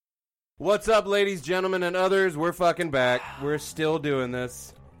What's up, ladies, gentlemen, and others? We're fucking back. We're still doing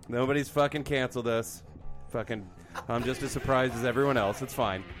this. Nobody's fucking canceled us. I'm just as surprised as everyone else. It's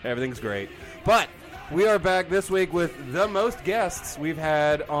fine. Everything's great. But we are back this week with the most guests we've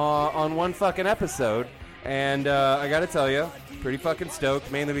had on one fucking episode. And I gotta tell you, pretty fucking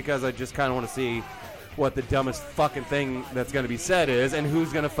stoked, mainly because I just kind of want to see what the dumbest fucking thing that's going to be said is and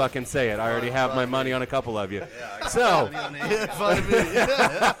who's going to fucking say it. I already have my money on a couple of you. So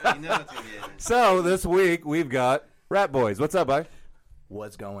this week we've got Rat Boys. What's up, bud?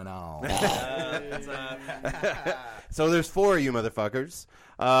 What's going on? So there's four of you motherfuckers.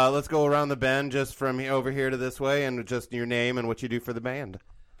 Let's go around the bend just from over here to this way and just your name and what you do for the band.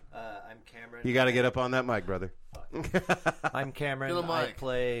 I'm Cameron. You got to get up on that mic, brother. I'm Cameron. I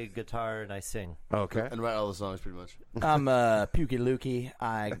play guitar and I sing. Okay. And write all the songs, pretty much. I'm Pukey Lukey.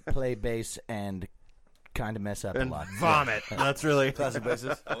 I play bass and kind of mess up a lot. Vomit. That's really classic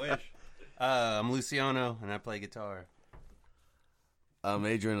bassist. I wish. I'm Luciano, and I play guitar. I'm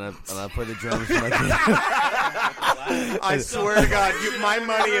Adrian, and I play the drums. I swear to God, my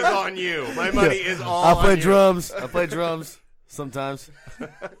money is on you. My money is all I play on drums. I play drums sometimes. Man,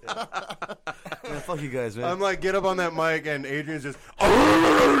 fuck you guys, man. I'm like, get up on that mic, and Adrian's just...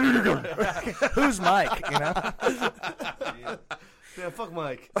 Who's Mike, you know? Yeah, fuck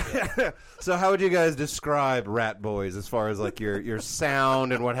Mike. So how would you guys describe Rat Boys as far as like your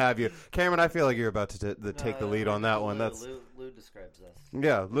sound and what have you? Cameron, I feel like you're about to take the lead on that one. That's Lou describes us.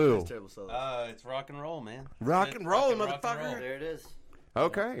 Yeah, Lou. It's rock and roll, man. Rock and roll, motherfucker. Rock and roll. There it is.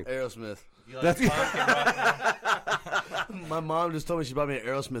 Okay. Aerosmith. You like punk and rock and roll? My mom just told me she bought me an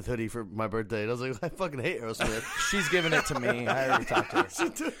Aerosmith hoodie for my birthday. And I was like, I fucking hate Aerosmith. She's giving it to me. I already talked to her.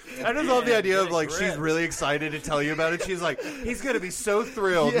 I just love the idea of like she's really excited to tell you about it. She's like, he's gonna be so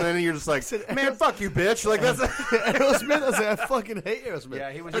thrilled, and then you're just like, man, fuck you, bitch. Like that's Aerosmith. I was like, I fucking hate Aerosmith.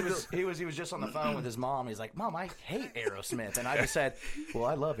 Yeah, he was just on the phone with his mom. He's like, Mom, I hate Aerosmith, and I just said, well,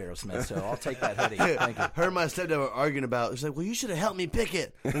 I love Aerosmith, so I'll take that hoodie. Thank you. Her and my stepdad were arguing about. She's like, well, you should have helped me pick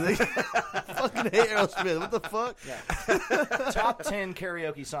it. And they fucking hate Aerosmith. What the fuck? Yeah. Top 10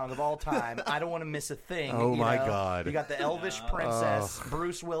 karaoke song of all time. I don't want to miss a thing. Oh, my God. You got the Elvish Princess.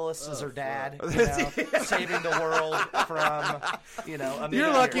 Bruce Willis is her dad. You know, saving the world from, You're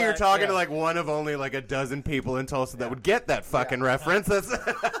lucky you're talking to like one of only like a dozen people in Tulsa that would get that fucking reference. That's.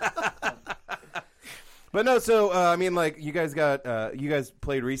 But no, so I mean, like you guys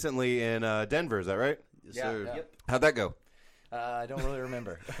played recently in Denver. Is that right? Yes, sir. Yeah. Yep. How'd that go? I don't really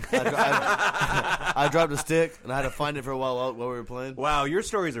remember. I dropped a stick, and I had to find it for a while we were playing. Wow, your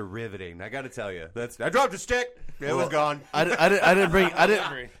stories are riveting. I got to tell you, I dropped a stick. It was gone. I didn't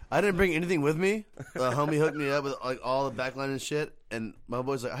bring anything with me. The homie hooked me up with like all the backline and shit, and my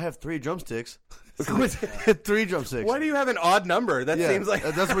boy's like, I have 3 drumsticks. 3 drumsticks. Why do you have an odd number? That seems like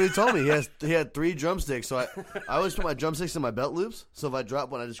that's what he told me. He had 3 drumsticks, so I always put my drumsticks in my belt loops. So if I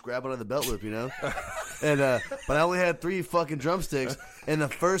drop one, I just grab one of the belt loop, And but I only had 3 fucking drumsticks. And the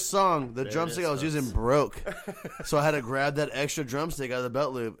first song, the drumstick I was using broke, so I had to grab that extra drumstick out of the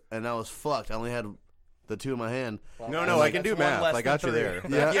belt loop, and I was fucked. I only had the 2 in my hand. No, I can do math. I got you there.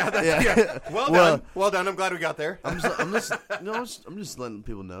 Yeah. Well done. I'm glad we got there. I'm just letting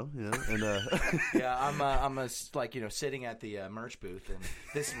people know, And I'm sitting at the merch booth, and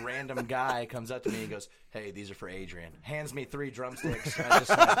this random guy comes up to me and goes, "Hey, these are for Adrian." Hands me 3 drumsticks. And I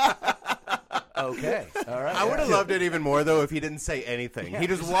just okay, all right. I would have loved it even more though if he didn't say anything. He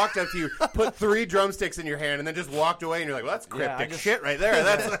just walked up to you, put 3 drumsticks in your hand, and then just walked away. And you're like, "Well, that's cryptic shit right there."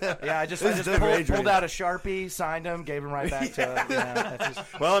 That's I just pulled out a Sharpie, signed him, gave him right back to him. That's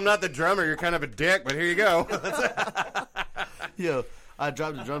just... Well, I'm not the drummer. You're kind of a dick, but here you go. Yo, I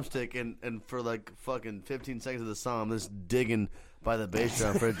dropped a drumstick, and for like fucking 15 seconds of the song, I'm just digging by the bass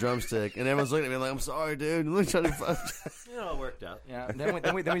drum for a drumstick, and everyone's looking at me like, "I'm sorry, dude." It worked out. Yeah.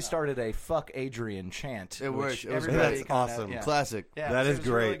 Then we started a "fuck Adrian" chant. It worked. That's awesome. Classic. Yeah, that is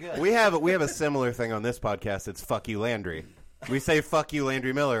great. Really we have a similar thing on this podcast. It's "fuck you, Landry." We say "fuck you,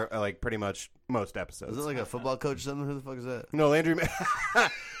 Landry Miller" like pretty much most episodes. Is it like a football coach or something? Who the fuck is that? No, Landry.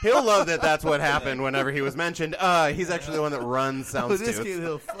 He'll love that. That's what happened whenever he was mentioned. He's actually the one that runs Sounds This too. King of the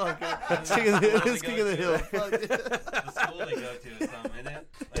Hill. Fuck it. This King of the Hill. Fuck it. The school they go to is something, isn't it?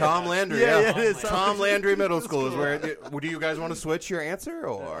 Tom Landry. Yeah, it is. Tom Landry Middle School is where. Do you guys want to switch your answer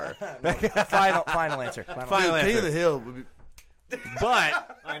or final answer? Final answer. King of the Hill would be.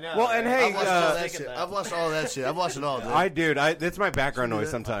 But I know. well, and hey, I've watched all that shit. I've watched it all, dude. it's my background noise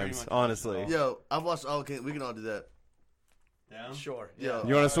sometimes. Honestly, Yo, I've watched all. We can all do that. Down? Sure. Yo.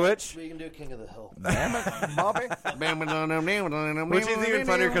 You want to switch? We can do King of the Hill. Bobby. Which is even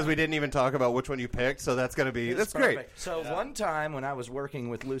funnier because we didn't even talk about which one you picked, so that's going to be... That's great. So one time when I was working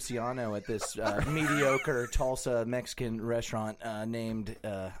with Luciano at this mediocre Tulsa Mexican restaurant named...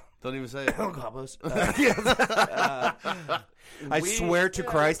 Don't even say it. El Cabos. I swear to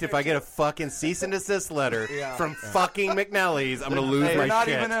Christ, if I get a fucking cease and desist letter from fucking McNally's, I'm going to lose my They're not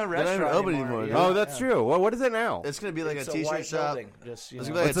shit. even a restaurant open anymore. anymore. Oh, that's true. Well, what is it now? It's going to be like It's a T-shirt white shop. building. Just, It's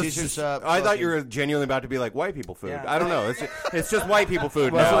know. going to be like It's a a T-shirt shop. I thought you were genuinely about to be like white people food. Yeah. I don't know. It's just white people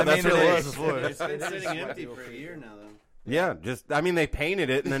food Well, now. I That's mean, really it it. is. before. It's been sitting empty for a year now, though. Yeah, they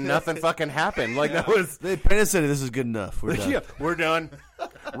painted it and then nothing fucking happened. Like that was... They painted said this is good enough. We're done. Yeah, we're done.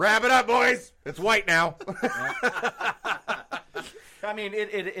 Wrap it up, boys. It's white now. I mean,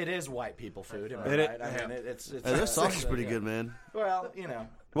 it is white people food. Am I It- right? I mean, it's Hey, their sauce is pretty good, man. Well, you know.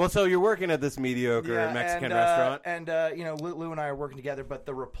 Well, so you're working at this mediocre Mexican restaurant. And you know, Lou and I are working together, but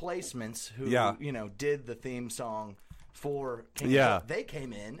the Replacements, who you know did the theme song for King of the Hill, they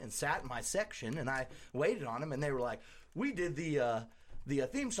came in and sat in my section, and I waited on them, and they were like, "We did the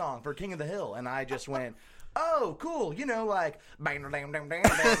theme song for King of the Hill," and I just went, "Oh, cool!" You know, like, bang, bang, bang, bang, bang,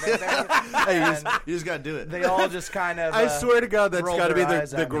 bang, bang. Hey, you just got to do it. They all just kind of. I swear to God, that's rolled got to be their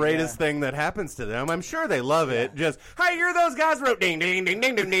eyes the at me, greatest thing that happens to them. I'm sure they love it. Just, hey, you're those guys wrote ding, ding, ding,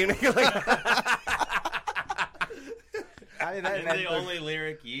 ding, ding, ding. Like, I mean, Isn't the only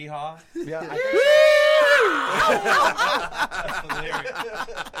lyric yeehaw? yeah, That's the lyric.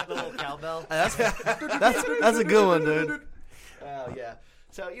 The little cowbell. That's a good one, dude. oh yeah.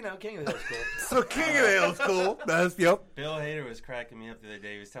 So you know, King of the Hill's cool. so King of the Hill's cool. That's, yep. Bill Hader was cracking me up the other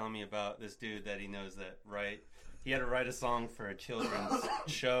day. He was telling me about this dude that he knows that he had to write a song for a children's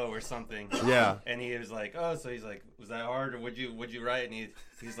show or something. Yeah. And he was like, oh, so he's like, was that hard or would you write? And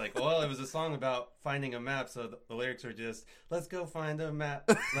he's like, well, it was a song about finding a map. So the lyrics were just, let's go find a map.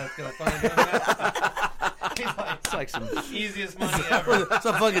 Let's go find a map. He's like, It's like some. easiest money ever.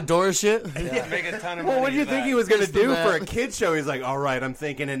 Some fucking Doris shit. Make a ton of money. Well, what do you think back. he was going to Just the do for a map. kid's show? He's like, all right, I'm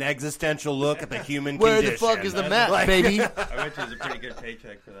thinking an existential look at the human Where condition. the fuck is the map, Like- baby? I bet you it was a pretty good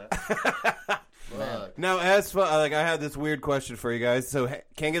paycheck for that. Now, as far, like, I had this weird question for you guys. So,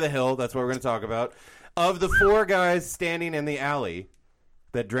 King of the Hill, that's what we're going to talk about. Of the four guys standing in the alley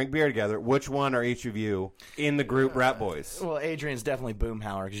that drink beer together, which one are each of you in the group Rat Boys? Well, Adrian's definitely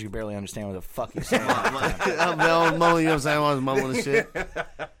Boomhauer because you barely understand what the fuck he's saying. I'm mumbling, you know what I'm saying? I was mumbling and shit.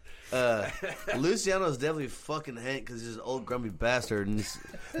 Luciano's definitely fucking Hank because he's an old grumpy bastard. And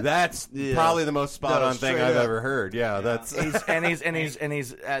That's Yeah. probably the most spot on thing straight I've up. ever heard. Yeah, that's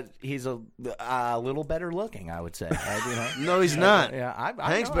he's a little better looking, I would say. You know? no, he's not. Yeah, I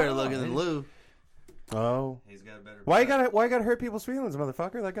Hank's know, better I know. looking than Lou. oh. He's got a better. Why you gotta hurt people's feelings,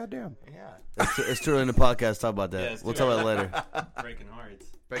 motherfucker? Like, goddamn. Yeah. It's too early in the podcast. Talk about that. Yeah, it's We'll too talk about it later. breaking hearts.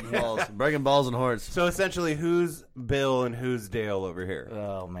 Breaking balls and hearts. So essentially, who's Bill and who's Dale over here?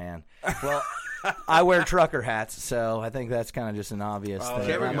 Oh man. Well, I wear trucker hats, so I think that's kind of just an obvious thing.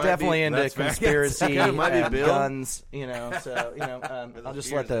 Cameron I'm might definitely be- into that's fair. conspiracy Cameron might be and Bill. guns, you know. So you know, I'll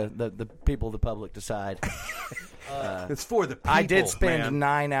just let the people of the public decide. It's for the people. I did spend man.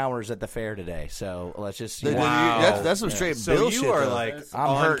 9 hours at the fair today, so let's just. Dude, Wow. That's some straight So Bill you shit, are though. like I'm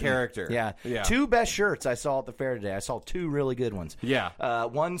on hurting. character. Yeah. Yeah. 2 best shirts I saw at the fair today. I saw 2 really good ones. Yeah.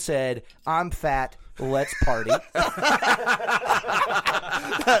 One said, "I'm fat, let's party."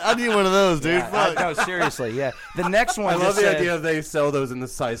 I need one of those, dude. Fuck. No, seriously, yeah. The next one I love just the said, idea that they sell those in the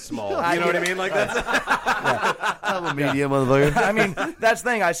size small. You know what I mean? Like that's I'm a medium motherfucker. I mean, that's the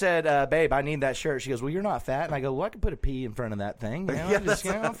thing. I said, "Babe, I need that shirt." She goes, "Well, you're not fat." And I go, "Well, I can put a P in front of that thing. You know,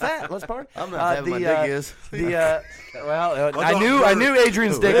 I'm fat. Let's party." I'm not fat, but my dick is. I knew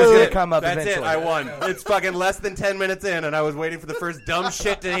Adrian's dick was going to come up That's eventually. it. I won. It's fucking less than 10 minutes in, and I was waiting for the first dumb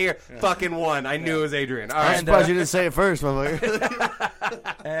shit to hear. Fucking won. I knew it was Adrian. All I'm right. surprised you didn't say it first, motherfucker.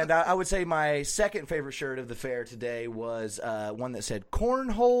 And I would say my second favorite shirt of the fair today was one that said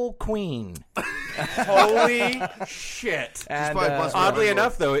 "Cornhole Queen." Holy shit. And probably plus Oddly Cornhole.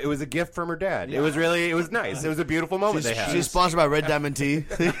 enough, though, it was a gift from her dad. It was nice. It was a beautiful moment they had. She's sponsored by Red Diamond Tea,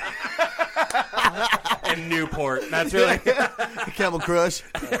 in Newport. That's really. Camel Crush.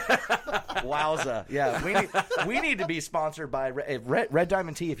 wowza! Yeah, we need to be sponsored by Red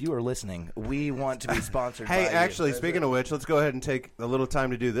Diamond Tea. If you are listening, we want to be sponsored. Hey, by actually, you. speaking of which, let's go ahead and take a little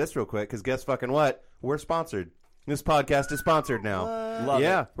time to do this real quick, because guess fucking what? We're sponsored. This podcast is sponsored now. Love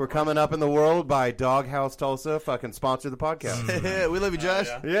yeah, it. we're coming up in the world by Doghouse Tulsa. Fucking sponsor the podcast. Yeah, we love you, Josh.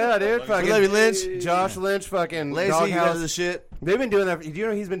 Yeah, dude. Fucking We love you, Lynch. Josh Lynch. Fucking Lacey, you guys are Doghouse. the shit. They've been doing that. Do you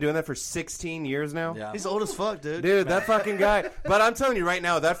know he's been doing that for 16 years now? Yeah. He's old as fuck, dude. Dude, that fucking guy. But I'm telling you right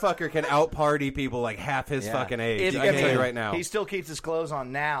now, that fucker can out-party people like half his fucking age. I can tell you right now. He still keeps his clothes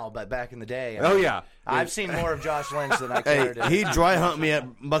on now, but back in the day. Oh, yeah. I've seen more of Josh Lynch than I care to. He dry humped me at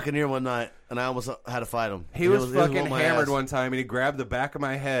Buccaneer one night, and I almost had to fight him. He was fucking my hammered ass. one time, and he grabbed the back of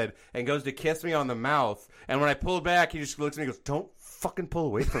my head and goes to kiss me on the mouth. And when I pulled back, he just looks at me and goes, "Don't fucking pull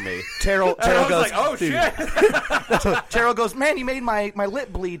away from me." Terrell I goes, was like, "Oh shit!" Terrell goes, "Man, you made my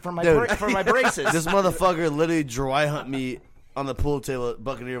lip bleed from my for my braces." This motherfucker literally dry humped me on the pool table at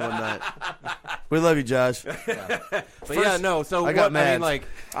Buccaneer one night. We love you, Josh. But yeah, no. So I got mad.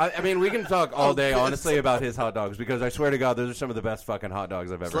 I mean, we can talk all day, honestly, about his hot dogs because I swear to God, those are some of the best fucking hot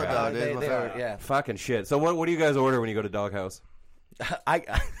dogs I've ever Slut had. dog, dude. My favorite. yeah. Fucking shit. So what do you guys order when you go to Doghouse?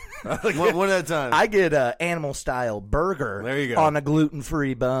 One at a time. I get a animal style burger. There you go. On a gluten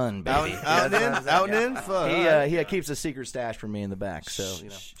free bun, baby. Out and in. Fuck. He keeps a secret stash for me in the back. So you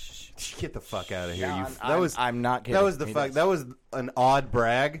know. Get the fuck out of here! No, I'm not kidding. That was the He fuck. does. That was an odd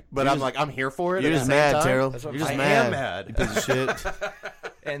brag, but I'm here for it. You're at just the same mad, time. Terrell. That's what You're just I'm mad. I am mad. You piece of shit.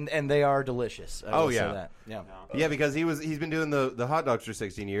 And they are delicious. I Oh, will say yeah. that. Yeah. Yeah, because he's been doing the hot dogs for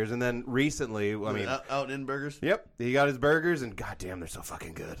 16 years, and then recently, I mean, Out and in burgers. yep, he got his burgers, and goddamn, they're so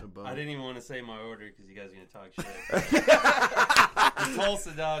fucking good. I didn't even want to say my order because you guys are gonna talk shit. The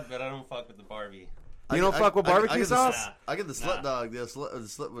Tulsa dog, but I don't fuck with the Barbie. You don't fuck with barbecue sauce? I get the slut dog. The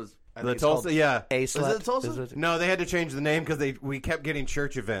slut was. The Tulsa, yeah. A Is slut. it Tulsa? No, they had to change the name because we kept getting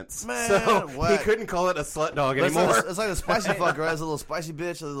church events, Man, so he whack. couldn't call it a slut dog It's anymore. like a spicy fucker, right? It's a little spicy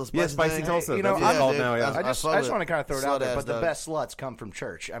bitch, a little spicy Yeah, spicy thing. Tulsa. You know, That's what it's I'm- called dude, now. Yeah, I just fuck with want to kind of throw it out there, Slut-ass but the dog. best sluts come from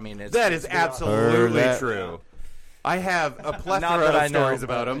church. I mean, it's that is it's beyond- absolutely Heard that. true. I have a plethora Not that I of know, stories but-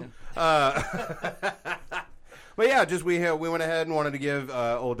 about him. But yeah, just we went ahead and wanted to give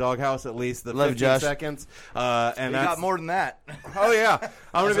Old Doghouse at least the Love you, 15 Josh. seconds. And We that's, got more than that. Oh yeah,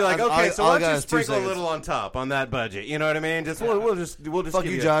 I'm gonna be like, okay, so all I let's got just is 2 sprinkle a seconds. little on top on that budget. You know what I mean? Just we'll just Fuck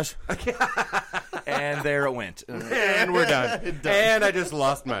give you, Josh. And there it went. And we're done. And I just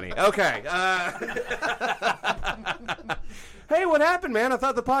lost money. Okay. Hey, what happened, man? I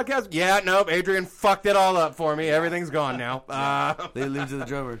thought the podcast. Yeah, nope. Adrian fucked it all up for me. Everything's gone now. They leave to the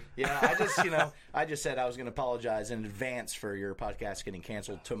drummer. Yeah, I just said I was going to apologize in advance for your podcast getting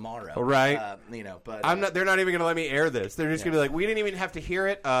canceled tomorrow. Right. But I'm not. They're not even going to let me air this. They're just going to be like, we didn't even have to hear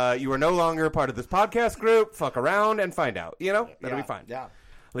it. You are no longer a part of this podcast group. Fuck around and find out. You know, that'll be fine. Yeah.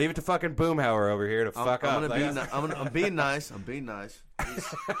 Leave it to fucking Boomhauer over here to fuck up. I'm being nice. I'm being nice.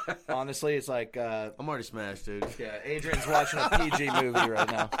 Honestly, it's like I'm already smashed, dude. yeah, Adrian's watching a PG movie right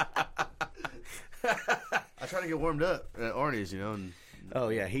now. I try to get warmed up at Arnie's, you know. And Oh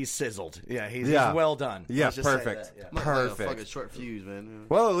yeah, he's sizzled. Yeah, he's Yeah. well done. Yeah, Let's just say perfect. that, yeah. I'm not like a Perfect. fucking short fuse, man.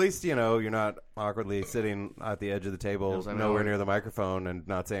 Well, at least, you know, you're not awkwardly sitting at the edge of the table, Yes, I know. nowhere near the microphone, and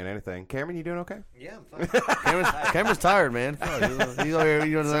not saying anything. Cameron, you doing okay? Yeah, I'm fine. Cameron's tired, man. Fuck, he's over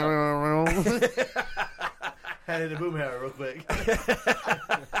here. Had in a boom hammer real quick.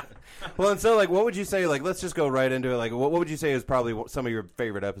 Well, and so, like, what would you say, like, let's just go right into it. Like, what would you say is probably some of your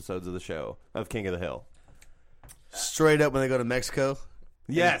favorite episodes of the show, of King of the Hill? Straight up when they go to Mexico.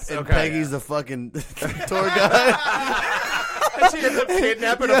 Yes, And okay. Peggy's the fucking tour guide. She ends up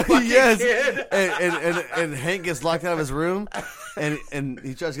kidnapping a fucking kid. And Hank gets locked out of his room, and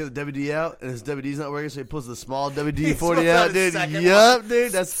he tries to get the WD out, and his WD's not working, so he pulls the small WD-40 out, dude. Yup,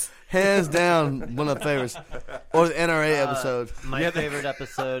 dude. That's hands down one of the favorites. Or the NRA episode. My favorite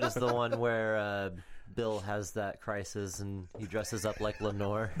episode is the one where Bill has that crisis and he dresses up like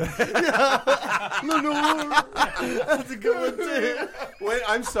Lenore. That's a good one, too.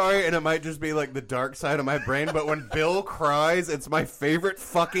 I'm sorry, and it might just be like the dark side of my brain, but when Bill cries, it's my favorite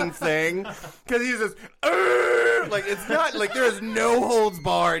fucking thing. Because he's just, "Arr!" Like, it's not, like, there is no holds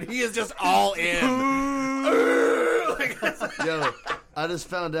barred. He is just all in. Arr! Like, Yo, I just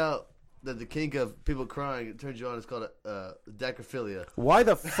found out that the kink of people crying, it turns you on, it's called dacrophilia. why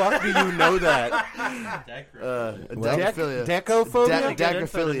the fuck do you know that? Dacrophilia. Decophobia?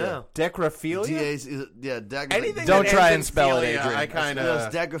 Dacrophilia. Decrophilia? Anything Don't that try ends and spell it, in philia, Adrian. I kind No, it's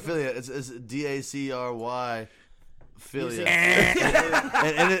of... dacrophilia. It's D-A-C-R-Y philia.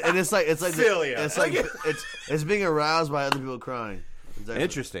 and it's like Philia. it's being aroused by other people crying. Exactly.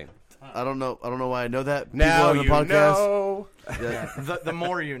 Interesting. I don't know why I know that. Now People on the you podcast. know. Yeah. The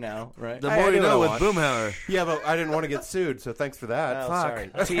more you know, right? The I more you do know what with I want. Boomhauer. Yeah, but I didn't want to get sued, so thanks for that. Oh, Fuck. sorry.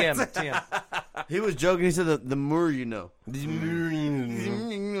 TM. He was joking. He said the more you know.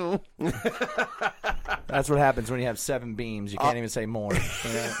 That's what happens when you have 7 beams. You can't even say more. You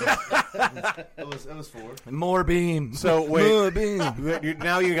know? It was 4. More beams. So wait, More beams.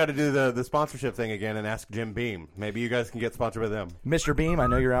 now you got to do the sponsorship thing again and ask Jim Beam. Maybe you guys can get sponsored by them. Mr. Beam, I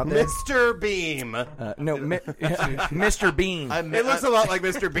know you're out there. Mr. Beam. No, Mr. Beam. It looks a lot like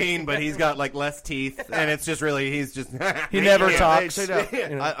Mr. Bean, but he's got like less teeth, and it's just really he's just He never Hey, talks. check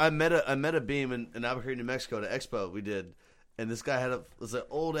it out. I met a Beam in Albuquerque, New Mexico, at an expo we did. And this guy was an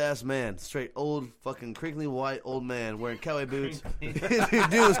old ass man, straight old fucking crinkly white old man wearing cowboy boots. dude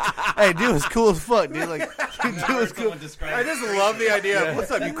was cool as fuck, dude. Like, dude was cool. I just love the idea of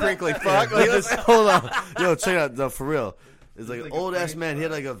what's up, you crinkly fuck. Like, Hold on, yo, check it out, though, for real. It's like an old ass man. He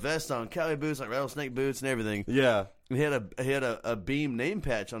had like a vest on, cowboy boots, like rattlesnake boots, and everything. yeah. And he had a Beam name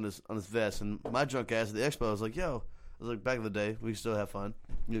patch on his vest. And my drunk ass at the expo was like, yo. I was like, back in the day, we still have fun.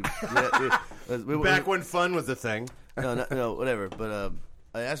 Back when fun was a thing. No, whatever. But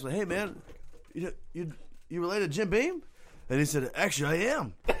I asked him, hey, man, you related to Jim Beam? And he said, actually, I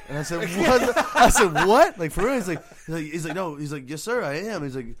am. And I said, what? I said, what? Like, for real? He's like, no. He's like, yes, sir, I am.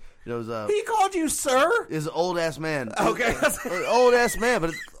 He's like, He called you sir? He's an old ass man. Okay. Old ass man,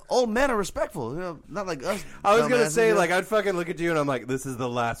 but old men are respectful. Not like us. I was gonna dumbasses, say, like, I'd fucking look at you and I'm like, this is the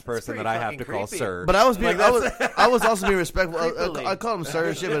last person that I have to call sir. But I was being, I was also being respectful. I called him sir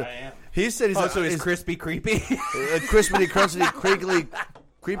and shit, but he said he's so he's crispy creepy. crispity, crunchy, crinkly,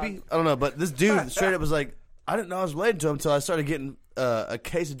 creepy. I don't know, but this dude straight up was like, I didn't know I was related to him until I started getting a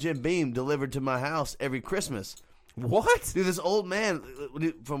case of Jim Beam delivered to my house every Christmas. What? Dude, this old man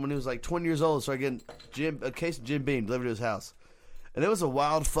from when he was like 20 years old started getting a case of Jim Beam delivered to his house. And it was a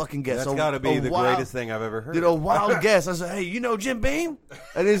wild fucking guess. That's got to be the greatest thing I've ever heard. Dude, a wild guess. I said, hey, you know Jim Beam?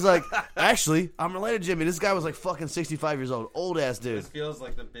 And he's like, actually, I'm related to Jimmy. This guy was like fucking 65 years old. Old ass dude. This feels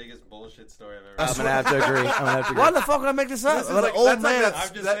like the biggest bullshit story I've ever I'm going to have to agree. Why the fuck would I make this up? This is About like- an old that's like man. that-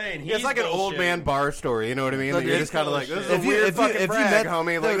 I'm just saying. It's like an old man bar story, you know what I mean? Like, you're Dude, just kind of like, this is a if you weird fucking met, brag,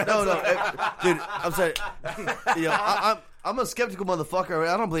 homie. Like, dude, dude, I'm sorry. I'm a skeptical motherfucker.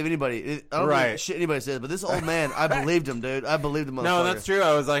 I don't believe anybody. I don't believe shit anybody says. But this old man, I believed him, dude. I believed him. No, that's true.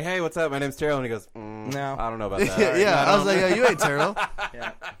 I was like, hey, what's up? My name's Terrell. And he goes, no, I don't know about that. Yeah, I was like, you ain't Terrell.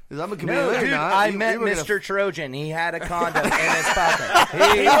 Yeah. I'm a comedian. No, You're dude, not. I You met were gonna- Mr. Trojan. He had a condom in his pocket.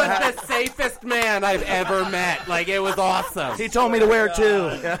 He was the safest man I've ever met. Like, it was awesome. He told me to wear 2.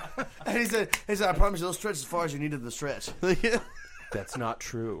 Yeah. And he said, I promise you, they'll stretch as far as you needed them to stretch. That's not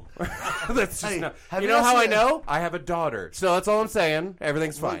true. That's just Hey, not. have You you know how I seen- know? I have a daughter. So that's all I'm saying.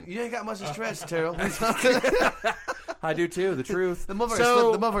 Everything's fine. You ain't got much to stretch, Terrell. I do too. The truth. The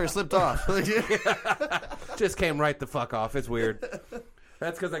motherfucker slipped off. Just came right the fuck off. It's weird.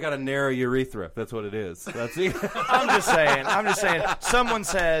 That's because I got a narrow urethra. That's what it is. That's I'm just saying. Someone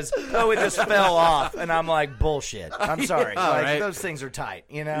says, "Oh, it just fell off," and I'm like, "Bullshit." I'm sorry. Yeah, like right. those things are tight.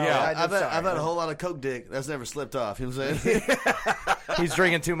 You know. Yeah. I've had a whole lot of Coke dick. That's never slipped off. You know what I'm saying? He's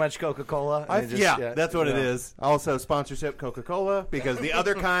drinking too much Coca-Cola. That's what it is. Also, sponsorship Coca-Cola because the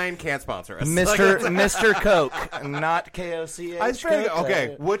other kind can't sponsor us. Mr. Coke, not KOCH. I figured, Coke.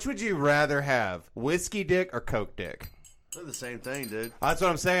 okay, which would you rather have, whiskey dick or Coke dick? They're the same thing, dude. That's what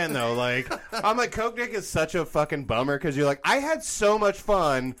I'm saying, though. Like, I'm like, Coke dick is such a fucking bummer because you're like, I had so much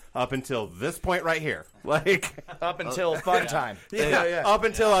fun up until this point right here. Like, Up until fun time. up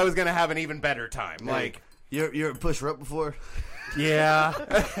until I was gonna have an even better time. Like, You're a pusher up before? yeah.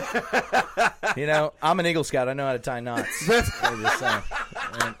 You know, I'm an Eagle Scout. I know how to tie knots. I'm just saying.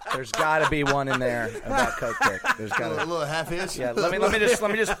 And there's got to be one in there about Coke dick. There's got A to. little half inch? Yeah, let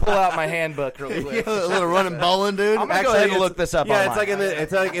me just pull out my handbook real quick. A little running bowling, dude? I'm gonna go ahead and look this up. Yeah, online.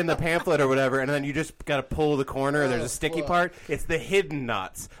 it's like in the pamphlet or whatever, and then you just gotta pull the corner. There's a sticky part. It's the hidden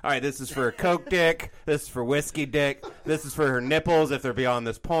knots. All right, this is for Coke dick. This is for whiskey dick. This is for her nipples if they're beyond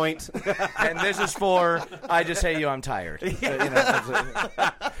this point. And this is for I just hate you. I'm tired. You know,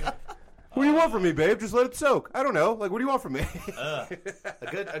 What do you want from me, babe? Just let it soak. I don't know. Like, what do you want from me?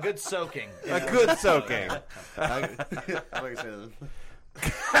 a good soaking. A good soaking.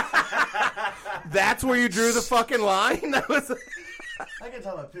 That's where you drew the fucking line? That was. I can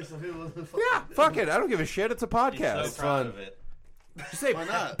tell my piss on people. Yeah, fuck it. I don't give a shit. It's a podcast. So proud of it. Did you say Why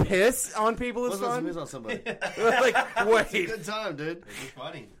not? piss on people is Let's let some fun? piss on somebody. Like, It's a wait. good time, dude. It's just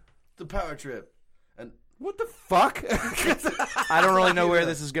funny. It's a power trip. And What the fuck? I don't really know where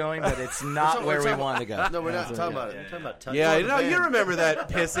this is going, but it's not We're where we talking- want to go. no, we're not talking about it. We're talking about touch. Yeah, on you the know, band. you remember that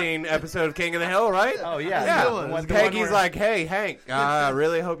pissing episode of King of the Hill, right? Oh yeah, Yeah. good one. The one Peggy's where- like, hey, Hank, I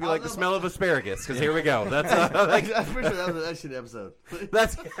really hope you like the smell of asparagus, because here we go. That's like, I'm pretty sure that was actually the episode.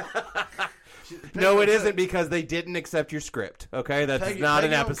 that's. No, it isn't because they didn't accept your script. Okay, that's Peggy- not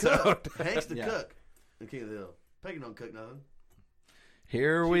Peggy an don't episode. cook. Hank's the Yeah. cook. The King of the Hill. Peggy don't cook nothing.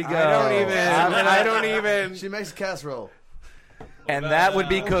 Here we go. I don't even. She makes a casserole. And that would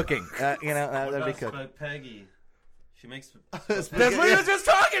be cooking. That would be cooking. Peggy. She makes. That's what he was just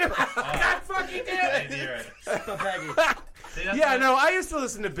talking about. God fucking damn it. Yeah, no, I used to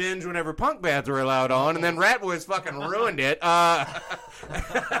listen to Binge whenever punk bands were allowed on, and then Rat Boys fucking ruined it.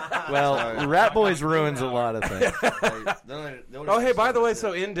 Well, Rat Boys ruins a lot of things. Oh, hey, by the way,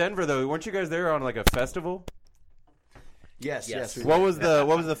 so in Denver, though, weren't you guys there on like a festival? Yes. What was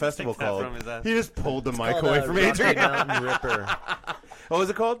the festival Take that called? from his ass. He just pulled the mic Called, away from Rocky Adrian. Mountain Ripper. What was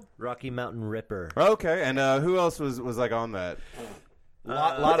it called? Rocky Mountain Ripper. Okay, and who else was like on that?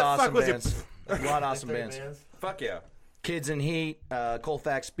 Lot what the awesome fuck was bands. A lot awesome bands. Fuck yeah. Kids in Heat,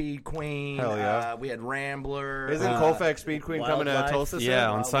 Colfax Speed Queen. Hell yeah. We had Rambler. Isn't Colfax Speed Queen coming to Wildlife. Tulsa soon? Yeah,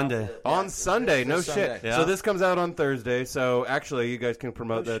 on Sunday. On Sunday, no This shit. Sunday. Yeah. So this comes out on Thursday. So actually, you guys can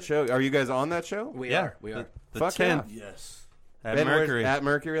promote that show. Are you guys on that show? We Yeah, are. We are. The Fuck 10th Yes. at And where's- Mercury. At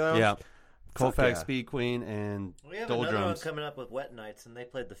Mercury Lounge. Yeah. Colfax yeah. Speed Queen and We have another one Doldrums. coming up with Wet Nights, and they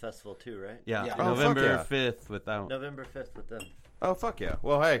played the festival too, right? Yeah, Yeah. Oh, November fuck 5th with that one. November 5th with them. Oh fuck yeah.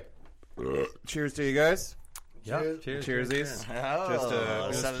 Well, hey, cheers to you guys. Yeah. Cheers. Cheersies. Oh,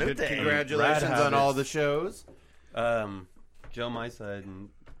 Just salute. good congratulations Rad on all habits. the shows. Joe Misa and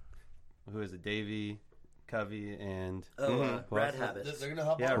who is it? Davey, Covey, and Rad Habits. They're gonna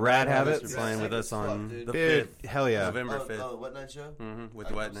hop yeah, on. Rad Rad Habits. Habits are playing with us Sick as fuck, on dude. the Dude, 5th, hell yeah. November 5th. Oh, what night show? With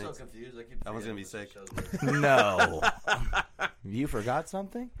the Wet I'm so Nights. confused. I keep That one's gonna be forgetting sick. what shows are. No. You forgot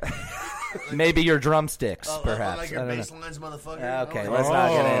something? Maybe your drumsticks, perhaps. Like I your don't know. bass lines, motherfucker. Okay, Oh, let's not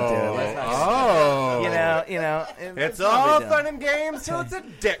get into it. Let's not Oh. You know, It's what all we do. fun and games till it's a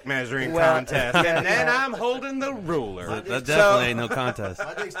dick measuring Well, contest, and then I'm holding the ruler. That definitely ain't no contest.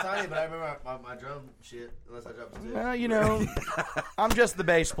 My dick's tiny, but I remember my drum shit. Unless I drop the stick. Well, I'm just the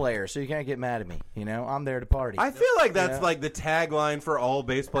bass player, so you can't get mad at me. I'm there to party. I feel like that's Yeah. like the tagline for all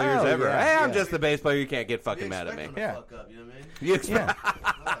bass players Oh, ever. yeah, Hey, I'm yeah. just the bass player. You can't get You fucking mad at me. expect them to Yeah. fuck up, you know what I mean? You expect-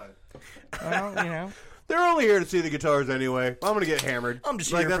 Fuck. Well, They're only here to see the guitars anyway. I'm gonna get hammered. I'm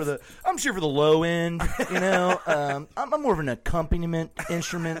just Like, here for that's- the. I'm just here for the low end. I'm more of an accompaniment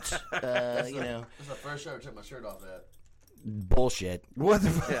instrument. This is the first show I took my shirt off at. Bullshit. What the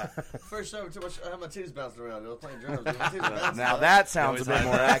fuck? First show I took I had my titties bouncing around. I was playing drums. Dude. My titties were bouncing Now around. that sounds a bit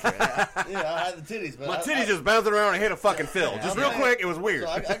more accurate. Yeah, I had the titties, but My titties just bouncing around and hit a fucking fill. Just real quick, it was weird. So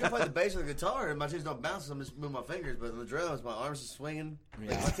I can play the bass with the guitar, and my titties don't bounce. So I'm just moving my fingers, but on the drums, my arms are swinging. Like,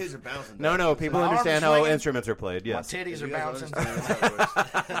 my titties are bouncing. No, people My arms understand are how swinging. instruments are played. My Yes, titties are You guys bouncing. understand how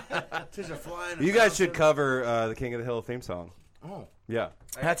it works. Titties are flying. you guys should cover the King of the Hill theme song. Oh. Yeah,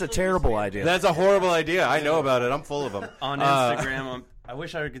 That's a terrible idea. that's a horrible idea. I know about it. I'm full of them. On Instagram, I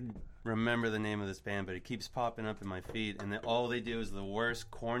wish I could remember the name of this band, but it keeps popping up in my feed, and all they do is the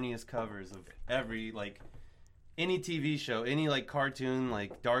worst, corniest covers of any TV show, any cartoon,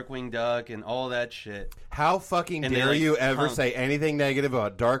 like Darkwing Duck and all that shit. How fucking And they, dare you ever punk. say anything negative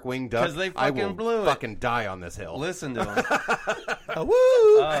about Darkwing Duck? 'Cause they I fucking will blew it. fucking die on this hill. Listen to them. Woo!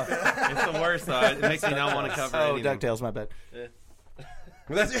 It's the worst, though. It makes me not want to cover Oh, any of them. DuckTales, my bad.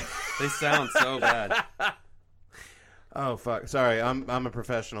 They sound so bad. Oh fuck! Sorry, I'm a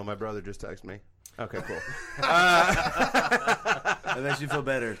professional. My brother just texted me. Okay, cool. That makes you feel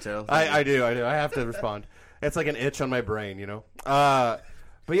better, Terrell. I do. I have to respond. It's like an itch on my brain, you know.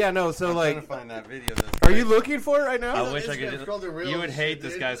 But yeah, no. So I'm trying to like, find that video. Though. are you looking for it right now? I wish I could. Instagram, scroll through reels You would and hate shit,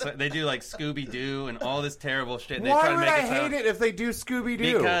 this dude. guy. So they do Scooby Doo and all this terrible shit. And they Why try to would make I it sound, hate it if they do Scooby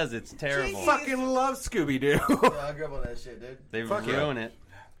Doo? Because it's terrible. Fucking love Scooby Doo. Yeah, I grew up on that shit, dude. They Fuck yeah. ruin it.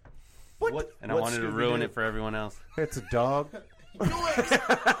 What? And I wanted to ruin it for everyone else. It's a dog.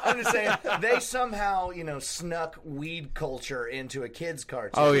 I'm just saying they somehow snuck weed culture into a kids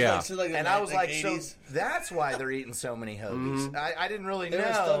cartoon. Oh yeah. And I was like, 80s. so that's why they're eating so many hoagies. I didn't really They were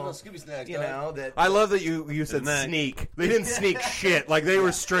stuffed on know, Scooby snacks, you dog. know, that. I love that you said Isn't that- sneak. They didn't sneak shit. Like they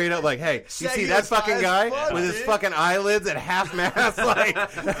were straight up like, hey, you see Shaggy that was high fucking as guy fuck, with his dude. fucking eyelids at half mast? Like,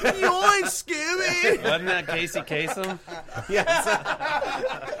 yoink, Scooby. Wasn't that Casey Kasem? Yes.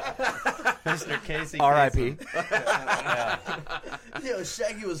 Mr. Casey R.I.P. Yo,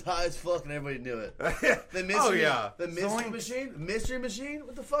 Shaggy was high as fuck and everybody knew it. The mystery, Oh, yeah. The mystery machine? Mystery machine?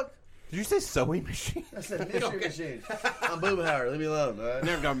 What the fuck? Did you say sewing machine? I said mystery machine. I'm Boomhauer. Leave me alone, all right?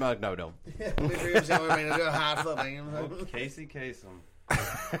 No, no. Mystery machine. I mean, go high as fuck, man. Casey Kasem.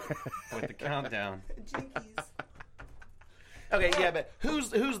 With the countdown. Okay, yeah, but who's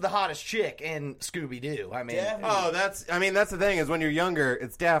the hottest chick in Scooby Doo? I mean, Daphne. Oh, that's the thing is when you're younger,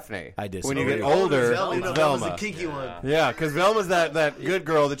 it's Daphne. I When you disagree. get older, Velma. it's Velma's Velma. the kinky one. Yeah, because Velma's that good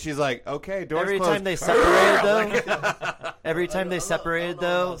girl that she's like, okay, doors Every closed. time they separated,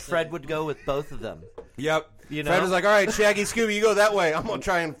 though, Fred would go with both of them. Yep. You know? Fred was like, all right, Shaggy, Scooby, you go that way. I'm gonna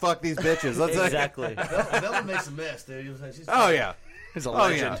try and fuck these bitches. Let's Exactly. Velma makes a mess, dude. She's Oh yeah. He's a Oh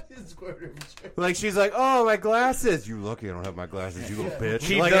legend. yeah. Like she's like, oh my glasses. You lucky I don't have my glasses. You little bitch.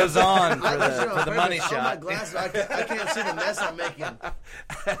 Keep Like, those on for I the money Oh, my shot. glasses. I can't see the mess I'm making.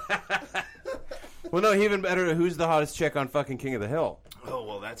 Well, no, even better. Who's the hottest chick on fucking King of the Hill? Oh,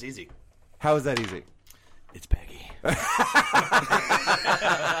 well, that's easy. How is that easy? It's Peggy.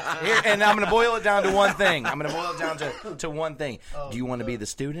 Here, and I'm going to boil it down to one thing. I'm going to boil it down to one thing. Do you want to be the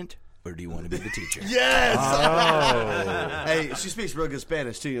student or do you want to be the teacher? Yes. Oh. Hey, she speaks real good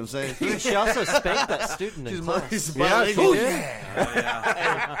Spanish too. You know what I'm saying? She also spanked that student in class. She's Yeah, she bilingual. did.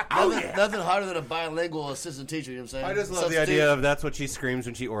 Nothing harder than a bilingual assistant teacher. You know what I'm saying? I just love the Substitute. idea of that's what she screams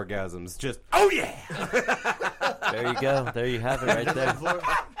when she orgasms. Just, oh yeah. There you go. There you have it right there.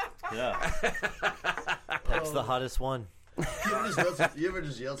 Yeah. That's the hottest one. You ever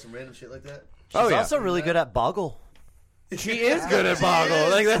just yelled some random shit like that? Oh She's yeah. also really good at Boggle. She is good at Boggle.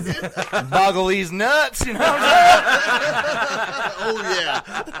 Like that's. Boggle these nuts, you know what I'm Oh yeah.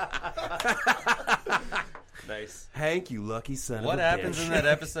 Nice. Hank, you lucky son What of a happens bitch. in that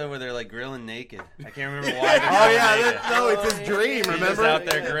episode where they're like grilling naked? I can't remember why. They're Oh grilling yeah, naked. no, it's his dream. He's just Remember? out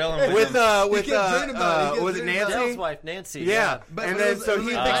there grilling With them. with kept dreaming about it. He was it kept dreaming about Nancy? Dale's wife, Nancy. Yeah, But and it then was- so it he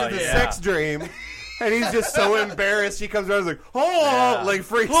was- thinks Oh, it's a yeah. sex dream, and he's just so embarrassed. He comes around and is like, oh, Yeah. like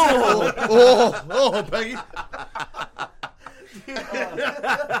freaks out. Oh, Peggy.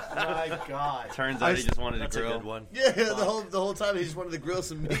 My God. Turns out he just wanted to That's a grill. good one. Yeah, the whole time he just wanted to grill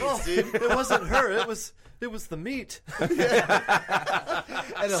some meat, dude. It wasn't her. It was the meat. And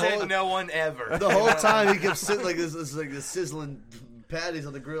the Said whole, no one ever. the whole time he kept sitting like this like the sizzling patties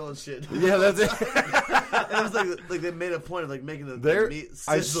on the grill and shit. Yeah, that's it. And it was like they made a point of like making the There, meat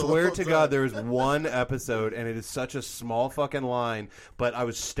I sizzle the swear whole to time. God, there was one episode, and it is such a small fucking line, but I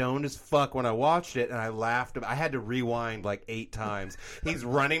was stoned as fuck when I watched it, and I laughed. I had to rewind like 8 times. He's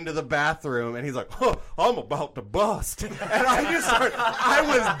running to the bathroom, and he's like, "Huh, I'm about to bust," and I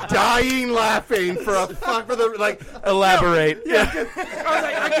was dying laughing for the like. Elaborate. Yeah, I was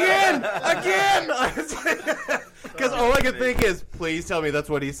like, again. Because all I could think is, please tell me that's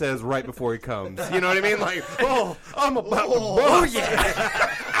what he says right before he comes. You know what I mean? Like, oh, I'm about to bust. Oh,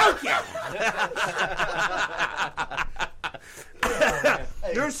 yeah. Oh, yeah.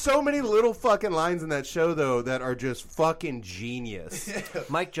 There's so many little fucking lines in that show, though, that are just fucking genius.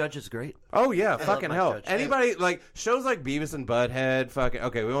 Mike Judge is great. Oh, yeah, fucking Mike hell. Judge. Anybody, like, shows like Beavis and Butthead, fucking,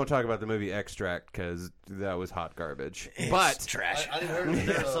 okay, we won't talk about the movie Extract, because that was hot garbage. But, trash. I didn't hear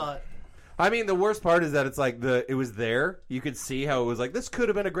Never saw it. I mean, the worst part is that it's like it was there. You could see how it was like, this could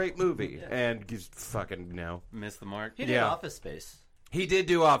have been a great movie. And just fucking, no. Missed the mark. He did Yeah. Office Space. He did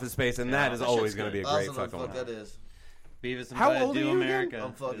do Office Space, and that is that always shit's going to be a I great don't know fucking what the one. fuck that is. Beavis and How Butthead old are Do you again? America.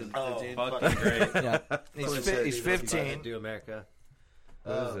 I'm fucking It's 15. fucking great. Yeah. Twenty-seven. He's 15. Do America.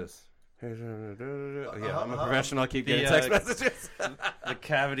 What is this? Yeah, I'm a professional. I keep The, getting text messages. The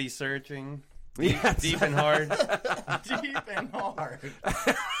cavity searching. Yes. Deep and hard. Deep and hard.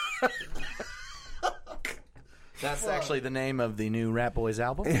 That's actually the name of the new Rap Boys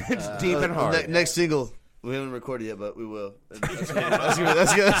album. It's deep and hard. Next single. We haven't recorded yet, but we will. That's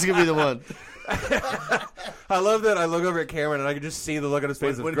gonna be the one. I love that I look over at Cameron and I can just see the look on his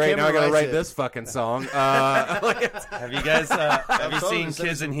face. When It's great. Now I Cameron got to writes write it. this fucking song. Have you guys have you told seen him to send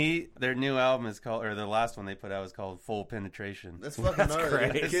Kids some- in Heat? Their new album is called, or the last one they put out was called Full Penetration. That's fucking gnarly.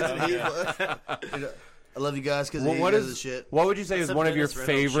 great. Kids in Heat. I love you guys because What of is shit. What would you say is Some one of your Dennis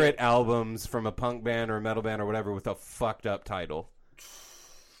Reynolds favorite shit. albums from a punk band or a metal band or whatever with a fucked up title?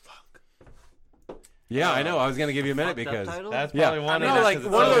 Yeah, I know. I was gonna give you a minute because That's yeah, probably one no, of them. like 'cause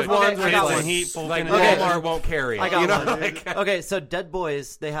it's one of so those good. ones where I got Kids in one. Heat, Full like Penetration. Walmart won't carry it. I got you know? one. Like, Okay, so Dead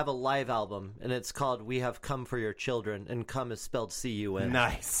Boys, they have a live album, and it's called We Have Come for Your Children, and come is spelled C-U-M.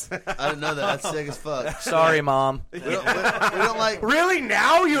 nice. I didn't know that. That's sick as fuck. Sorry, Mom. We don't like. Really?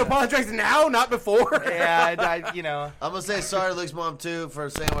 Now you apologize now, not before? Yeah, I you know. I'm gonna say sorry, to Luke's mom too, for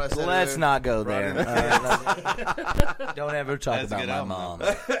saying what I said. Let's earlier. not go there. Don't ever talk That's a about good my album, mom.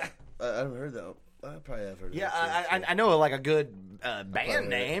 I haven't heard that. I probably have heard. Yeah, that. I know like a good band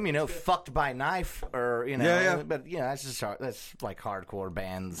name, you know, Fucked by Knife, or you know, Yeah. but you know, that's like hardcore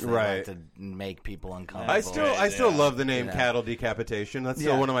bands that Right. like to make people uncomfortable. I still love the name You know. Cattle Decapitation. That's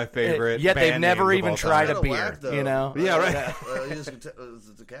still Yeah. one of my favorite. Yet they've band never names of even all tried time. a Kinda beer, whack, though. you know. Yeah, right. It's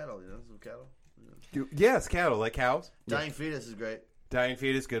a cattle, you know, some cattle. Yes, cattle, like cows. Dying Fetus is great. Dying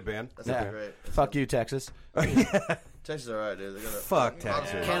Fetus, good band. That's Yeah. great. Fuck you, Texas. Texas, alright, dude. They got Fuck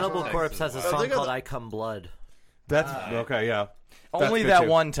Texas. Cannibal Texas Corpse has a Oh, they song got called the- I Come Blood. That's okay. Yeah. Only good, that too.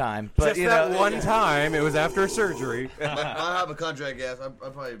 one time, but Just that one time. It was after surgery. I have a contract gas. I'd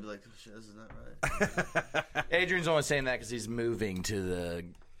probably be like, shit, this is not right. Adrian's only saying that because he's moving to the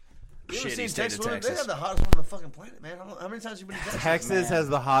shitty state of They Texas. have the hottest woman on the fucking planet, man. How many times have you been to Texas? Texas has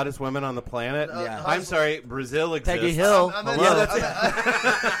the hottest women on the planet. Yeah. I'm sorry, Brazil exists. Peggy Hill. I Hello.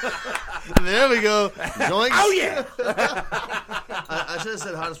 there we go. Zoinks. Oh yeah. I should have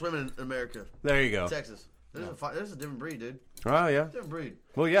said hottest women in America. There you go. Texas. There's a different breed, dude. Oh yeah. Different breed.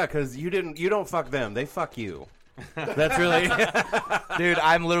 Well, yeah, because you don't fuck them; they fuck you. That's really, Dude,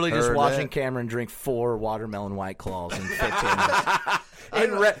 I'm literally just Heard watching it. Cameron drink 4 watermelon White Claws in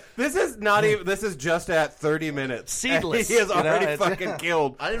 15 minutes. this is not even. This is just at 30 minutes. Seedless, He has you know, already it's- fucking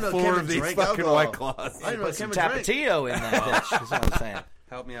killed I didn't know 4 Cameron of these drank fucking alcohol. White Claws. I didn't know Put some Cameron drank. Tapatio in that bitch. That's what I'm saying.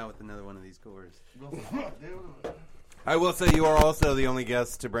 Help me out with another one of these cores. I will say you are also the only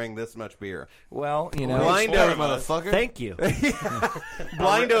guest to bring this much beer. Well, you know, Blind Four Oath, motherfucker. Thank you.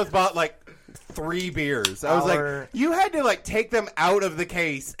 Blind Oath bought like 3 beers. I was like, you had to like take them out of the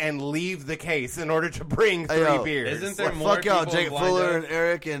case and leave the case in order to bring 3 yo, beers. Isn't there Well, more fuck y'all, people in Jacob Blind Fuller Oath? and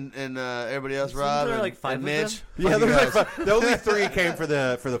Eric and everybody else, Rob there and, like 5 and of Mitch. them? Yeah, Fuck you there's guys. like the only 3 came for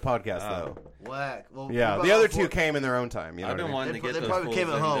the podcast though. Whack. Well, Yeah, what the about other all 2 4? came in their own time. You know I've been what I mean? wanting to get They those probably came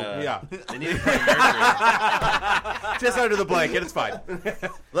fools at home. and, Yeah. They need to play Mercury. Just under the blanket. It's fine.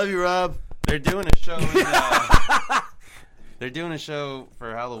 Love you, Rob. They're doing a show. They're doing a show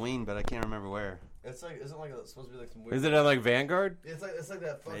for Halloween, but I can't remember where. It's like, isn't like supposed to be like some weird. Is it on like Vanguard? It's like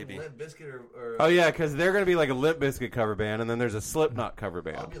that fucking Maybe. Limp Biscuit or. Oh yeah, because they're gonna be like a Limp Bizkit cover band, and then there's a Slipknot cover I'll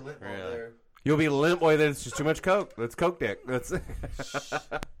band. be lit over Really? there. You'll be limp. Boy, that's just too much coke. That's coke dick. That's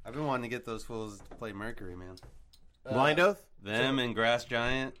I've been wanting to get those fools to play Mercury, man. Blind Oath. Them and Grass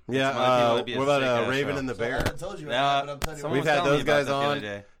Giant. Yeah. Some other people, it'd be a what about sick-ass Raven show. and the I Bear? haven't told you right Yeah, now, but I'm telling you. someone We've was had telling me those guys about that the on. other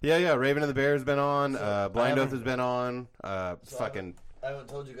day. Yeah. Raven and the Bear's been on. Blind I Oath has been on. Fucking. I haven't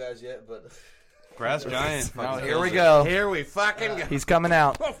told you guys yet, but. Grass Giant. Oh, fucking here we kills it. go. Here we fucking go. He's coming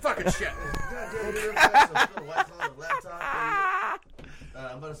out. Oh fucking shit!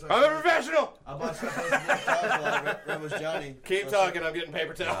 I'm about to start. I'm a professional. I'm about to start playing some more like Red was Johnny. Keep talking. I'm getting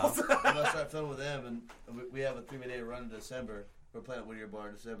paper towels. I'm about to start filming with them, and we have a 3-day run in December. We're playing at Whittier Bar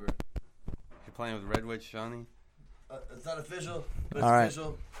in December. You're playing with Redwood Shawnee? It's not official, but it's All right.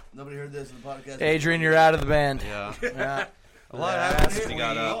 official. Nobody heard this in the podcast. Adrian, you're out of the band. Yeah. Yeah. A lot happened since he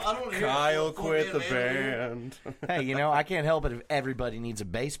got up. I don't wanna hear Kyle it. quit the Full band. Hey, you know, I can't help it if everybody needs a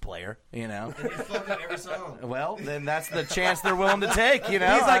bass player, you know. And he's fucking every song. Well, then that's the chance they're willing to take, you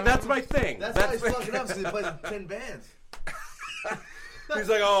know. He's like, that's my thing. That's why he's fucking up, because he plays in 10 bands. He's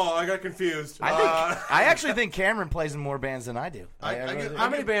like, oh, I got confused. I actually think Cameron plays in more bands than I do. How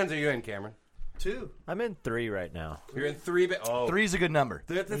many bands are you in, Cameron? 2. I'm in 3 right now. You're in 3 bands. Oh, 3's a good number.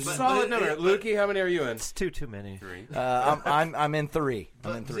 that's a But solid it- number. it- Lukey, how many are you in? It's too many. 3. I'm in 3.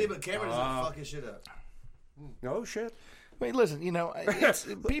 I'm in See, 3. but Cameron doesn't fuck his shit up. Oh shit! Wait, listen, you know, it's,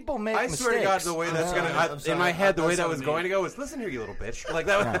 people make I mistakes. swear to God, the way that's sorry, gonna I'm sorry. in my head, the way That's that on was me. going to go was, listen here, you little bitch. Like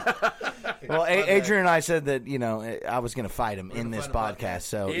that. Well, Adrian and I said that, you know, I was going to fight him in gonna this fight the podcast. podcast.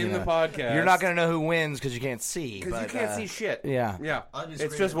 So In you the know, podcast. you're not going to know who wins because you can't see. Because you but, can't see shit. Yeah. Yeah. I'll just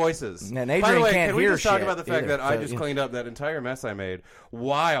It's scream just it. voices. And By Adrian the way, can't can we hear just talk shit about the fact either, that I so, just you know. cleaned up that entire mess I made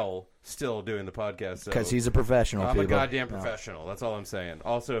while still doing the podcast? So Because he's a professional. I'm a people. goddamn professional. That's all I'm saying.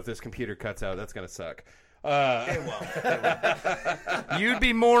 Also, if this computer cuts out, that's gonna suck. You'd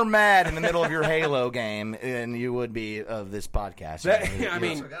be more mad in the middle of your Halo game than you would be of this podcast. I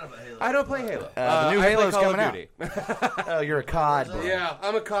mean, Forgot about Halo. I don't play Halo. the new I play Halo's Call of coming out. Duty. Oh, you're a cod. Bro. Yeah,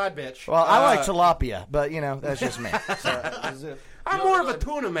 I'm a cod bitch. Well, I like tilapia, but you know that's just me. So, I'm more of a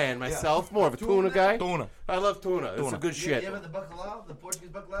tuna man myself. More of a tuna guy. Tuna. I love tuna. It's a good You shit. ever had the bacalao? The Portuguese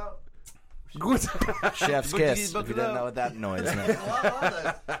bacalao? Good. Chef's kiss. If you didn't know what that noise meant.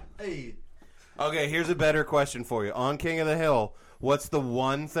 Hey. Okay, here's a better question for you. On King of the Hill, what's the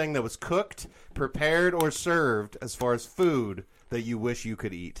one thing that was cooked, prepared, or served as far as food that you wish you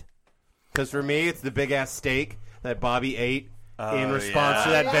could eat? Because for me, it's the big-ass steak that Bobby ate in response to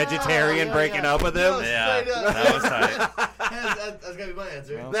that vegetarian breaking up with him. Yeah, that was tight. That's gotta be my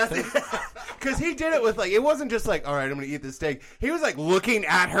answer. Because he did it with, like, it wasn't just like, all right, I'm going to eat this steak. He was, like, looking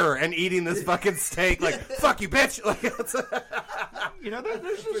at her and eating this fucking steak, like, fuck you, bitch. Like, You know,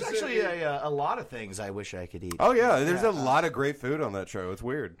 there's actually a lot of things I wish I could eat. oh, yeah, there's a lot of great food on that show. It's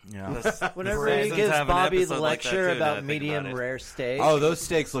weird. Yeah. Whenever The he Simpsons gives have an Bobby the episode like that, lecture too, now that I about think medium about it. rare steak, Oh, those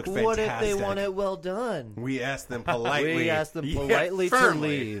steaks look fantastic. what if they want it well done? We asked them politely. We asked them Yeah, politely to firmly.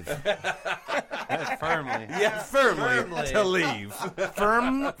 leave. Firmly. Yeah, firmly to leave.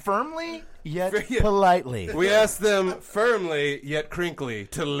 Firmly? yet politely. We ask them firmly yet crinkly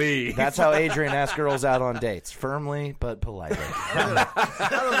to leave. That's how Adrian asks girls out on dates. Firmly but politely.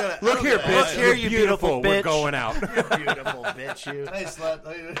 Look here, bitch. Look here, you beautiful We're bitch. going out. Beautiful bitch, you. Hey, slut.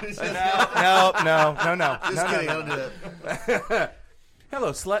 No. Just kidding. I don't do that.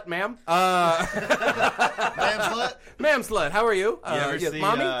 Hello, slut, ma'am. Ma'am, slut. Ma'am, slut. How are you? ever yes, see,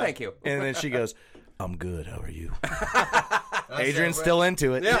 mommy, thank you. And then she goes, I'm good. How are you? That's Adrian's right. still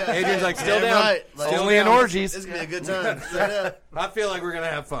into it. Yeah, Adrian's like still Damn down. right. Like, Still Only in down. orgies. This is gonna be a good time. Straight up. I feel like we're gonna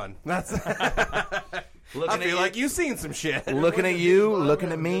have fun. That's. I feel like you've seen some shit. Looking at you,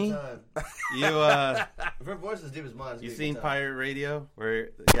 looking at me. You If her voice is as deep as mine, it's you gonna be a seen good time. Pirate Radio where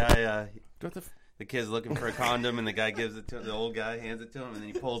the guy What the the kid's looking for a condom and the guy gives it to the old guy hands it to him and then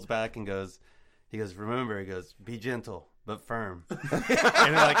he pulls back and goes remember, he goes, be gentle but firm. And he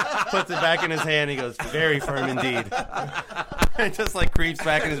like puts it back in his hand. He goes, very firm indeed. And just like creeps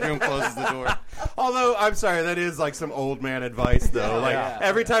back in his room, closes the door. Although I'm sorry, that is like some old man advice, though.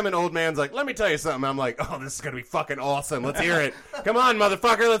 Every time an old man's like, "Let me tell you something," I'm like, "Oh, this is gonna be fucking awesome. Let's hear it. Come on,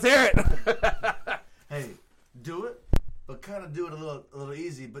 motherfucker, let's hear it." Hey, do it, but kind of do it a little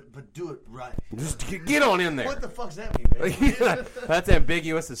easy, but do it right. Just get on in there. What the fuck's that mean, man? That's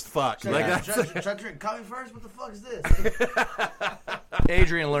ambiguous as fuck. Try, Like try, that's. try to drink coffee first? What the fuck is this?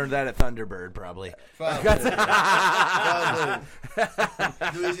 Adrian learned that at Thunderbird, probably. Probably.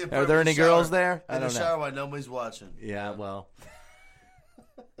 Do easy in Are there the any shower. girls there? I In the don't know. shower while nobody's watching. Yeah, well.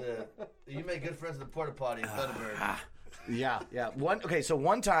 Yeah. You make good friends at the porta potty in Thunderbird. Yeah.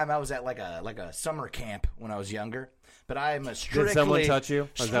 One time I was at like a summer camp when I was younger, but I am a strictly. Did someone touch you?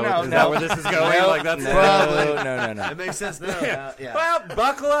 Is that, No, is no. that where this is going? No, Like that's no. It makes sense now. Yeah. Well,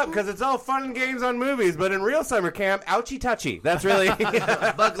 buckle up because it's all fun and games on movies, but in real summer camp, ouchie touchy. That's really. Buckle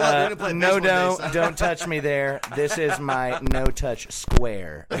up. You're gonna play No, baseball one day, son. don't touch me there. This is my no touch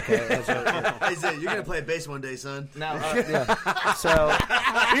square. Okay. That's what- Hey, Zay, you're gonna play bass one day, son. Now, yeah. So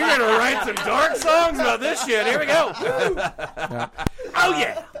You're gonna write some dark songs about this shit. Here we go. Oh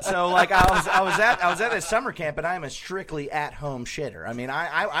yeah. So like I was at a summer camp, and I'm a strictly at home shitter. I mean,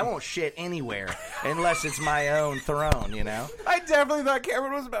 I won't shit anywhere unless it's my own throne, you know. I definitely thought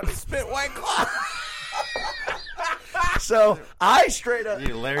Cameron was about to spit White Claw. So I straight up,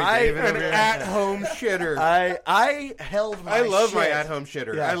 You Larry David An over here? at-home shitter. I held my. I love my shit. at-home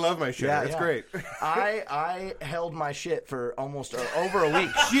shitter. Yeah. I love my shitter. Yeah, It's yeah. great. I held my shit for almost over a week.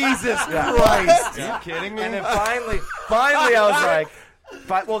 Jesus Christ. Are you kidding me? And then finally, I was like,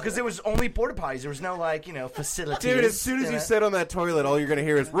 well, because it was only porta potties. There was no facilities. Dude, as soon as you sit on that toilet, all you're going to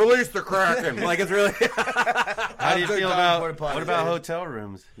hear is, release the Kraken. Like, it's really... How do you good feel time about porta potties, what about dude. hotel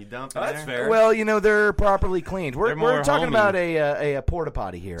rooms? You dump in That's there? fair. Well, they're properly cleaned. They're We're more talking homey. about a porta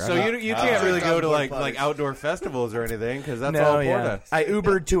potty here. So I'm you can't really go to, porta like potties. outdoor festivals or anything, because that's not- all no, porta. yeah. I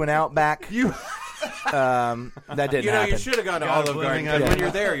Ubered to an Outback. You, That didn't you know, happen. you should have gone to Got a Olive Garden, blooming 'cause when onion.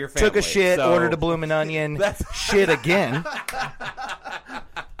 you're there, you're family. Took a shit, So- ordered a bloomin' onion, That's- shit again.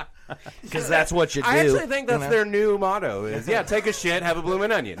 Because that's what you do. I actually think that's you know? their new motto is, take a shit, have a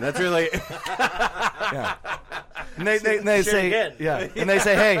bloomin' onion. That's really... Yeah. And they say, again. yeah, and they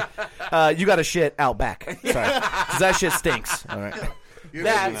say, hey, you got to shit out back. Sorry, because that shit stinks. All right. You're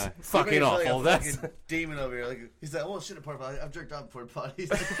That's making- fucking you're making awful. Like a That's- fucking demon over here. Like he's like, well, shit at porta potty. I've jerked off porta potties.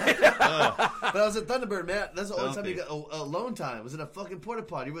 But I was at Thunderbird, man. That's the only time you got alone time. Was in a fucking porta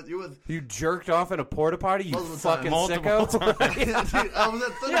potty. You're with You jerked off in a porta potty, you Multiple fucking times. sicko. Dude, I was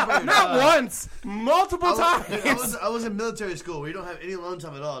at Thunderbird. Not once, multiple times. I was in military school where you don't have any alone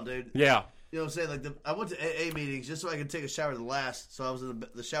time at all, dude. Yeah. You know what I'm saying? Like I went to AA meetings just so I could take a shower the last. So I was in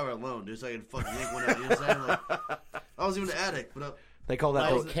the shower alone, dude, so I could fucking yank one out. You know what I'm saying? Like, I was even an addict, but. They call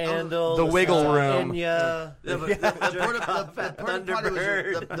that was- the Candle, the wiggle room. Inya. Yeah, but the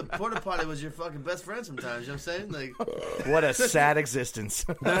Thunderbird. the porta potty was your fucking best friend sometimes. You know what I'm saying? Like, What a sad existence.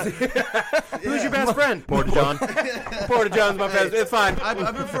 Who's your best friend? Porta John. Porta John's my best. It's fine. I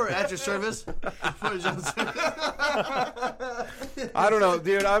prefer at your service. Porta John's. I don't know,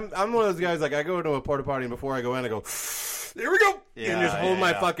 dude. I'm one of those guys. Like I go into a porta potty and before I go in, I go, there we go, and just hold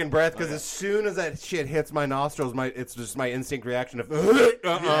my fucking breath because as soon as that shit hits my nostrils, it's just my instinct reaction of, I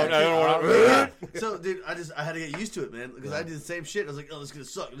don't want to. So, dude, I had to get used to it, man, because I did the same shit. I was like, oh, this is gonna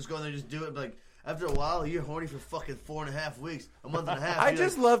suck. Just go in there and just do it. But, like, after a while, you're horny for fucking 4.5 weeks, a month and a half. I You're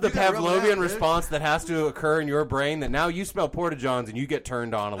just like, love the you gotta rub it out, Pavlovian dude. response that has to occur in your brain that now you smell Porta Johns and you get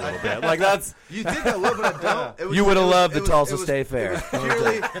turned on a little bit. Like that's You think I would, but I don't. It was- You would have it was- loved the it was- Tulsa it was- State Fair. It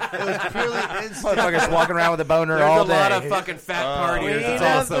was purely instinct. Motherfuckers walking around with a boner there's all a day. lot of fucking fat partiers. It's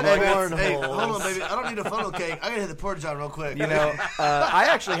awesome. Hey, Like, man, that's- hey, hold on, baby. I don't need a funnel cake. I gotta hit the porta john real quick. You know, I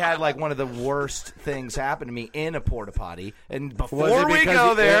actually had like one of the worst things happen to me in a porta potty, and was before it we because go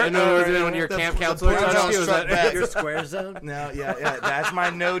you- there, no, was it when your camp counselor Porta touched John you? Was struck that- back. Your square zone? No, yeah, that's my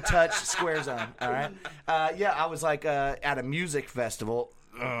no-touch square zone. All right, yeah, I was like at a music festival,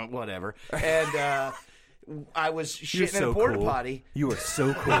 whatever, and I was You're shitting in so a porta cool. potty. You are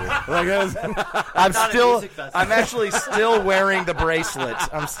so cool. Like that's- I'm actually still wearing the bracelet.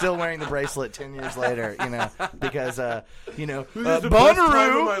 I'm still wearing the bracelet 10 years later, you know, because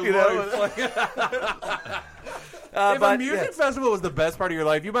Bonnaroo, you know. if a music festival was the best part of your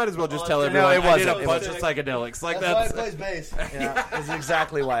life, you might as well just tell No, everyone. it I did a wasn't. It bunch of psychedelics. Like That's why he that's plays bass. Yeah, that's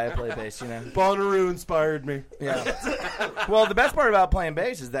exactly why I play bass, you know. Bonnaroo inspired me. Yeah. Well, the best part about playing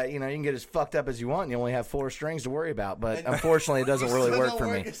bass is that, you know, you can get as fucked up as you want and you only have 4 strings to worry about. But unfortunately, it doesn't really work for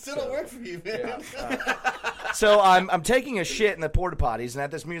me. It still don't work for you, man. So I'm taking a shit in the porta potties, and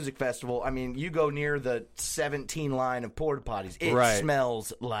at this music festival, I mean, you go near the 17 line of porta potties, it Right.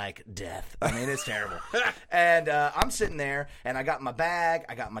 smells like death. I mean, it's terrible. And I'm sitting there, and I got my bag,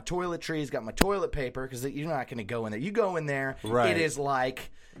 I got my toiletries, got my toilet paper, because you're not going to go in there. You go in there, Right. it is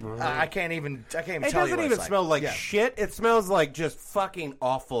like I can't even It tell you doesn't what even it's smell like Yeah. shit. It smells like just fucking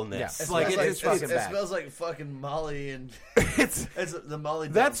awfulness. Yeah. It's It like smells it like just fucking It bad. smells like fucking Molly and it's it's the Molly.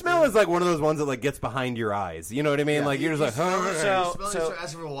 that dump, smell dude. is like one of those ones that like gets behind your eyes. You know what I mean? Like you're just like, You smell it, So- you start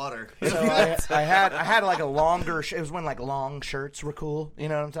asking for water. So I had like a longer. It was when like long shirts were cool. You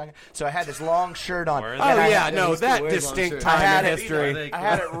know what I'm talking? So I had this long shirt on. Were and they? oh I yeah, had- no, he still that wears long distinct shirts. time I had in it- history. I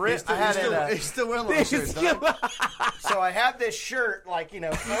had it ripped. I had it. He's still wearing long shirts. dog. So I had this shirt, like, you know,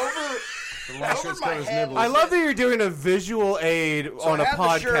 over shirts my cover his head. nipples. I love that you're doing a visual aid So on a I had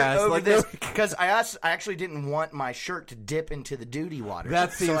the shirt podcast. over Like this no- because I actually didn't want my shirt to dip into the duty water.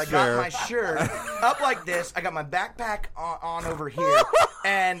 That so seems I got fair. my shirt up like this. I got my backpack on over here,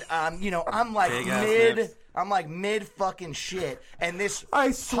 and you know, I'm like Big-ass nips. I'm like mid fucking shit, and this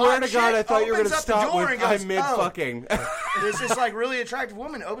I swear hot to God, chick I thought you were going opens to up the stop door with and goes, I'm mid "Oh." fucking. There's this like really attractive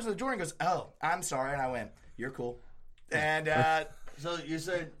woman opens the door and goes, "Oh, I'm sorry," and I went, "You're cool," and So you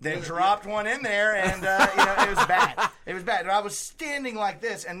said then dropped one in there, and you know, it was bad. It was bad. And I was standing like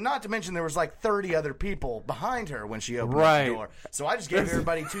this, and not to mention there was like 30 other people behind her when she opened up Right. the door. So I just gave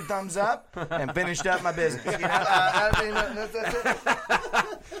everybody 2 thumbs up and finished up my business. You know, I mean, that's it.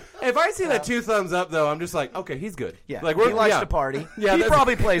 If I see that 2 thumbs up though, I'm just like, okay, he's good. Yeah, like he likes yeah. to party. Yeah, he that's-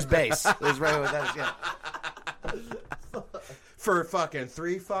 probably plays bass. Is right what that is. Yeah. for fucking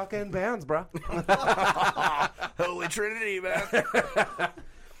 3 fucking bands, bro. Holy Trinity, man.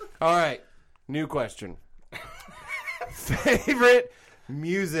 All right, new question. Favorite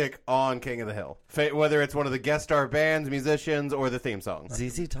music on King of the Hill, whether it's one of the guest star bands, musicians, or the theme songs.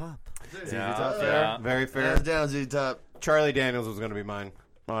 ZZ Top. Yeah. Very fair. hands down, Z Top. Charlie Daniels was going to be mine.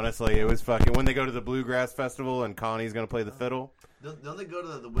 Honestly, it was fucking when they go to the Bluegrass Festival and Connie's going to play the fiddle. Don't they go to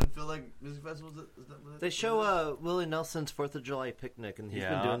the Winfield like music festivals? Is that what They show Willie Nelson's 4th of July picnic, and he's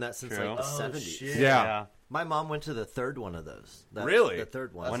been Yeah, doing that since true. like the Oh, 70s. Yeah. My mom went to the 3rd one of those. Really? The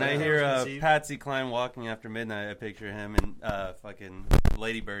 3rd one. When So- I hear Conceived. Patsy Cline walking after midnight, I picture him and fucking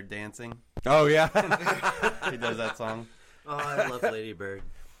Lady Bird dancing. Oh yeah. He does that song. Oh, I love Lady Bird.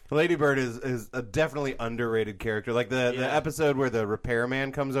 Lady Bird is a definitely underrated character. Like the episode where the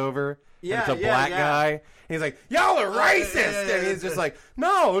repairman comes over. Yeah, and it's a yeah, black yeah. guy. And he's like, "Y'all are racist," yeah, and he's yeah. just like,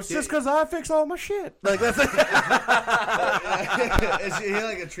 "No, it's just because I fix all my shit." Like that's. Is he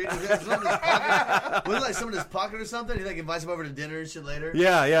like a treat? Was it like someone in his pocket or something? He like invites him over to dinner and shit later.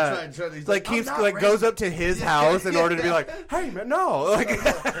 Yeah, yeah. He's like "I'm keeps not like racist." goes up to his house in order to be like, "Hey man, no." Like, He's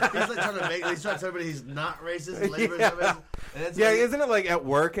like trying to make. He's trying to tell everybody he's not racist. Labor Yeah. and it's yeah, like, isn't it like at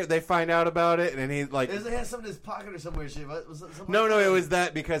work they find out about it and he's like, Doesn't he have something in his pocket or somewhere? Shit. Was it something No, like no, that? it was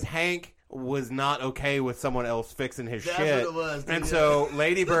that because Hank was not okay with someone else fixing his That's shit. what it was, dude, and yeah. so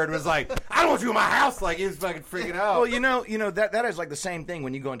Lady Bird was like, "I don't want you in my house." Like he was fucking freaking out. Well, you know that is like the same thing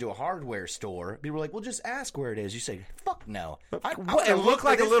when you go into a hardware store. People are like, "Well, just ask where it is." You say, "Fuck no." I What, wanna and look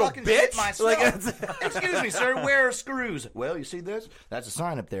like a this little fucking shit bitch? myself. Like, it's- Excuse me, sir. Where are screws? Well, you see this? That's a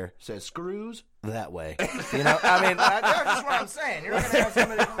sign up there. It says screws that way. You know, I mean, that's just what I'm saying. You're not gonna have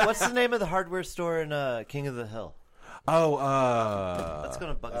somebody. What's the name of the hardware store in King of the Hill? Oh, That's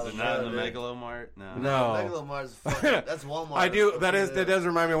gonna bug Is the it shit not out in of the me. Megalomart? No. no. Megalomar's fucking, that's Walmart. I do. That's That does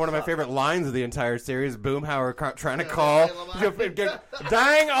remind me of one of my favorite lines of the entire series. Boomhauer trying to call.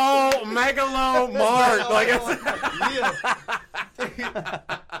 Dang old Megalomart. Like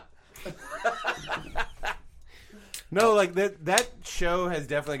no, like that show has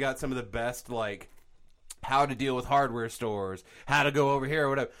definitely got some of the best like how to deal with hardware stores, how to go over here or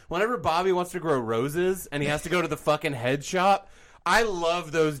whatever. Whenever Bobby wants to grow roses and he has to go to the fucking head shop, I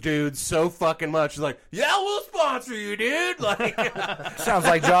love those dudes so fucking much. He's like, yeah, we'll sponsor you, dude. Like, Sounds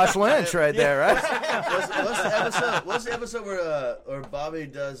like Josh Lynch right there, right? What's the episode where Bobby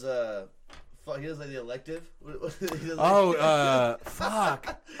does he does like the elective? He does, like,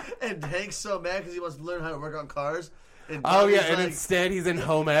 fuck. And Hank's so mad because he wants to learn how to work on cars. And Oh Bobby's yeah, and like, instead he's in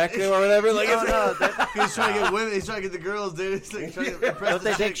home ec or whatever. Like, he's trying to get women. He's trying to get the girls, dude. He's like trying to impress Don't the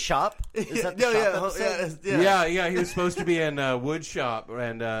they take chick. shop? Is that the shop episode? yeah, he was supposed to be in wood shop,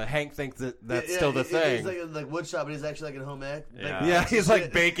 and Hank thinks that's still the thing. He's like in like wood shop, but he's actually like in home ec. Yeah. Like, Yeah, he's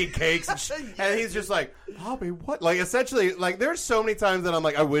like baking cakes, and he's just like, Bobby, what? Like, essentially, like, there's so many times that I'm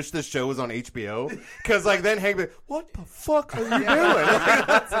like, I wish this show was on HBO, because like then Hank, be like, what the fuck are you doing?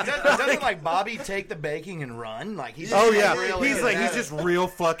 Doesn't like Bobby take the baking and run? Like he's Oh just yeah, really he's good like at he's it. just real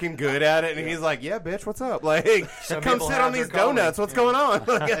fucking good at it, and he's like, yeah, bitch, what's up? Like, Some come people sit have on their these calling. donuts. What's going on?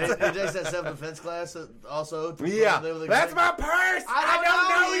 Like, He takes that self-defense class also. yeah, that's my purse.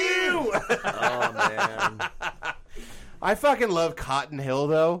 I don't know you. Oh man. I fucking love Cotton Hill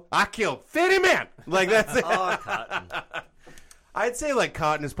though. I killed 50 men. Like that's it. Oh, Cotton. I'd say like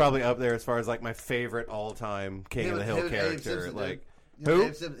Cotton is probably up there as far as like my favorite all-time King of the Hill character. Like who?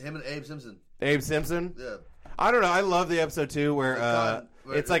 Him and Abe Simpson. Abe Simpson. Yeah. I don't know. I love the episode too where Cotton-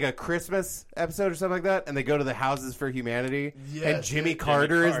 it's like a Christmas episode or something like that, and they go to the Houses for Humanity, Yes, and Jimmy dude.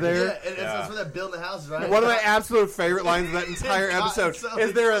 Carter is there. Yeah, and that's where they're building the houses, right? One of my absolute favorite lines of that entire Cotton episode so-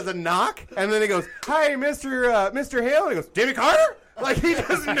 is there as a knock, and then he goes, "Hi, Mr. Hale," and he goes, "Jimmy Carter." Like he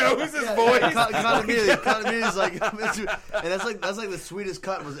just knows his voice. Cotton immediately is like, and that's like the sweetest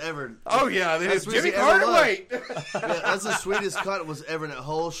Cotton was ever. Oh yeah, they That's did. what Jimmy he ever Carter. was. Wait. Yeah, that's the sweetest Cotton was ever in that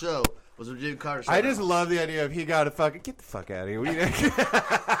whole show. Was when Jimmy Carter. I just love the idea of he got to fucking get the fuck out of here.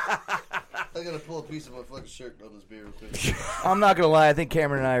 I gotta pull a piece of my fucking shirt on this beer real quick. I'm not gonna lie. I think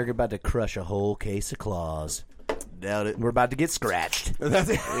Cameron and I are about to crush a whole case of claws. Doubt it. We're about to get scratched. That's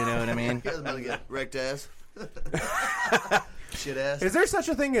it. You know what I mean? You guys about to get wrecked ass. Shit ass. Is there such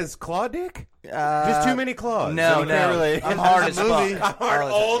a thing as claw dick? Just too many claws. No, You can't really- I'm hard as movie. fuck. I'm hard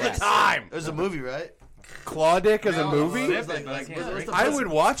all the time. There's a movie, right? Claw dick as a movie? It's like, But I can't what's drink the I pussy- would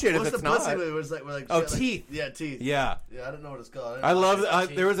watch it if What's it's the pussy not. movie? Where it's like, where like Oh, shit, like- Teeth. Yeah, Teeth. Yeah. Yeah, I don't know what it's called. I love.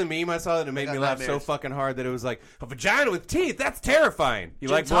 There was a meme I saw that it made I me got laugh so nightmares. fucking hard that it was like a vagina with teeth. That's terrifying. You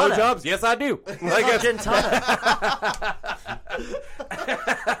like Gentana. blowjobs? Yes, I do. Like it's, Gentana.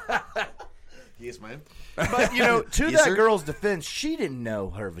 Yes, man. But you know, to Yes, that sir. girl's defense, she didn't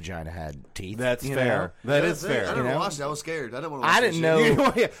know her vagina had teeth. that's you fair. know? That is I fair. never know? watched it. I was scared. I didn't want to watch I that didn't shit. know. You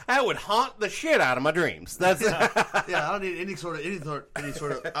know, yeah, that would haunt the shit out of my dreams. That's Yeah, I don't need any sort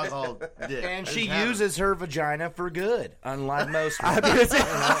of alcohol dick. And I she just have it. uses her vagina for good, unlike most. I women. mean, it's-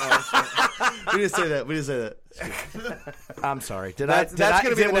 We didn't say that. We didn't say that. I'm sorry. That's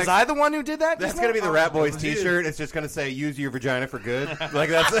gonna be the was next- I the one who did that? that's just gonna be now? the Rat Boys was you. T-shirt. It's just gonna say "Use your vagina for good." Like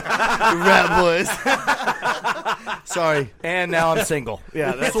that's Rat boys. Sorry. And now I'm single.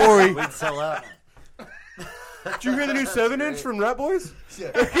 Yeah, that's Sorry. We'd sell out. Did you hear the new 7-inch from Rat Boys?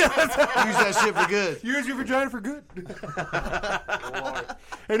 Use that shit for good. Use your vagina for good.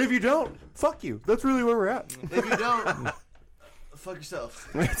 And if you don't, fuck you. That's really where we're at. If you don't, fuck yourself.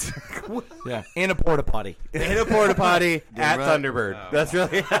 yeah. In a porta potty. In a porta potty at right. Thunderbird. That's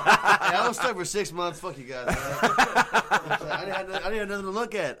really. I was stuck for 6 months. Fuck you guys. I didn't have nothing to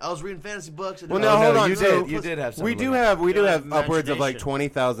look at. I was reading fantasy books. And Well, no, hold on. You So did have something. we to do look at. have upwards of like imagination.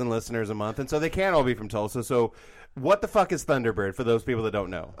 20,000 listeners a month, and so they can't all be from Tulsa. So, what the fuck is Thunderbird for those people that don't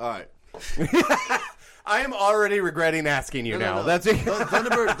know? All right. I am already regretting asking you now. No. That's it.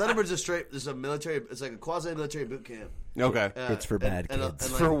 Thunderbird's it's a military. It's like a quasi-military boot camp. Okay. It's for bad kids.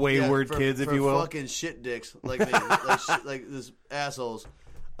 like, For wayward for- kids, if for you will. fucking shit dicks like me, like this assholes.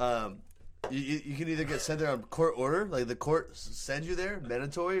 You can either get sent there on court order, like the court sends you there,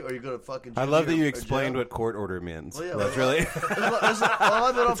 mandatory, or you go to fucking. I love that you or explained jail. what court order means. Well, yeah, That's well,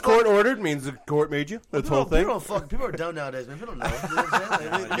 really. It's Court ordered means the court made you. That's the whole thing. People are dumb nowadays, man. People don't know. You know what I'm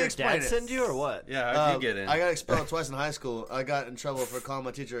saying? Like, Your explain dad it. send you or what? Yeah, how'd you get in? I got expelled twice in high school. I got in trouble for calling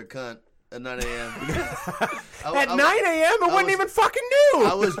my teacher a cunt at 9 a.m. At 9 a.m., it wasn't was- even fucking new.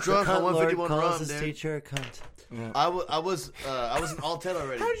 I was drunk on Cunt Lord 151 calls rum, his dude. teacher a cunt. I was an alt 10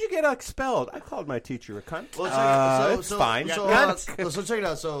 already. How did you get expelled? I called my teacher a cunt. Well, it's fine. So check it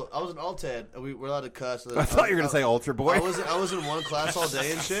out. So I was an alt 10, and we were allowed to cuss. I thought you were going to say Ultra Boy. I was in one class all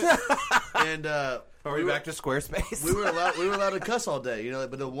day and shit. And Are we back to Squarespace? we were allowed to cuss all day, you know.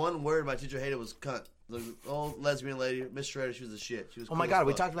 But the one word my teacher hated was cunt. The old lesbian lady, Miss Schrader, she was the shit. She was. Oh my God,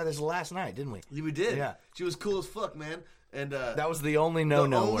 we talked about this last night, didn't we? We did. Yeah. She was cool as fuck, man. And that was the only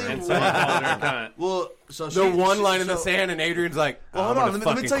no-no word. And so you called her a cunt. Well, so the one line in the sand, and Adrian's like, Well, I'm hold going on. to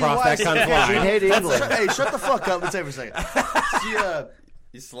Let me fucking tell you cross why. that cunt line. She hated England. Hey, shut the fuck up. Let me tell you for a second. She,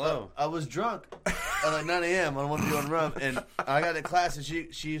 He's slow. I was drunk at like 9 a.m. on one on rum, and I got in class, and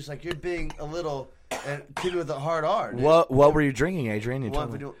she's like, "You're being a little and hit me with a hard R." Dude. What were you drinking, Adrian? You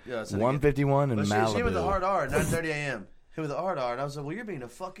told me. 151 and But she hit me with a Malibu. hard R at 9:30 a.m. Hit me with a hard R, and I was like, "Well, you're being a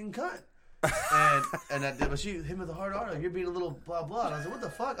fucking cunt." and I did, but she hit me with a hard R. Like, you're being a little blah blah. And I was like, "What the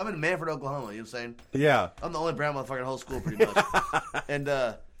fuck?" I'm in Manford, Oklahoma. You know what I'm saying? Yeah. I'm the only brown motherfucker in the whole school, pretty much. And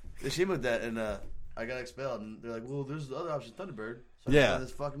she hit me with that, and I got expelled. And they're like, "Well, there's the other option, Thunderbird." So I Yeah. went to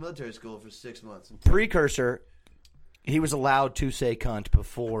this fucking military school for 6 months. Precursor. He was allowed to say cunt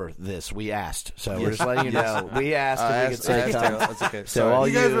before this. We asked, so we're just letting you know. We asked if we could say cunt. That's okay. So all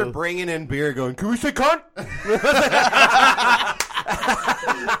You guys were bringing in beer going, can we say cunt?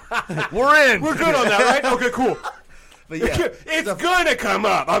 we're in. We're good on that, right? Okay, cool. But yeah, It's gonna come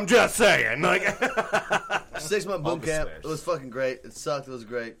up. I'm just saying. Like, 6 month boot camp. It was fucking great. It sucked. It was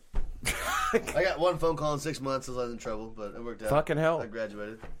great. I got one phone call in 6 months. I was in trouble, but it worked out. Fucking hell. I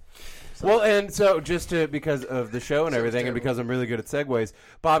graduated. well, and so just to because of the show and everything, and because I'm really good at segues,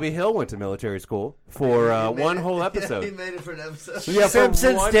 Bobby Hill went to military school for one whole episode. Yeah, he made it for an episode. Yeah, for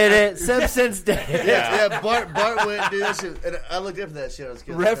Simpsons one- did it. Simpsons did it. Yeah, Bart went and did that shit. And I looked up for that shit. I was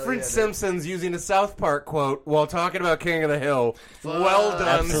kidding. Reference Hell yeah, dude. Simpsons using a South Park quote while talking about King of the Hill. Well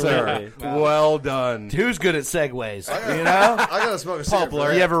done, sir. Absolutely. Well done. Who's good at segues? You know? I gotta smoke a cigarette.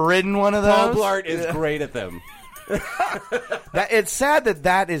 Blart. You ever ridden one of those? Paul Blart is great at them. It's sad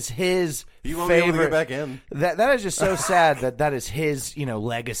that is his You won't be able to favorite. get back in. That is just so sad that is his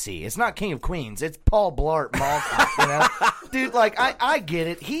legacy. It's not King of Queens. It's Paul Blart Mall. Dude, like I get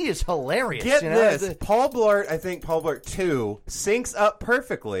it. He is hilarious. Get you know? this. Paul Blart, I think Paul Blart 2 syncs up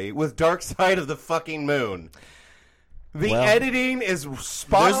perfectly with Dark Side of the fucking Moon. The editing is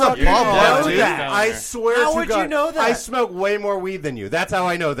spot There's a on. Paul Blart, You know dude. that. I swear How to would God, you know that? I smoke way more weed than you. That's how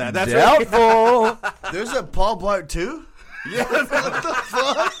I know that. That's Doubtful. There's a Paul Blart too. It's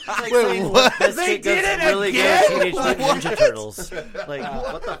like Wait, saying what? Best They Kid does did it really again? good at Teenage Mutant Ninja Turtles. Like,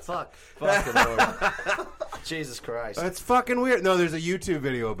 what the fuck? Fucking Lord. Jesus Christ. That's fucking weird. No, there's a YouTube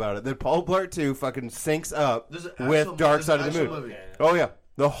video about it. That Paul Blart 2 fucking syncs up There's an with actual- Dark there's Side an of the actual Moon. movie. Oh yeah,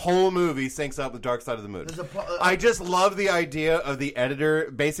 the whole movie syncs up with Dark Side of the Moon. There's a I just love the idea of the editor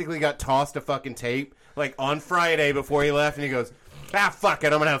basically got tossed a fucking tape like on Friday before he left, and he goes, fuck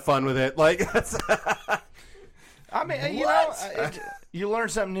it, I'm gonna have fun with it. Like, I mean, you learn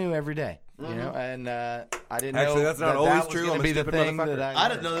something new every day. You know, and I didn't know. Actually, that's not always was true. gonna I'm a be the stupid thing motherfucker. that I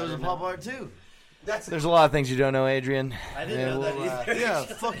didn't know there was a Paul Blart too. There's a lot of things you don't know, Adrian. I didn't know that either. Yeah,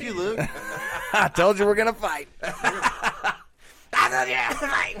 fuck you, Luke. I told you we're gonna fight.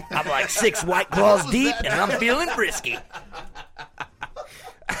 I'm like 6 White Claws deep, and I'm feeling frisky.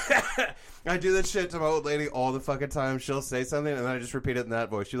 I do that shit to my old lady all the fucking time. She'll say something, and then I just repeat it in that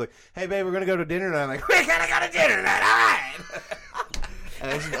voice. She's like, "Hey, babe, we're gonna go to dinner tonight." I'm like, "We're gonna go to dinner tonight, all right."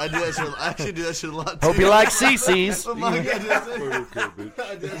 I do that shit. I actually do that shit a lot too. Hope you like CC's. Oh my God, I do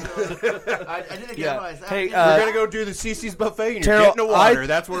that. I did it again. Yeah. Hey, We're gonna go do the CC's buffet, and Terrell, you're getting a water.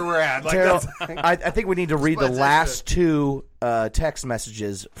 That's where we're at. Like, Terrell, that's- I think we need to read the Spice last 2 text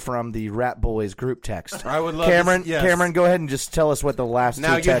messages from the Rat Boys group text. I would love Cameron. to, yes. Cameron, go ahead and just tell us what the last 2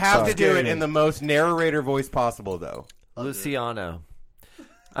 Now you texts have are. to do it in the most narrator voice possible, though. Luciano.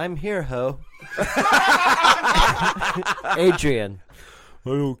 I'm here, ho. Adrian. I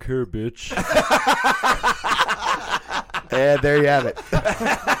don't care, bitch. And there you have it.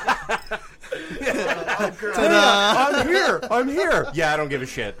 I'm here. Yeah, I don't give a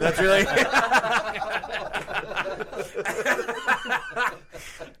shit. That's really.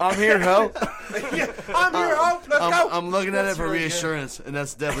 I'm here, ho. I'm here. Oh, let's go. I'm looking at it for reassurance, and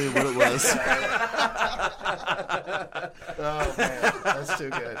that's definitely what it was. Oh man, that's too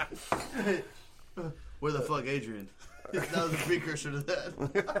good. Where the fuck, Adrian? That was a precursor to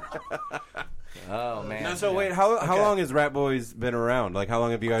that. Oh man. No, so wait, how long has Rat Boys been around? Like, how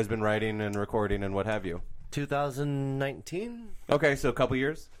long have you guys been writing and recording and what have you? 2019? Okay, so a couple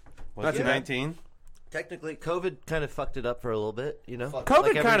years. Was it 19? Technically, COVID kind of fucked it up for a little bit, you know?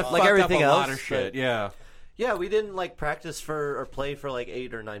 COVID kind of like fucked everything up a else, lot of shit. but- Yeah. Yeah, we didn't practice or play for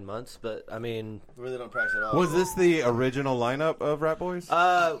 8 or 9 months, but I mean, We really don't practice at all. Was this the original lineup of Rat Boys?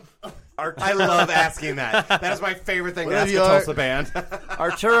 Arturo, I love asking that. That is my favorite thing to What ask if a you are- Tulsa band.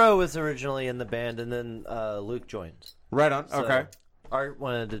 Arturo was originally in the band, and then Luke joined. Right on. So Okay. Art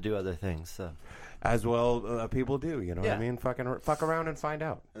wanted to do other things, so. As well, people do. You know what I Yeah. mean? Fuck around and find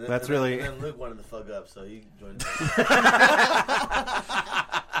out. And then- That's and then- really. And then Luke wanted to fuck up, so he joined.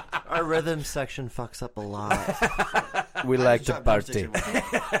 Our rhythm section fucks up a lot. We like to party.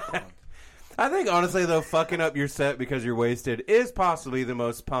 I think honestly though, fucking up your set because you're wasted is possibly the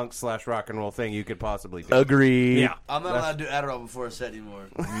most punk / rock and roll thing you could possibly do. Agreed. Yeah. I'm not allowed to do Adderall before a set anymore.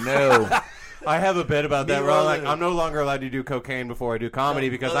 No. I have a bit about that Me where I'm rolling. I'm no longer allowed to do cocaine before I do comedy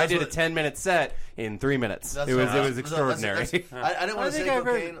No, because no, I that's did a what- 10-minute set in 3 minutes. That's It was what- extraordinary. I didn't want to say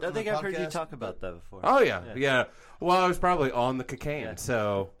cocaine. I think I've heard you podcast, talk about that before. Oh yeah. Well, I was probably on the cocaine, Yeah.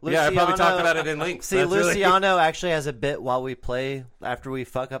 so yeah, I probably Luciano- talked about it in links. See, That's really- Luciano actually has a bit while we play. After we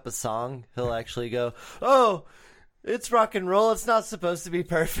fuck up a song, he'll actually go, "Oh, it's rock and roll. It's not supposed to be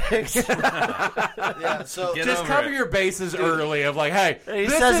perfect." Yeah, so Get just over cover it. your bases early of hey, He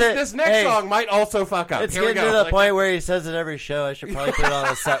this, says it- this next hey, song might also fuck up. It's Here we getting go. to the point where he says it every show. I should probably put it on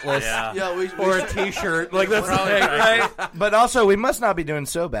a set list. Yeah. yeah, we or a should- T-shirt. Like that's Right. But also, we must not be doing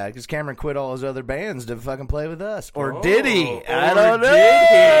so bad because Cameron quit all his other bands to fucking play with us. Or did he? I or don't know. did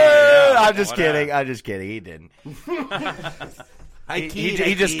he? Yeah, I'm just why kidding. not? I'm just kidding. He didn't. I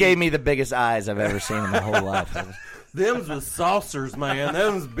He just gave me the biggest eyes I've ever seen in my whole life. Them's with saucers, man.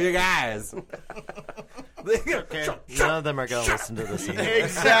 Them's big eyes. None of them are going to listen to this anymore.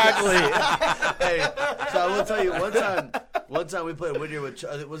 Exactly. Hey, so I will tell you, one time we played Whittier with,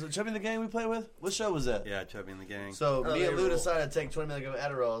 was it Chubby and the Gang we played with? What show was that? Yeah, Chubby and the Gang. So me they and Lou roll. decided to take 20 milligram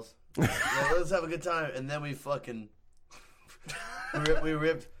Adderalls. Like, let's have a good time, and then we fucking we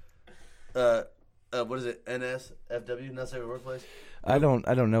ripped what is it? NSFW, not safe for workplace. I don't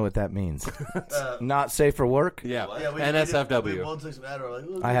know what that means. Not safe for work? Yeah, Yeah, we NSFW. both took some Adderall.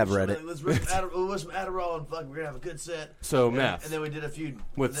 Like, I have read it. Let's rip some Adderall, we'll rip some Adderall and fuck, we're gonna have a good set. So And- meth. And then we did a few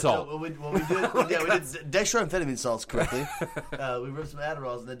With salt. No, we did dextroamphetamine salts correctly. We ripped some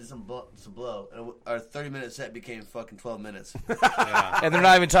Adderalls and then did some blow. And our 30-minute set became fucking 12 minutes. And they're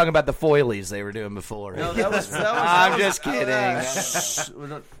not even talking about the foilies they were doing before. No, that was I'm just kidding.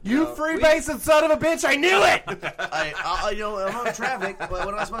 You freebasing son of a bitch! I knew it. I I'm on traffic, but what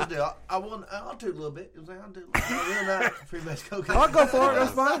am I supposed to do? I'll toot a little bit. I'll toot a little bit. Not freebase cocaine. I'll go for it.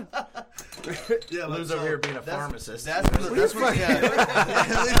 That's fine. Yeah, but Lou's over here being a pharmacist. That's when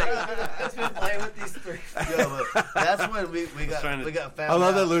that's when we got found I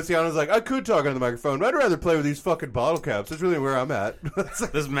love that out. Luciano's like, I could talk on the microphone, but I'd rather play with these fucking bottle caps. That's really where I'm at.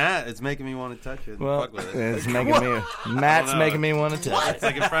 This mat, it's making me want to touch it and Well, fuck with it. it's making me. Matt's making me want to touch it. It's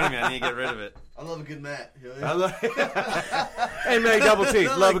like in front of me. I need to get rid of it. I love a good mat. I love Hey, man, double T.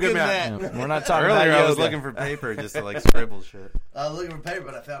 Love a good man. Yeah, we're not talking Earlier, about I was yoga. looking for paper just to scribble shit. I was looking for paper,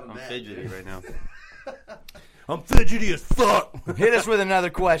 but I found a I'm mat. fidgety right now. I'm fidgety as fuck. Hit us with another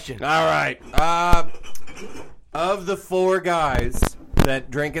question. All right. Of the 4 guys that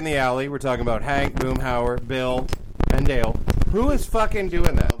drink in the alley, we're talking about Hank, Boomhauer, Bill, and Dale. Who is fucking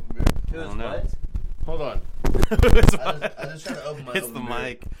doing that? I don't know. Hold on. I just tried to open my It's open the mirror.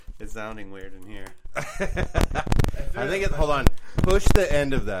 mic. It's sounding weird in here. I think it's. Hold on. Push the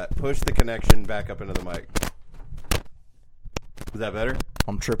end of that. Push the connection back up into the mic. Is that better?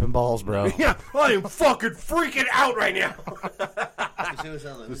 I'm tripping balls, bro. Yeah, I am fucking freaking out right now. You see what it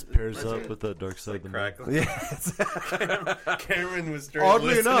sounds like? This Pairs up with the dark side of the moon. Crackle. Yeah. Cameron was straight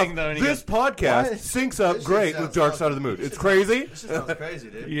Oddly listening, enough, though, and he this goes, podcast "What?" syncs up This great shit with Dark sounds Side of the Moon. It's crazy. This just sounds crazy,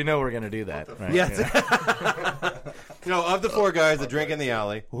 dude. You know we're gonna do that, right? Yes. No, of the 4 guys that drink in the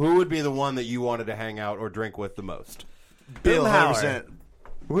alley, who would be the one that you wanted to hang out or drink with the most? Bill Howard. 100%.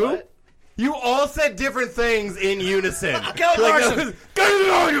 Who? What? You all said different things in unison.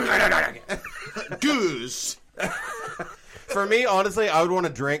 Goose. For me, honestly, I would want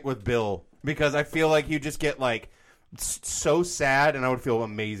to drink with Bill because I feel like you just get like so sad, and I would feel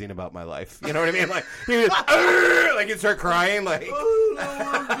amazing about my life. You know what I mean? Like you you'd start crying. Like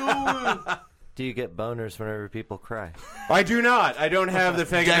Do you get boners whenever people cry? I do not. I don't have the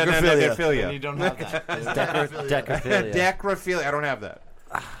And you don't have that. Decrophilia. Decrophilia. I don't have that.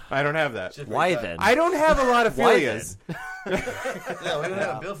 I don't have that. Why then? I don't have a lot of Why philias. Yeah, we don't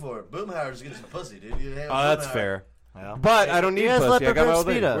have a bill for it. Boomhauer's getting some pussy, dude. You hang with Oh, that's Boomhauer. fair. Yeah. But I don't need has pussy. I got my leopard old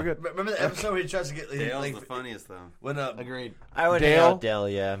lady. speedo. We're good. Remember the episode where he tries to get Dale's like, the funniest though. when Agreed. I would Dale? hang out Dale,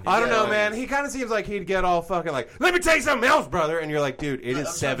 yeah. I don't know, Yeah. man. He kind of seems like he'd get all fucking like, let me tell you something else, brother. And you're like, dude, it is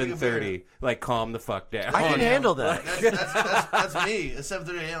I'm trying to think of 7:30. Like, calm the fuck down. I can handle that. that's me. It's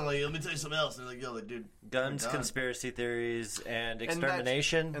 7:30 a.m. Like, let me tell you something else. And they're like, yo, like, dude, Guns, we're done. conspiracy theories, and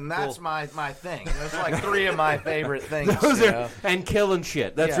extermination. And that's Cool. my thing. Those are like 3 of my favorite things. Those you are, know? and killing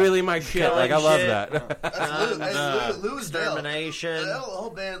shit. That's Yeah. really my shit. Killing Like, I love shit. that. That's Lou is Dale. extermination. The whole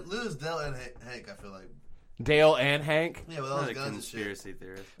band, Lou's Dale and Hank. I feel like, Dale and Hank. yeah, with all Not his a guns and shit. conspiracy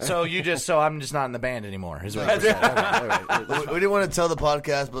theorist. So I'm just not in the band anymore. Is what you're saying. Okay. We didn't want to tell the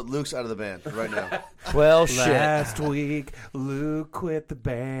podcast, but Luke's out of the band right now. Well, shit. Last week, Luke quit the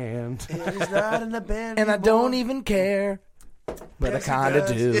band. He's not in the band, And I don't even care, but Yes, he I kind of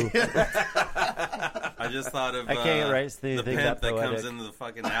does. do. I just thought of I can't write the anything pimp that that comes poetic. into the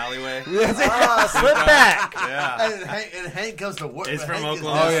fucking alleyway. Slip back. Yeah, And Hank comes to work. it's but from Hank is-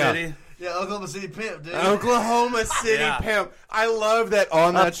 Oklahoma Oh, yeah. City. Yeah, Oklahoma City pimp, dude. Oklahoma City Yeah. pimp. I love that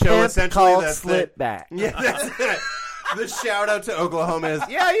on that A show. pimp Essentially, called that's Slip Back. Yeah, that's it. The shout out to Oklahoma is,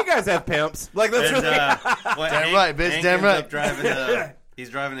 yeah, you guys have pimps. Like that's And, really. Damn right, bitch, Hank damn ends right. up driving he's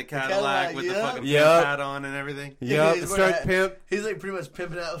driving a Cadillac Cadillac, with yeah. the fucking Yep. pimp hat on and everything. Yup, He's start wearing- pimp. He's like pretty much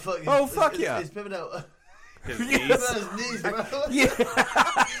pimping out. Fucking, Oh, fuck yeah. He's pimping out. His Pimping niece. out his knees, bro. Yeah.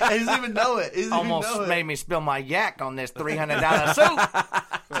 And he doesn't even know it. He doesn't Almost even know made it. me spill my yak on this $300 suit.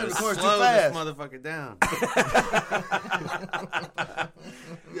 Dude, of course, too Slow this fast. motherfucker down.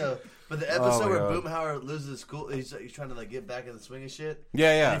 Yeah. But the Oh, episode my where God. Boomhauer loses his school, he's trying to like get back in the swing of shit.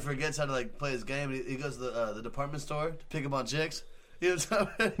 Yeah, yeah. And he forgets how to like play his game. And he goes to the department store to pick up on chicks. You know what I'm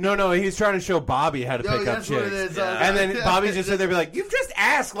saying? No, he's trying to show Bobby how to Yo, pick up that's what it chicks. is. And then Bobby's just sitting there be like, you've just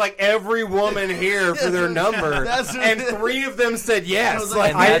asked like every woman here for their number. That's what And it is. 3 of them said yes. I was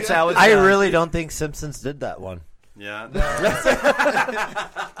Like, like, That's how it's I done. really don't think Simpsons did that one. Yeah.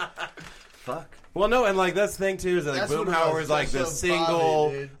 Fuck. well, no, and like that's the thing too is that like That's what it Boomhauer was. is like the That's so single,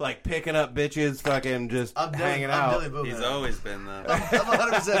 Bobby, dude. like picking up bitches, fucking just hanging I'm out. Billy He's Boomhauer. always been that. I'm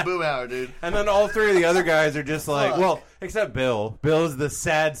 100% Boomhauer, dude. And then all 3 of the other guys are just like, Fuck. well, except Bill. Bill's the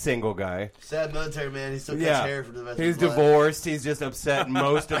sad single guy. Sad military man. He still cuts Yeah, hair for the rest he's of his life. divorced. He's just upset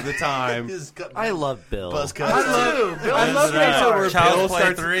most of the time. He's cut I love Bill. buzz cuts. I love the episode where Bill Child's Play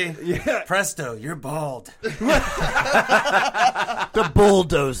starts. 3. Yeah. Presto, you're bald. The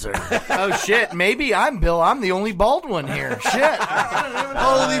bulldozer. Oh, shit. Maybe I'm Bill. I'm the only bald one here. Shit.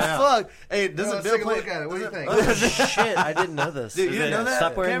 Holy fuck! Hey, doesn't Let's Bill take a play? look at it. What do you think? Oh, shit, I didn't know this. Dude, you didn't know that?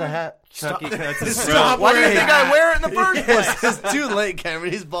 Stop wearing the Cameron? hat. Chucky cuts his Stop throat. Why do you wearing think that. I wear it in the first place? It's too late,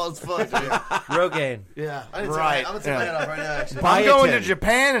 Cameron. He's bald as fuck, dude. Rogaine. Yeah, I didn't Right. I'm gonna take my hat off right now. Actually, Buy I'm it going to 10.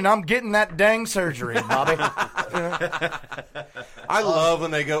 Japan and I'm getting that dang surgery, Bobby. I love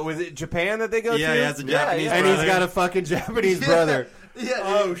when they go. Was it Japan that they go Yeah, to? he has a Japanese and brother. he's got a fucking Japanese brother. yeah.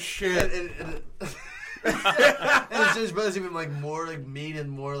 Oh dude. shit! And his Jewish brother's even like more like mean and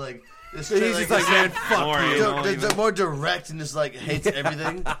more like. He's just like, man, fuck More you. anal even. they're more direct and just like hates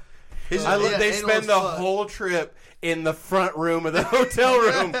everything. He's I love, yeah, they anal spend as the fuck. whole trip in the front room of the hotel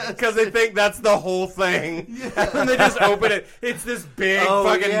room because they think that's the whole thing. And then they just open it. It's this big Oh,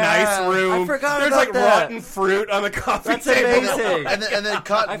 fucking yeah. nice room. I forgot There's about like that. rotten fruit on the coffee That's table. amazing. And then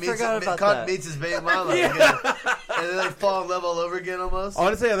Cotton, I forgot about Cotton that. meets his baby mama. And they like fall in love all over again almost.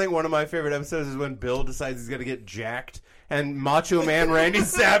 Honestly, I think one of my favorite episodes is when Bill decides he's going to get jacked. And Macho Man Randy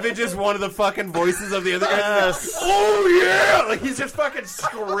Savage is one of the fucking voices of the other guys. Yes. Oh yeah! Like he's just fucking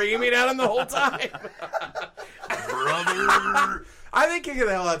screaming at him the whole time. Brother. I think King of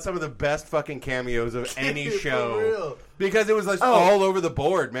the Hell had some of the best fucking cameos of any For show. real. Because it was like all over the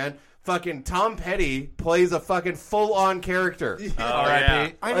board, man. Fucking Tom Petty plays a fucking full-on character.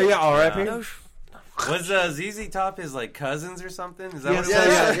 R.I.P. Oh yeah, R.I.P. Was ZZ Top his like cousins or something? Is that Yes, what it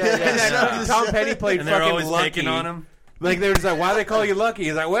was? yeah. And Tom Petty played And they're fucking always Lucky. picking on him. Like they were just like, why they call you Lucky?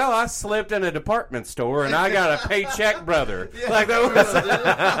 He's like, well, I slipped in a department store and I got a paycheck, brother. Like that was,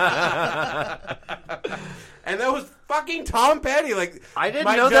 and that was fucking Tom Petty. Like I didn't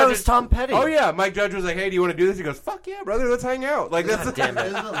Mike know Judge that was is- Tom Petty. Oh yeah, Mike Judge was like, hey, do you want to do this? He goes, fuck yeah, brother, let's hang out. Like that's God damn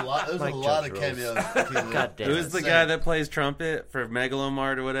There's it. a lot. There's Mike a lot Judge of rules. cameos. God damn Who's it. the guy that plays trumpet for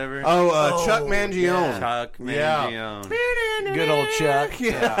Megalomart or whatever? Chuck Mangione. Chuck Yeah. Mangione. Good old Chuck.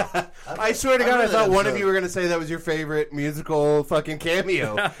 Yeah. I swear to I God, I remember thought that one of episode. you were going to say that was your favorite musical fucking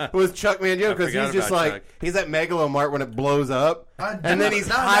cameo was Chuck Mangione because forgot he's just about like, Chuck. he's at Megalomart when it blows up. I And do- then he's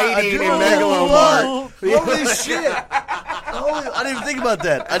no, I hiding do in love Megalomart. Holy shit! I didn't even think about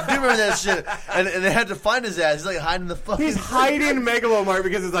that. I do remember that shit. And they had to find his ass. He's like hiding the fucking. He's hiding Megalomart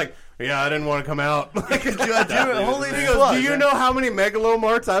because it's like, yeah, I didn't want to come out. Dude, holy He goes, fuck. do you know how many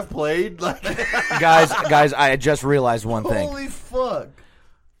Megalomarts I've played? Like, guys, I just realized one thing. Holy fuck.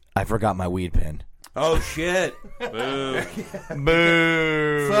 I forgot my weed pen. oh shit! Boo.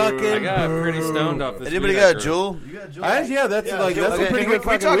 Boo. Fucking. I got pretty stoned off this. Anybody weed got I a grew. jewel? You got a jewel? That's like that's Okay, a pretty can we good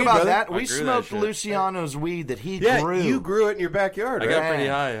fucking talk weed, about brother. that? I We grew that smoked shit. Luciano's weed that he Yeah, grew. you grew it in your backyard. I Right? got pretty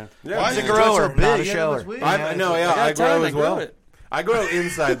Man. high. Yeah. Why is He's it a grow so grower, big? not a You shower. have this weed? I grow got time, as well. it. I grow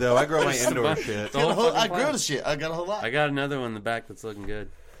inside though. I grow my indoor shit. The whole fucking I grew plant. the shit. I got a whole lot. I got another one in the back that's looking good.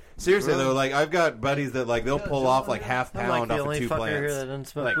 Seriously though, like I've got buddies that like they'll pull off like half I'm like pound the off of only 2 fucker plants. here that doesn't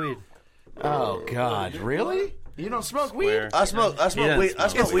smoke Like- weed. Oh God, really? You don't smoke weed? Square. I smoke doesn't weed. I smoke.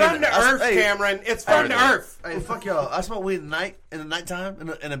 smoke It's weed. fun to earth, hey, Cameron. It's fun to earth. Hey, fuck y'all. I smoke weed at night, in the nighttime,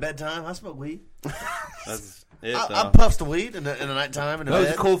 in a bedtime. I smoke weed. That's it, I though. puffs the weed in the nighttime in the That was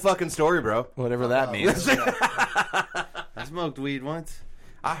bed. a cool fucking story, bro. Whatever that means. I smoked weed once.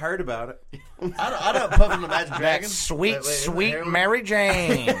 I heard about it. I don't puff in the Magic Dragon. That sweet, Wait, sweet heroin? Mary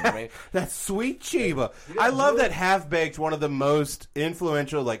Jane. That sweet Chiba. I love that Half Baked, one of the most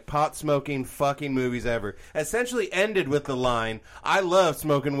influential, like pot smoking fucking movies ever, essentially ended with the line, "I love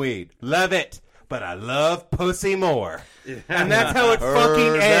smoking weed, love it, but I love pussy more," and that's how it fucking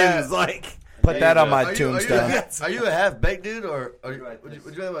Heard that. ends. Like, Put that on my Are you tombstone. Are you a half baked dude, or would you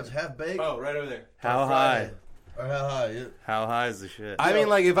rather watch half baked? oh, right over there. How high? Or how high? How high is the shit? I mean,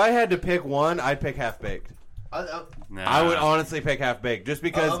 like, if I had to pick one, I'd pick Half Baked. Nah. I would honestly pick Half Baked just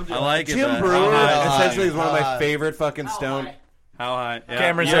because I'm I like it. Tim but Brewer how high? essentially is one of my high. favorite fucking stone. How high? Yeah,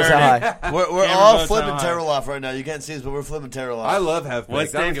 Cameron you says heard it. hi. We're Cameron all votes flipping how high. Terrell off right now. You can't see us, but we're flipping Terrell off. I love Half Baked.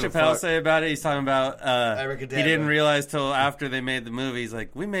 What's I don't Dave give a Chappelle fuck. say about it? He's talking about he Abracadabra. didn't realize till after they made the movie. He's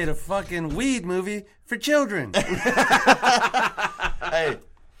like, we made a fucking weed movie for children. Hey,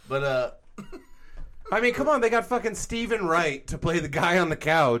 but I mean, come on, they got fucking Stephen Wright to play the guy on the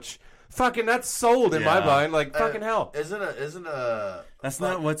couch. Fucking, that's sold in my Yeah. mind. Like, fucking hell. isn't a That's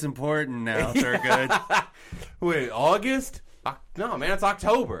not what's important now, Thurgood. Wait, August? No, man, it's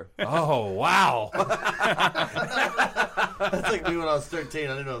October. Oh, wow. That's like me when I was 13.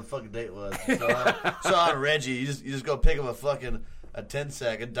 I didn't know what the fucking date was. So on Reggie, you just go pick up a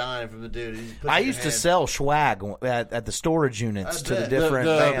 10-sack, a dime from the dude. He just puts it I in your used to hand. sell swag at the storage units I to the bet. different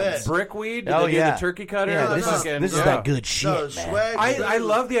the bands. brickweed? Oh, Did they do yeah. the turkey cutter? Yeah, The this fucking- is yeah. that good shit, No, man. swag. I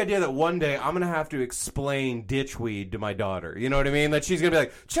love the idea that one day I'm going to have to explain ditchweed to my daughter. You know what I mean? That she's going to be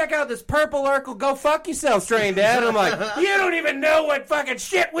like, check out this purple Urkel, go fuck yourself strain, Dad. And I'm like, you don't even know what fucking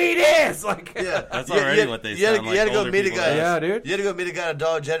shitweed is. Like, Yeah, That's already what they sound like. You had to go older meet a people guy. do. Yeah, dude. You had to go meet a guy at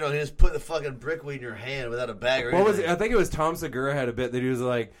Dollar General. And he just put the fucking brickweed in your hand without a bag or What was it? anything. I think it was Tom Segura had a bit that he was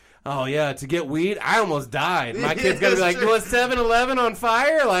like, oh, yeah, to get weed, I almost died. My kid's going to be like, was 7-Eleven on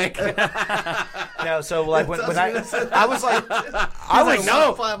fire? Like, No, so like when I was like, I was like,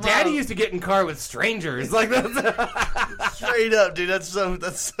 no, 5 Daddy miles. used to get in car with strangers. Like, that's Straight up, dude. That's so.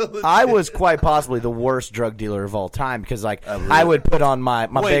 I was quite possibly the worst drug dealer of all time because like I would put on my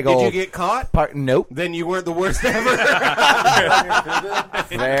Wait, big did old you get caught? nope. Then you weren't the worst ever.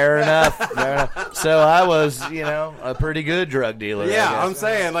 Fair enough. So I was, a pretty good drug dealer. I Yeah, guess. I'm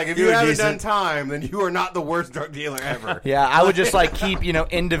saying, like, if You you were haven't done decent. time, then you are not the worst drug dealer ever. Yeah, I would just like keep,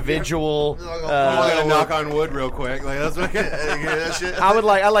 individual. I'm gonna knock on wood real quick. Like, that's what that shit.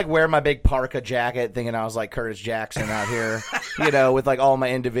 I like wear my big parka jacket, thinking I was like Curtis Jackson out here, with like all my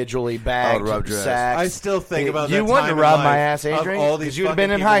individually bagged rub your ass. sacks. I still think about You that wouldn't time have in rubbed life my ass, of Adrian, all 'cause these you'd have been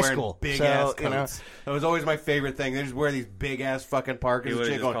fucking in people high wearing school. Big So, ass coats. That was always my favorite thing. They just wear these big ass fucking parkas. He And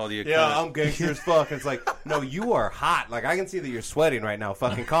would've chick just going, called you a yeah, cunt. I'm gangster as fuck. And it's like, no, you are hot. Like, I can see that you're sweating right now.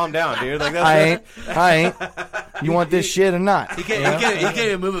 Fucking calm down, dude. Like, that's I ain't. You want this shit or not? He can't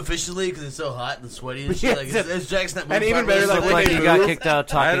even move efficiently because it's so hot and sweaty and shit. Like, it's Jack's not moving. And even properly. better, like, It's when Like they he got move- kicked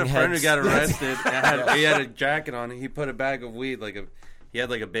out I had talking a friend heads. who got arrested. He had a jacket on. He put a bag of weed, he had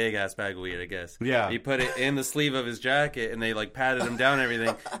like a big ass bag of weed, I guess. Yeah. He put it in the sleeve of his jacket, and they like patted him down and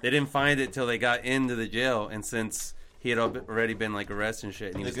everything. They didn't find it till they got into the jail, and since he had already been like arrested and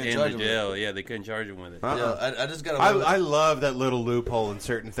shit, and he was couldn't in charge the him with jail, yeah, they couldn't charge him with it. Yeah, I just got I love that little loophole in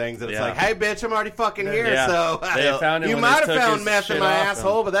certain things. That it's Yeah. like, hey, bitch, I'm already fucking here, Yeah. so They found him you when might they have took found his meth in shit my off him.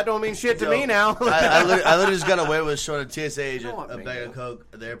 asshole, but that don't mean shit to Yo, me now. I literally just got away with showing a TSA agent a bag of coke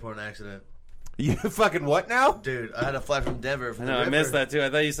at the airport in an accident. You fucking what now? Dude, I had to fly from Denver. From No, the I Ripper. missed that too.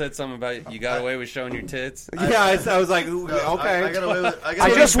 I thought you said something about you got away with showing your tits. Yeah, I was like, ooh, okay. I got away with. I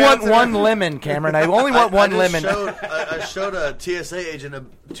just want one lemon, Cameron. I only want one lemon. I showed a TSA agent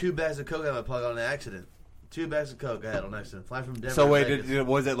 2 bags of coke out of my pocket on an accident. 2 bags of Coke I had on accident. Flying from Denver. So to wait, Vegas.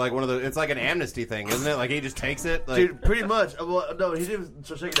 was it like one of the? It's like an amnesty thing, isn't it? Like he just takes it. Like, Dude, pretty much. Well, no, he didn't.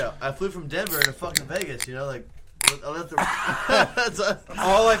 So check it out. I flew from Denver to fucking Vegas. You know, like I left the.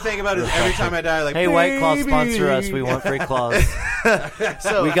 all I think about is every time I die, like, Hey, White Claw, baby. sponsor us. We want free claws.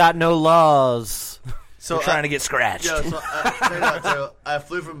 So We got no laws. so We're trying to get scratched. Yo, so check it out. So I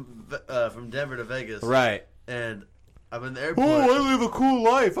flew from Denver to Vegas. Right. And I'm in the airport. Oh, I live a cool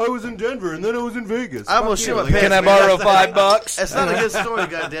life. I was in Denver and then I was in Vegas. I almost shit my Like, pants. Can I man. borrow That's- $5? It's not a good story,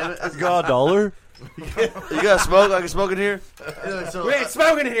 goddammit. Got a dollar? You got smoke? I can smoke in here. Anyway, so We ain't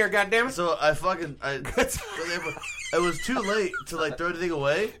smoking in here, goddammit. So it was too late to like throw anything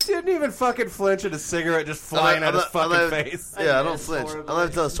away. Didn't even fucking flinch at a cigarette just flying out his fucking face. Yeah, I don't flinch. I'm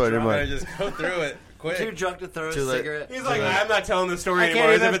not tell the story I'm gonna anymore. just go through it quick. Too drunk to throw Too a late. cigarette. He's like, I'm not telling the story I anymore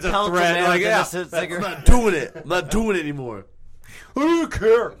can't as if even it's a tell threat. Like, yeah, a I'm cigarette. not doing it. I'm not doing it anymore. I don't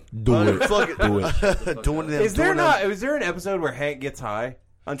care. Do it. Fuck it. Do it. Doing it. Is there not? Is there an episode where Hank gets high?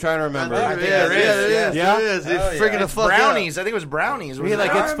 I'm trying to remember. I think there is. Yeah? There is. He's Oh, yeah. freaking the It's fuck Brownies. I think it was brownies. He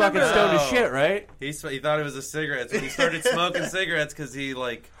like gets fucking stoned as Oh. shit, right? He thought it was a cigarette. So he started smoking cigarettes because he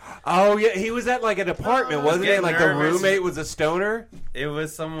like Oh yeah, he was at like an apartment, wasn't he? getting Like nervous. the roommate was a stoner. it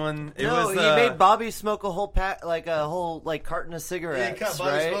was someone. It No, was he made Bobby smoke a whole pack, like a whole like carton of cigarettes, caught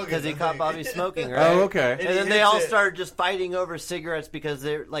Bobby right? smoking, Because he I caught think. Bobby smoking, right? Oh, okay. And then he they all hits it. started just fighting over cigarettes because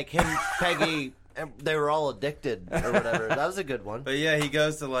they're like him, Peggy, and they were all addicted or whatever. That was a good one. But yeah, he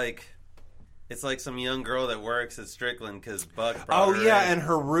goes to like. It's like some young girl that works at Strickland because Buck brought Oh her yeah, in. and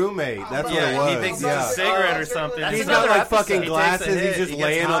her roommate. That's Yeah, what it he was. thinks it's yeah. a cigarette or something. That's He's another got like episode. fucking He takes a glasses. hit. He's just He gets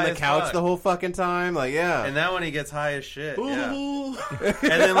laying on high the as couch fuck. the whole fucking time. Like, yeah. And that one he gets high as shit. Yeah.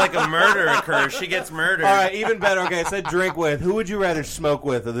 And then like a murder occurs. She gets murdered. All right, even better. Okay, I said drink with. Who would you rather smoke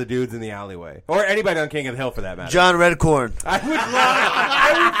with of the dudes in the alleyway, or anybody on King of the Hill for that matter? John Redcorn. I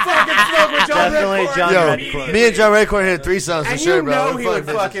would fucking smoke with John Definitely Redcorn. John Yo, Redcorn. me and John Redcorn hit 3 songs for And sure, you bro. know We're he would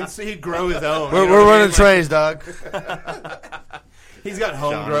fucking- he'd grow his own. We're You know what I running mean? trains, dog. He's got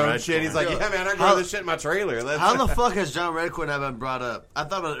homegrown John shit. He's like, Redcorn. yeah, man, I grow How- this shit in my trailer. That's How the fuck has John Redcorn not been brought up? I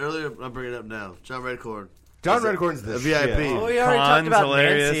thought about it earlier. I'm bringing it up now. John Redcorn. John Redcorn's the a VIP. shit. Oh, we already Con's talked about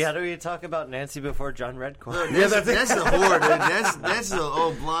hilarious. Nancy. How do we talk about Nancy before John Redcorn? Yeah, that's it. That's the whore, dude. That's the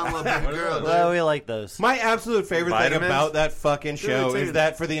old blonde little baby girl, dude. Well, we like those. My absolute favorite thing Vitamins? about that fucking show take is it.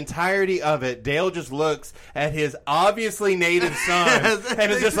 that for the entirety of it, Dale just looks at his obviously native son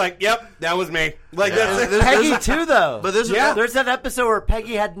and is just like, "Yep, that was me." Like that's it. There's- Peggy too, though. But there's Yeah. There's that episode where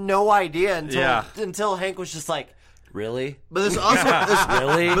Peggy had no idea Yeah. until Hank was just like, "Really? But there's also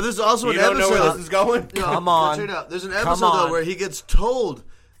Really? But there's also You an don't know episode. where this is going. No, Come on. check it out. There's an Come episode though on. where he gets told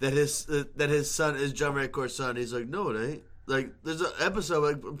that his son is John Redcorn's son. He's like, no, it ain't. Like there's an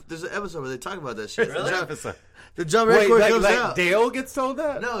episode where they talk about that shit. Really? The John Wait, Redcorn like, comes like out. Dale gets told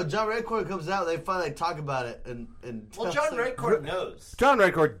that? No, John Redcorn comes out. They finally talk about it and Well, John Redcorn knows. John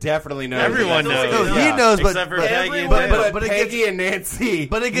Redcorn definitely knows. Everyone knows. No, Yeah. he knows, but Except for but, Peggy and But, Dale. but it Peggy gets and Nancy,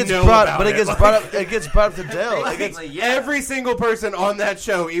 but it gets know brought about but it gets Like, brought up. It gets brought up to Dale. It gets, Every single person on that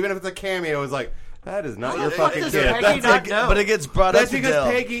show, even if it's a cameo, is like, "That is not your What fucking does kid." Peggy That's not like, know? but it gets brought That's up to because Dale.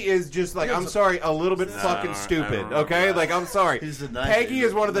 Peggy is just like, I'm sorry, a little bit fucking stupid, okay? Like, I'm sorry. He's a nice Peggy dude.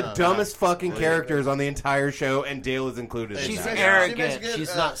 is one of the No. dumbest fucking characters on the entire show, and Dale is included in She's that. arrogant. good,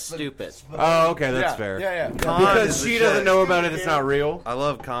 She's not stupid. Oh, okay, that's fair. Yeah. Because she doesn't know about it, it's not real. I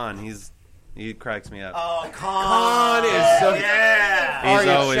love Con. He cracks me up. Oh, Con is so... yeah. Are He's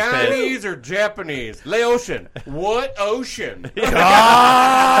you always Chinese or Japanese? Laotian. What ocean?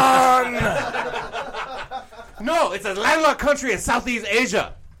 No, it's a landlocked country in Southeast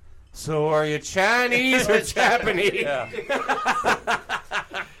Asia. So are you Chinese or Japanese?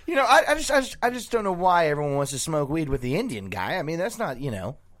 You know, I just don't know why everyone wants to smoke weed with the Indian guy. I mean, that's not,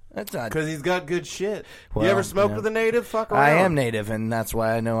 that's not. Because he's got good shit. Well, you ever smoked yeah. with a native? Fuck around. I am native, and that's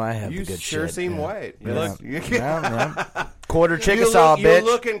why I know I have You the good sure shit. seem yeah. white. You Yeah. look, you, Yeah. Quarter you're, Chickasaw, you're bitch.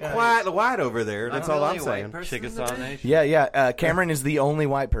 looking quite white over there. That's all I'm saying. Chickasaw Nation. Yeah. Cameron is the only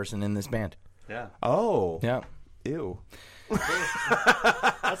white person in this band. Yeah. Oh. Yeah. Ew.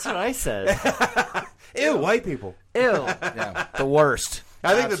 That's what I said. Ew, white people. Ew. Yeah. The worst.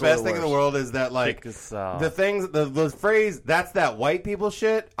 I think the Absolute best thing in the worst. world is that, like, Chickasaw. the things, the phrase, that's that white people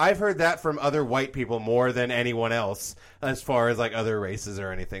shit, I've heard that from other white people more than anyone else as far as, like, other races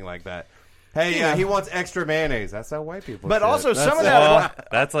or anything like that. Hey, yeah, he wants extra mayonnaise. That's that white people But shit. also, That's some of it. that. Well,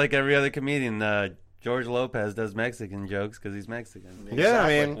 that's like every other comedian. George Lopez does Mexican jokes because he's Mexican. Yeah, I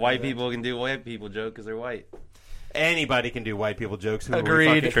mean, White people can do white people joke because they're white. anybody can do white people jokes. Who Agreed.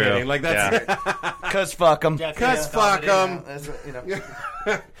 Are we fucking True. kidding? Like, that's Cause fuck them. Cuz fuck them. That's what, you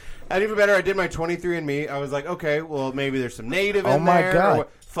know. And even better, I did my 23andMe. I was like, okay, well, maybe there's some native Oh in my there. God. Or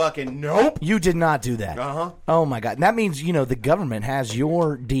Fucking nope. You did not do that. Uh-huh. Oh my god. And that means, the government has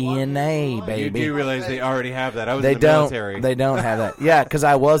your DNA, You baby. do realize they already have that. I was They in the don't. military. They don't have that. Yeah, because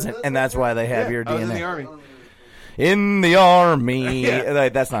I wasn't, and that's why they have your I was DNA. in the Army. In the Army. Yeah.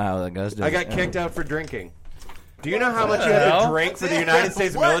 That's not how that goes. does I it? got kicked out for drinking. Do you know how much you have to drink for the United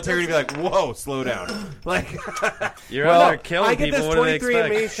States military to be like, whoa, slow down? Like, You're out there killing I get people. this What do they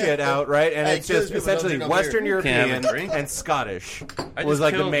 23andMe expect? shit out, right? And Hey, it's just kill people, don't essentially drink over Western here. Can't have European a drink? and Scottish I was just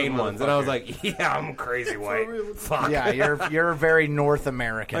like the killed main the ones. And I was motherfucker. like, yeah, I'm crazy white. Fuck. Yeah, you're very North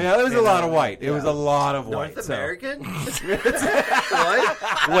American. Yeah, there was a lot of white. It was a lot of white. North so. American? What?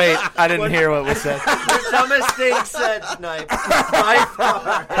 Wait, I didn't hear what was said. Your dumbest thing said tonight. By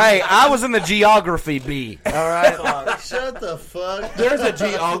far. Hey, I was in the geography bee. All right. Shut the fuck. There's a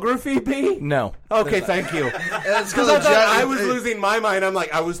geography bee? No. Okay, thank you. It's Because I thought I was losing my mind. I'm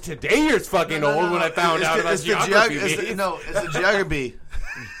like, I was today years fucking old when I found out about geography bees. No, it's the geography.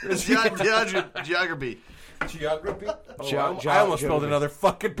 It's geography. Geography? Oh, Ge- I almost geography. spilled another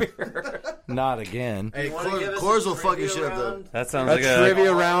fucking beer. Not again. Hey, Wanna give us Coors a will fuck your trivia shit up, though. round? That sounds A like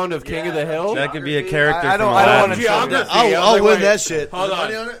trivia round of King of the Hill? That could be a character. I don't from wanna Aladdin. Geography. I was I'll like, win wait, that shit. Hold Is there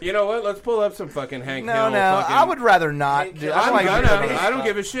money on. on it? You know what? Let's pull up some fucking Hank No, Hill. no. fucking- I would rather not. Do, I I'm don't like gonna. I don't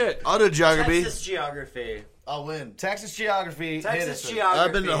give a shit. I'll do geography. Texas geography. I'll win. Texas geography. Texas hit us. geography.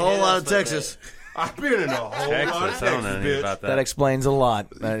 I've been to a whole Hit lot us of with Texas. I've been in a whole lot of Texas. I don't know Texas, anything bitch. about That that. explains a lot.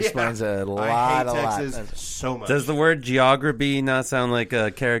 That explains a lot. I hate a lot. Texas so much. Does the word geography not sound like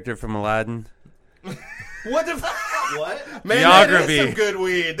a character from Aladdin? What the What? Man, Geography. that is some good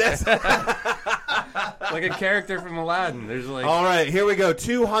weed. That's Like a character from Aladdin. There's like. all right. Here we go.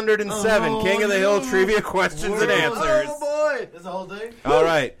 207 King of the Hill trivia questions and answers. Oh boy, that's the whole thing. All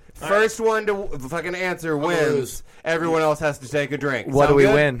right. First one to fucking answer wins. Everyone else has to take a drink. What do Sound we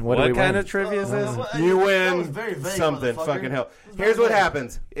good? win? What do we What kind win? of trivia is this? You That was win very vague, something. motherfucker. Fucking hell. That was Here's what very vague.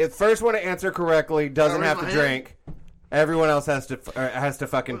 happens. If first one to answer correctly doesn't Gotta have to raise my drink, everyone else has to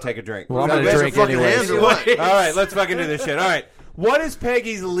fucking take a drink. Well, I'm So gonna raise your drink fucking anyways. hands. Or what? All right, let's fucking do this shit. All right. What is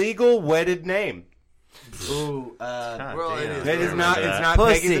Peggy's legal wedded name? Ooh, we're all damn. idiots. It is remember not. that. It's not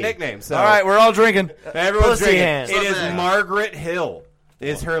Pussy. Peggy's nickname. So All right, we're all drinking. everyone's Pussy drinking. hands. It is Stop that. Margaret Hill.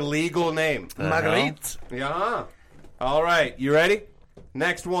 Is her legal name? Marguerite. Yeah. All right, you ready?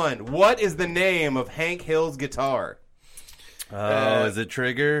 Next one. What is the name of Hank Hill's guitar? Oh, is it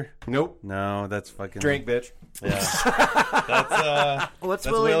Trigger? Nope. No, that's fucking. Drink, bitch. Yeah. That's What's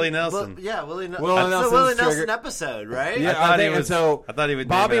That's Willie Nelson. Yeah, Willie Nelson. Willie It's a Nelson's Willie Nelson trigger. episode, right? Yeah, I thought he think- was- and so I thought he would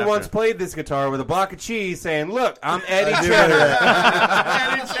name Bobby it after once him. played this guitar with a block of cheese, saying, "Look, I'm Eddie Cheddar."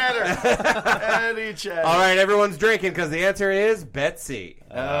 Eddie Chad. All right, everyone's drinking because the answer is Betsy.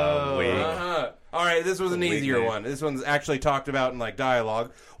 Wait. All right, this was an Weak easier name. one. This one's actually talked about in like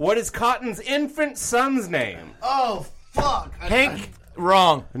dialogue. What is Cotton's infant son's name? Oh fuck. Hank.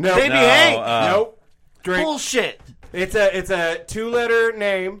 Wrong. No, Baby Hank. Nope. Drink. Bullshit. It's a 2-letter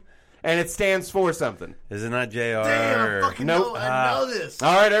name, and it stands for something. Is it not JR? Damn, I fucking Nope. know. I know this.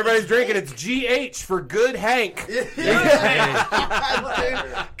 All right, everybody's drinking. It's GH for Good Hank. God,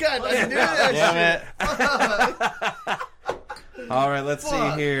 I knew that Damn shit. it. All right, let's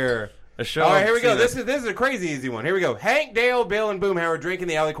see here. A show. All right, here we go. See This is a crazy easy one. Here we go. Hank, Dale, Bill, and Boomhauer drink in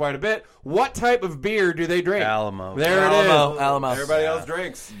the alley quite a bit. What type of beer do they drink? Alamo. There it Alamo. is. Alamo. Everybody else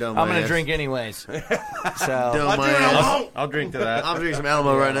drinks. Dumb I'm gonna ass. drink anyways. So. Dumb ass. I'll drink to that. I'm drinking some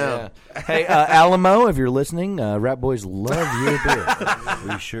Alamo right now. Hey, Alamo, if you're listening, Rat Boys love your beer.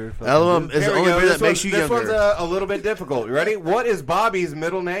 We sure. Alamo is Here the we only go. beer This that makes you one's younger. a little bit difficult. You ready? What is Bobby's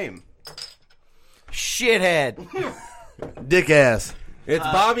middle name? Shithead. Dick ass. It's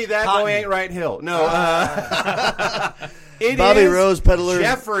Bobby That Cotton. Boy Ain't Right Hill. No, it Bobby is Rose Peddler.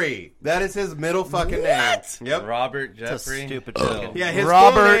 Jeffrey. That is his middle fucking name. Yep. Robert It's a Jeffrey. stupid joke. Yeah, his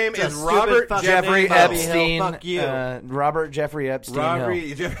Robert- full name It's a is stupid Robert fucking Jeffrey name, Bobby Hill. Epstein. Fuck you. Robert Jeffrey Epstein.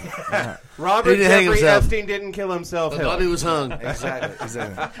 Hill. Robert He didn't hang Jeffrey himself. Epstein didn't kill himself. Hill. Bobby was hung. Exactly.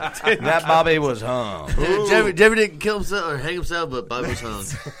 That Bobby was hung. Jeffrey didn't kill himself or hang himself, but Bobby was hung.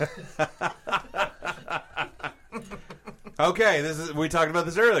 Okay, we talked about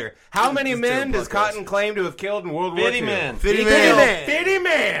this earlier. How many men does Cotton claim to have killed in World War II? 50 men. Fitty Man. man. 50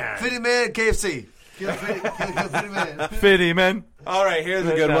 man. Fitty man. KFC. Kill Fitty man. Fitty, man. All right, here's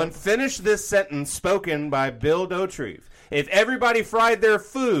a good one. Finish this sentence spoken by Bill Dauterive. If everybody fried their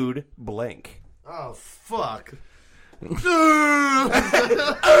food, blank. Oh fuck.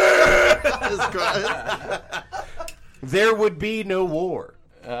 There would be no war.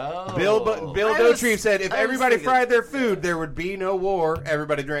 Oh. Bill Dauterive said, if I was everybody thinking- fried their food, there would be no war.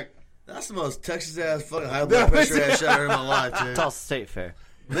 Everybody drink. That's the most Texas ass fucking high blood pressure ass shit I heard in my life, dude. It's all state fair.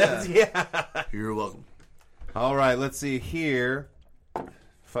 Yeah. You're welcome. All right, let's see here.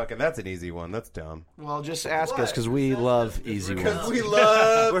 Fucking, that's an easy one. That's dumb. Well, just ask us because we love easy ones. We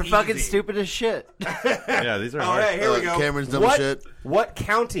love. We're fucking stupid as shit. Yeah, these are All hard. right, here we go. Cameron's dumb as shit. What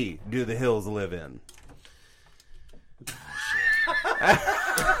county do the hills live in?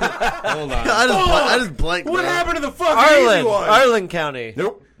 Hold on. I just blanked. What man. happened to the fucking easy Arlen. one? Arlen County.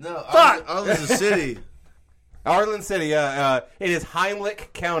 Nope. No, Fuck! Arlen's a city. Arlen City. It is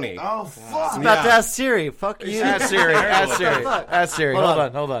Heimlich County. Oh fuck! I'm about Yeah. to ask Siri. Fuck you. Ask Siri. Ask Siri. Fuck. Ask Siri. Hold Hold on.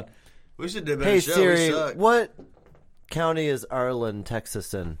 on. Hold on. We should do a better Hey show. Siri, We suck. what county is Arlen,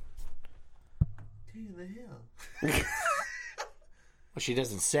 Texas in? Well, she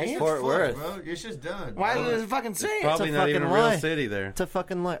doesn't say it. Fort Worth. Bro, your shit's done. Why does it fucking say it? Probably It's a not even a fucking real lie. city there. It's a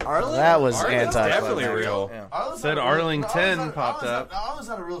fucking lie. Arlen? That was Arlen's anti. definitely real. Arlen's Said not a real- Arlington Arlen's popped not- up. Arlen's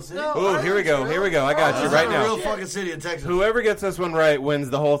not a real city. Ooh, here we go. Here we go. I got you Arlen's right not a now. real fucking city in Texas. Whoever gets this one right wins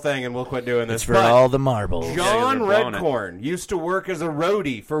the whole thing, and we'll quit doing this. It's for But all the marbles. John Yeah, they're blowing it. Redcorn used to work as a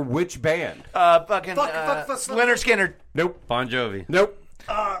roadie for which band? Fucking fuck. Leonard Skinner. Nope. Bon Jovi. Nope.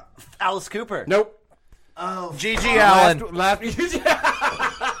 Alice Cooper. Nope. G.G. Allen. Last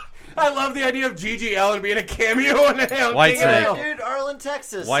I love the idea of G.G. Allen being a cameo in a White Yeah, Snake. dude, Arlen,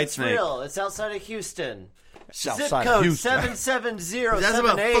 Texas. White it's Snake. real. It's outside of Houston. Zip Southside code Houston. 77078. That's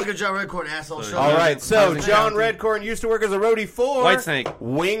about fucking John Redcorn, asshole. Shut All up. right, so John Redcorn used to work as a roadie for White Snake.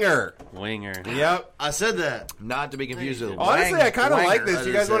 Winger. Winger. Yep. I said that. Not to be confused with Honestly, I kind of like this. I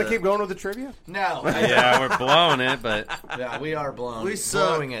You guys didn't want to say keep going with the trivia? No. Yeah, we're blowing it, but Yeah, we are blown. We suck.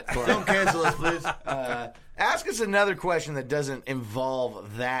 Blowing it. Don't cancel us, please. Ask us another question that doesn't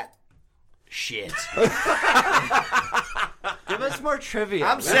involve that shit. Give us more trivia.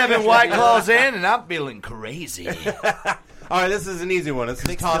 I'm 7 White Claws in, and I'm feeling crazy. All right, this is an easy one. This is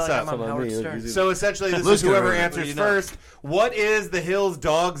a toss I'm up. on Howard Stern. So essentially, this is whoever answers first. What is the Hills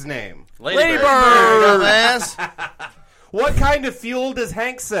dog's name? Ladybird. Dumbass. What kind of fuel does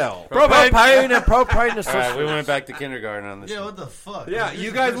Hank sell? Propane and propane is all right, we went back to kindergarten on this. Yeah, one. what the fuck? Yeah, This you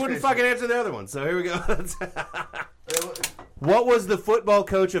is guys first wouldn't grade fucking answer the other one, so here we go. What was the football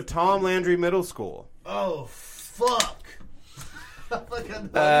coach of Tom Landry Middle School? Oh, fuck.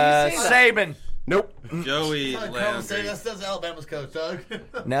 Saban. Nope. Joey Landry. That's Alabama's coach, Doug.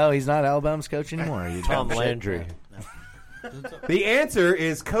 No, he's not Alabama's coach anymore. You Tom dumb shit. Landry. The answer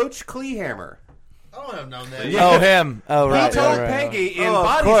is Coach Kleehammer. I don't have known that. Oh, him. Oh, He right. told right, right. Peggy in Oh, of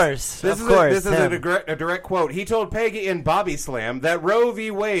Body course. This Of is course, this is him. a direct quote. He told Peggy in Bobby Slam that Roe v.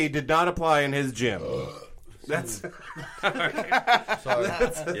 Wade did not apply in his gym. That's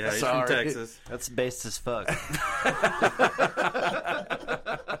Yeah, he's from Texas. That's based as fuck.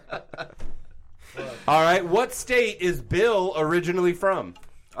 all right. What state is Bill originally from?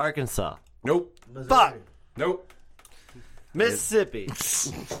 Arkansas. Nope. Fuck. Nope. Mississippi.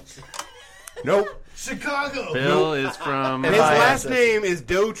 Nope. Chicago. Bill is from. His last name is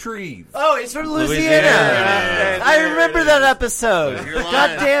Doe Treve. Oh, he's from Louisiana. Louisiana. I remember that episode. You're lying.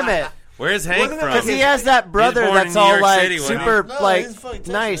 God damn it. Where's Hank Wasn't it from? Because he has that brother born that's in New all York like City, wasn't he? super No, like he's fucking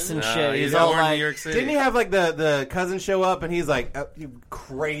Texas, nice and isn't shit. he's He's all born in like New York City. Didn't he have like the cousin show up and he's like you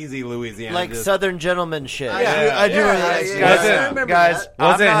crazy Louisiana? like just- Southern gentleman shit. I do remember that. Guys, remember guys,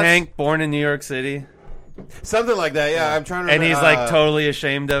 Wasn't I'm not- Hank born in New York City? something like that. Yeah, I'm trying to. And he's remember, like totally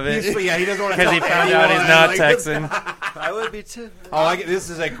ashamed of it Yeah, he doesn't want to because he found out he's not Texan. I would be too. This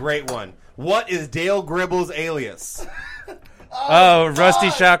is a great one. What is Dale Gribble's alias? Oh, Rusty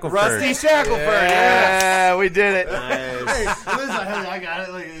Shackelford. Rusty Shackelford. Yeah, we did it. Hey, I got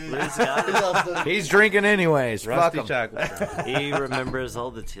it. Like, He's drinking anyways. Fuck Rusty him. Shackelford. He remembers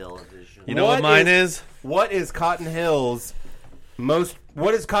all the television. You know what mine is? What is Cotton Hill's most?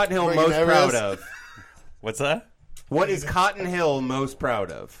 What is Cotton Hill Friggin' most proud Everest. of? What's that? What is Cotton Hill most proud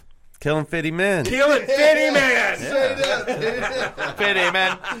of? Killing 50 men. Killing Fitty Man. Pity,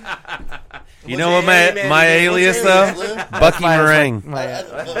 man. You know what my alias though? Bucky Meringue.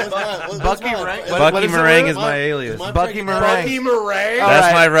 Bucky Meringue? Bucky Meringue is my alias. Bucky Meringue. Bucky Murray. That's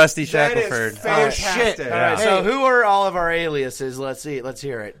right. my Rusty That is Shackelford. fantastic. All right, so who are all of our aliases? Let's see. Let's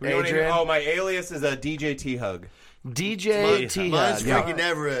hear it. You know what I mean? Adrian, Oh, my alias is a DJ T Hug. DJ T. Mine's Hug. Frankie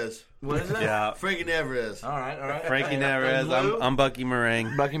Neverez. What is it? Yeah. Frankie Neverez. All right. Frankie Neverez. I'm Bucky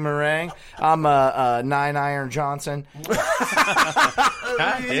Meringue. Bucky Meringue. I'm 9 Iron Johnson.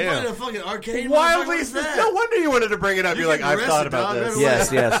 God You damn. find a fucking arcade. Wildly. What's that? No wonder you wanted to bring it up. You're like, getting I've thought arrested, about dog.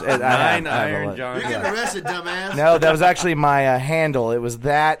 this. Yes. Nine I have a Iron lot. You're Johnson. getting arrested, dumbass. No, that was actually my handle. It was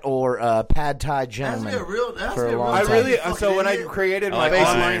that or Pad Thai That's Gentleman. be a real. That's For a be a real. long I time. really Fucking so when I idiot. created my like Basics.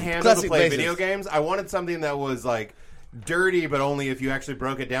 online handle to Classic play basics. video games, I wanted something that was like dirty, but only if you actually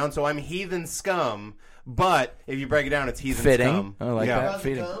broke it down. So I'm Heathen Scum. But if you break it down, it's heathens Fitting. come. I like yeah. that.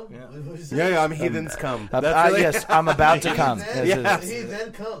 Feeding. Yeah, I'm heathens come. That's really... Yes, I'm about to come. Yeah. He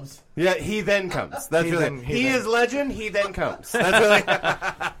then comes. Yeah, he then comes. That's He really. then- He he then- is legend. He then comes. That's really.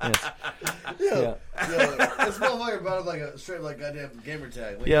 Yo, this motherfucker brought up like a straight like goddamn gamer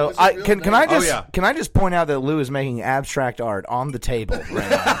tag. Like, Yo, what's his real can I name? just can I just point out that Lou is making abstract art on the table right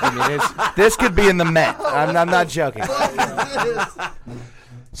now? I mean, this could be in the Met. I'm not joking.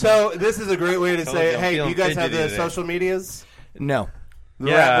 So this is a great way to say, I'm hey, do feeling you guys have the fidgety today. social medias? No. The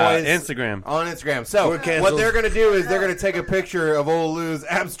Yeah, Rat Boys Instagram. on Instagram. So We're canceled. what they're going to do is they're going to take a picture of old Lou's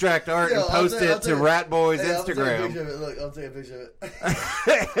abstract art and post it to Rat Boys Instagram. Look, I'll take a picture of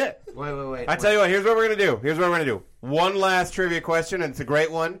it. Wait. I tell you what, here's what we're going to do. One last trivia question, and it's a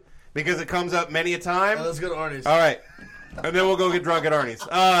great one because it comes up many a time. Let's go to Arnie's. All right. And then we'll go get drunk at Arnie's.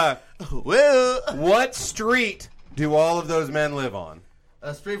 Well, What street do all of those men live on?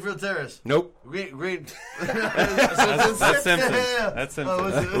 Springfield Terrace. Nope. Green. That's Simpsons. Yeah. That's Oh,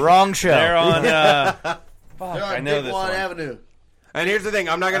 Simpsons. what's it? Wrong show. They're on. They're I on know Big this Juan one. Avenue. And here's the thing.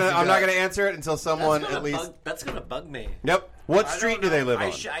 I'm not gonna answer it until someone at least. That's gonna bug me. Yep. What I street don't do they know. live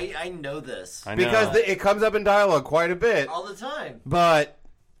on? I know this I know. Because it comes up in dialogue quite a bit. all the time. But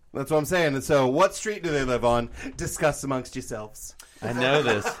that's what I'm saying. And so, what street do they live on? Discuss amongst yourselves. I know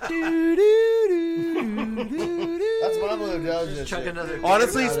this. That's what I'm going to do. Chuck another.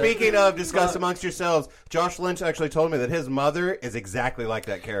 Honestly, speaking of discuss amongst yourselves, Josh Lynch actually told me that his mother is exactly like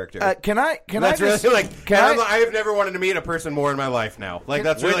that character. Can I That's just really like. can I- I have never wanted to meet a person more in my life now. Like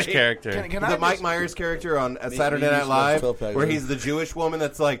that's Which really character? Can the I Mike just- Myers character on Saturday me Night use Live, 12-pack, where yeah. he's the Jewish woman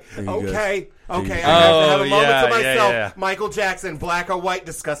that's like, you okay, I have to Oh, have a moment yeah, to myself. yeah. Michael Jackson, black or white,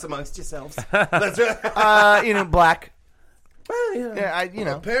 discuss amongst yourselves. That's really, black. well, yeah.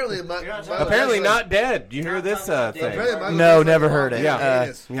 Yeah, Apparently, Apparently not dead. You hear this thing? No, never heard it.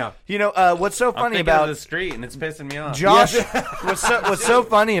 Yeah. Yeah. What's so I'm funny thinking about of the street, and it's pissing me off. Josh? what's so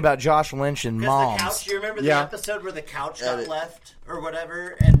funny about Josh Lynch and The moms? couch. You remember the Yeah. episode where the couch got left or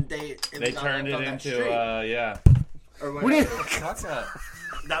whatever, and they They turned it into, yeah. or What do you?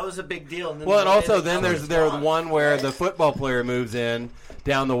 That was a big deal. And then Well, and one day also the then couch there's was gone. one where the football player moves in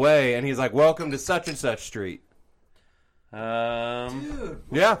down the way, and he's like, "Welcome to such and such street." Yeah,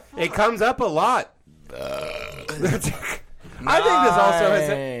 it comes up a lot. I think this also has.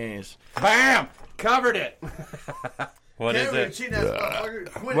 Nice. Bam! Covered it. What is it?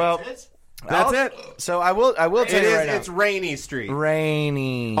 Well, That's it. So I will It tell you is. right now. It's Rainy Street.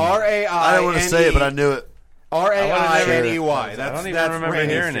 Rainy. R-A-I-N-E. I don't want to say it, but I knew it. R-A-I-N-E-Y. I That's don't even that's remember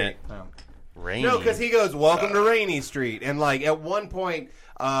Rainy hearing Street. it. Rainy. No, because he goes, "Welcome to Rainy Street," and like at one point,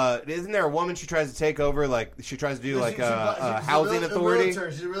 isn't there a woman she tries to take over? Like she tries to do like a housing authority.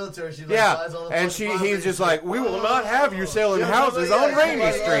 She's a realtor. She Yeah, buys all the and fucking he's just property. like, "We will not have you selling houses on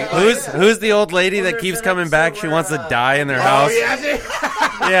Rainy Street." Who's the old lady that keeps coming back? She wants to die in their Oh house. yeah,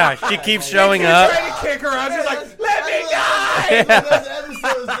 she, Yeah, she keeps showing she's up. trying to kick her out. She's like, "Let me die!"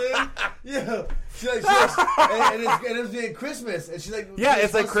 Episodes, dude. Yeah. And it's being Christmas, and she's like, Yeah,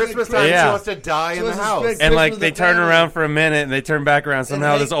 it's like Christmas time. Yeah. She wants to die in the house. And like they turn around for a minute and they turn back around.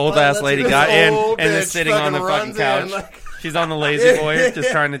 Somehow this old ass lady got in and is sitting on the fucking couch. She's on the lazy boy, just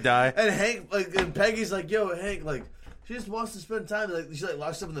trying to die. And Hank, like, and Peggy's like, "Yo, Hank, like, she just wants to spend time. Like, she like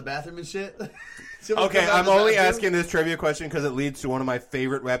locks up in the bathroom and shit." Okay, I'm only asking this trivia question because it leads to one of my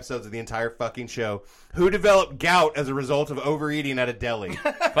favorite episodes of the entire fucking show. Who developed gout as a result of overeating at a deli?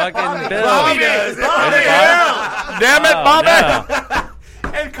 Fucking Bill. Bobby does. Damn it, Bobby! No.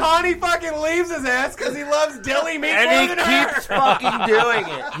 And Connie fucking leaves his ass because he loves deli meat And more he than keeps her. fucking doing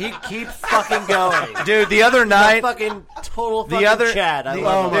it. He keeps fucking going. Dude, the other night, Fucking total fucking the other, Chad. I the,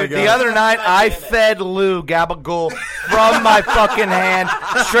 love dude, him. the other night, I fed Lou gabagool from my fucking hand,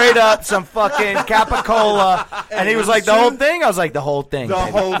 straight up some fucking Capicola, and he was like, "The whole thing." I was like, "The whole thing." The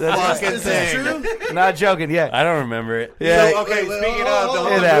baby." whole That's fucking Is this thing. true? Not joking. Yeah. I don't remember it. Yeah. So, okay, Wait, speaking hold of, the on, whole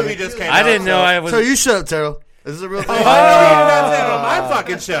hold on. movie just came out. I didn't know so- I was. So you shut up, Terrell. Is this a real thing? Oh, that's it on my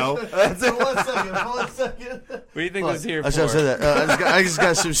fucking show. That's it. 1 second. 1 second. What do you think was here I for? should have said that. I just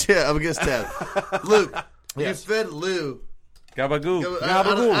got some shit. I'm against that. Luke, you fed Lou. Gabagoo. Out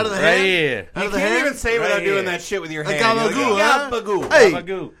of the Right hand? here. Out You of the can't hand? even say without Right doing here. that shit with your Like hand. You're gabagoo, like, huh? gabagoo. Hey,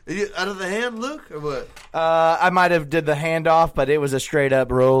 Gabagoo. are you out of the hand, Luke, or what? I might have did the handoff, but it was a straight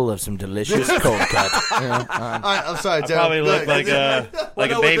up roll of some delicious cold cut. All right, I'm sorry, I Terrell. probably look like a Well,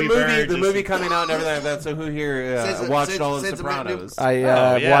 no, a baby with the movie, bird. the just- movie coming out and everything like that. So who here watched all of say some Sopranos? I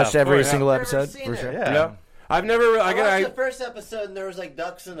yeah, watched of every course. single I've never episode seen for it. sure. Yeah. Yeah. I've never. I watched the first episode and there was like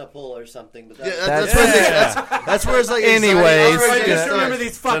ducks in a pool or something. But Yeah, that that's where it's like. Anyways. I just Yeah. remember these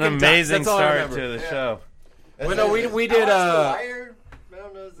It's fucking an amazing ducks. That's all I start remember. to the show. Well, no, we I did. watched The Wire. I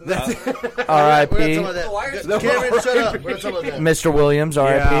don't know, is R.I.P. Cameron, shut up. We're not talking about that. Mr. Williams,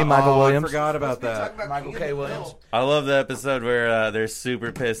 R.I.P. Michael Williams. I forgot about that. Michael K. Williams. I love the episode where they're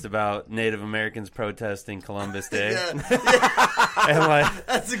super pissed about Native Americans protesting Columbus Day. And like,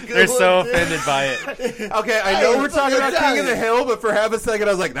 That's a good they're one, so dude. offended by it. Okay, I know Hey, we're talking about fucking King of the Hill, but for half a second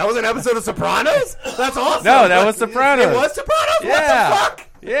I was like, that was an episode of Sopranos? That's awesome. No, that was Sopranos. It was Sopranos? Yeah. What the fuck?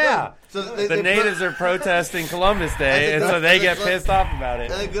 Yeah. So The natives are protesting Columbus Day, and so they get pissed off about it.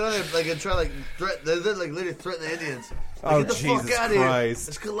 They go there, like, and try like they literally threaten the Indians. Like, Oh, get the Jesus fuck out of Christ. here!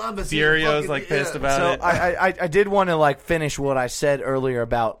 It's Columbus. Furio's like pissed about So it. I did want to like finish what I said earlier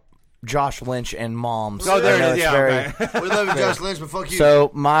about Josh Lynch and moms. Oh, there I know it is. it's Yeah, very- okay. We love you, Josh Lynch, but fuck you.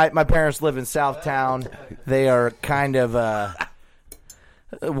 So my parents live in Southtown. They are kind of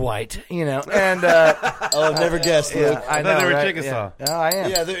white, you know, and I've never guessed. yeah, I know, they were right? Chickasaw. Yeah. Oh, I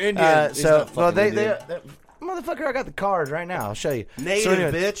am. Yeah, they're Indian. He's So, not well, fucking they Indian. motherfucker, I got the card right now. I'll show you.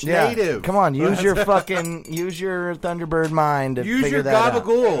 Native, bitch, yeah, native. Come on, use your Thunderbird mind to Use figure your that out.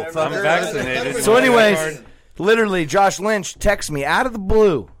 gabagool. I'm fucker. vaccinated. So, anyways, literally, Josh Lynch texts me out of the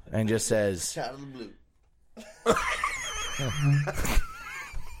blue and just says, Out of the blue.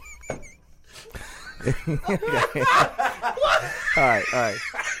 all right.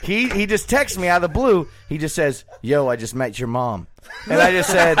 He just texts me out of the blue. He just says, "Yo, I just met your mom," and I just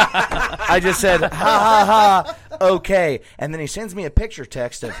said, "Ha ha ha, okay." And then he sends me a picture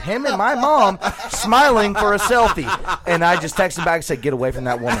text of him and my mom smiling for a selfie, and I just texted back and said, "Get away from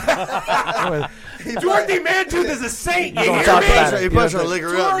that woman." Dorothy Mantooth is a saint. You Don't hear talk me? about it. He probably trying to lick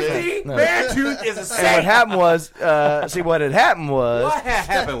her up, dude. Dorothy Mantooth is a And what saint. happened was, what had happened was, What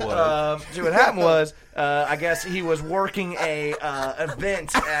happened was? what happened was, I guess he was working a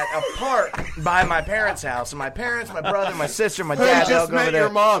event at a park by my parents' house, and my parents, my brother, my sister, my I dad, they all just go over met there.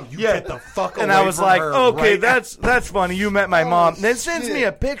 your mom. You get the fuck away And I was from like, her okay, right that's funny. You met my mom. Then sends me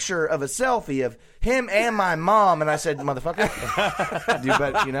a picture of a selfie of him and my mom, and I said, motherfucker, you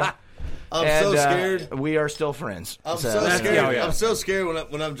bet, you know. I'm so scared. We are still friends. I'm so that's- scared. yeah, yeah. I'm so scared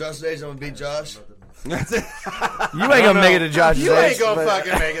when I'm Josh's age. I'm gonna beat Josh. You ain't gonna make it to Josh's You age. ain't gonna but-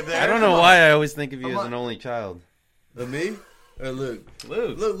 fucking make it there. I don't know why I always think of you as an only child. Me or Luke?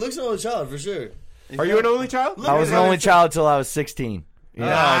 Luke. Luke's an only child for sure. Are you an only child? I was an only child till I was 16. Oh,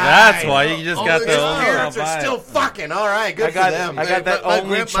 that's why you just got His the only Parents child are still vibe. fucking all right. Good I got for them. I got that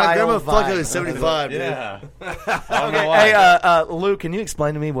only my child grandma fucked vibe. her at 75, dude. Yeah. I don't know why. Hey, Luke, can you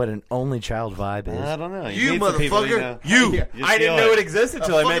explain to me what an only child vibe is? I don't know. You meet some people motherfucker. you know. You. Just I didn't feel know it existed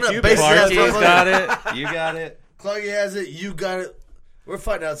until I met fucking you. a basic bitch. ass Barky's motherfucker. got it. You got it. Clarky has it. You got it. We're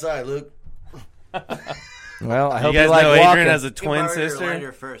fighting outside, Luke. Well, I You hope guys like know walking. Adrian has a twin Borrow your sister.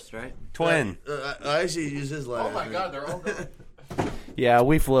 lighter first, right? Twin. I actually use his lighter. Oh my god, they're all gone. Yeah,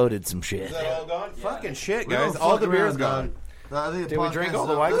 we floated some shit. Is that all gone? Fucking shit, We don't guys. All fuck the beer's around, gone. dog. No, I think the Did we podcast drink is all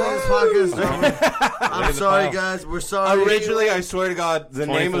the over. White Claws? The podcast is over. I'm the sorry, pile. guys. We're sorry. Originally, I swear to God, the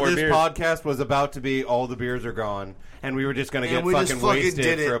name of 24 this beers. podcast was about to be "All the Beers Are Gone," and we were just going to And get we just fucking fucking wasted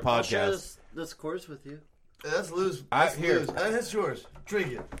did it. for a I'll share podcast. this course with you. That's loose. I- That's here. loose. That's yours.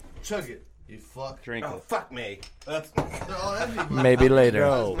 Drink it. Chug it. You fuck. Drink Oh it. fuck me! That's, They're all empty. Maybe later.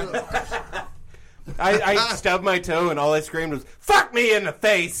 I stubbed my toe, and all I screamed was "fuck me" in the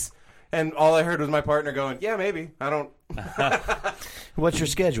face, and all I heard was my partner going, "Yeah, maybe." I don't. What's your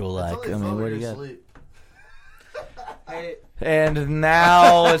schedule like? Only I mean, fun what when do you you're got? asleep. And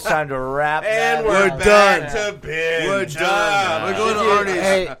now it's time to wrap. And that we're up. back to binge. We're done. We're going to Artie's.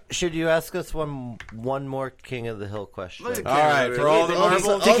 Hey, should you ask us one more King of the Hill question? Look at All right, Cameron. for all the marbles. To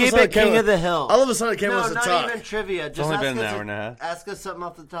All of a keep sudden, it King Cameron- of the Hill. All of a sudden, Cameron No, wants to not talk. even trivia. Just only ask been an us hour and a half. Ask us something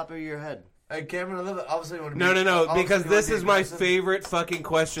off the top of your head. Hey, Cameron, I love it. Obviously, you want to be, No, obviously because you wanna this be is my aggressive. favorite fucking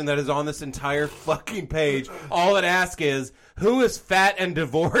question that is on this entire fucking page. All it asks is, who is fat and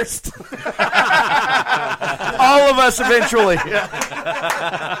divorced? All of us eventually.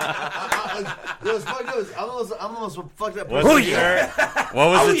 I'm almost fucked up. What's the shirt? What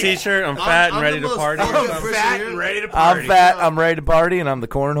was the T-shirt? I'm fat and I'm ready the to most party. fucked up person fat here. and ready to party. I'm fat. I'm ready to party, and I'm the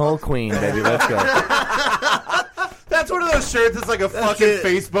cornhole queen, baby. Let's go. That's one of those shirts that's like a fucking it.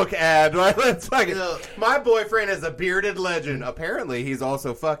 Facebook ad. Right? It's like, Yeah. my boyfriend is a bearded legend. Apparently, he's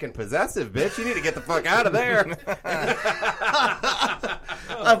also fucking possessive, bitch. You need to get the fuck out of there.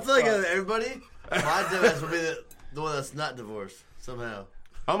 I feel like everybody, my dumbass would be the one that's not divorced somehow.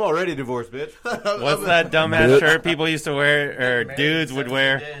 I'm already divorced, bitch. What's that dumbass shirt people used to wear, or dudes would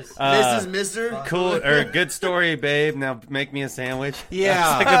wear? Mrs. Mister. Cool or good story, babe. Now make me a sandwich.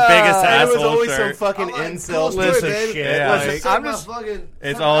 Yeah. It's like the biggest And it asshole was always shirt. some fucking I'm like, incel cool story, piece of babe. shit. Yeah. Like, Listen, I'm just-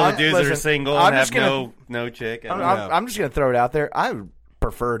 It's all the dudes that are Listen, single I'm and have just gonna- no chick. I'm just gonna throw it out there.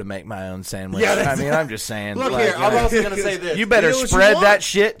 prefer to make my own sandwich. Yeah, I mean, I'm just saying. Look like, here, I'm also gonna say this. you better You know what you spread want? that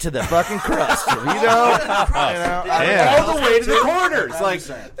shit to the fucking crust. You know? all the way to the corners. Like,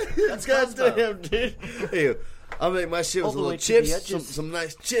 That's goddamn, dude. Hey, I'll make my shit with the little way to the chips, edges. some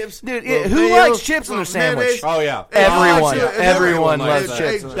nice chips. Dude, little who mayo, likes chips in their little mayonnaise. sandwich? oh yeah. Everyone likes loves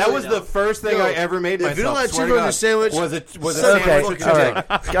that. chips. That was the first thing Yo, I ever made if myself. you don't like swear chips to on your God. sandwich, was a suck sandwich Okay, with all chicken.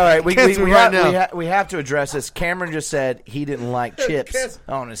 right, all right. We Cancel me right now. have to address this. Cameron just said he didn't like chips Cancel.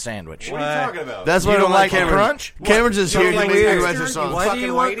 on his sandwich. What are you talking about? That's why You I don't like the Cameron. crunch? Cameron's just You here don't to like me the and write texture? your songs. Why do fucking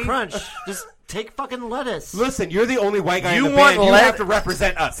you want whitey? crunch? Just take fucking lettuce. Listen, you're the only white guy You in the want band. You let- have to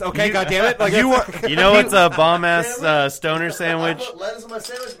represent us, okay? God damn it! Like You that's- want- You know what's a bomb ass stoner sandwich? I put lettuce on my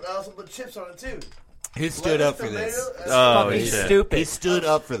sandwich, but I also put chips on it too. He stood up for this. Oh fucking shit! stupid. He stood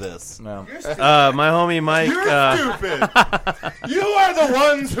up for this. No. My homie Mike. You're stupid. You are the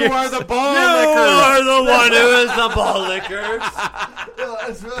ones who are the ball You lickers. are the one who is the ball lickers.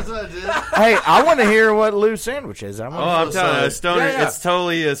 That's what I did. Hey, I want to hear what Lou's sandwich is. Oh, I'm telling you, a stoner. Yeah, yeah. It's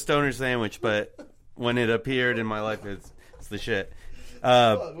totally a stoner sandwich, but when it appeared in my life, it's the shit.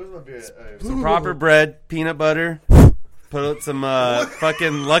 Where's my beer? Some proper bread, peanut butter. Put some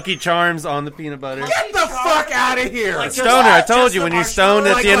fucking Lucky Charms on the peanut butter. Get the fuck out of here. Stoner, I told you when you're stoned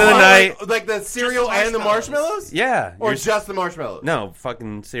at Like the end of the night. Like the cereal and the marshmallows? Yeah. Or you're- just the marshmallows? No,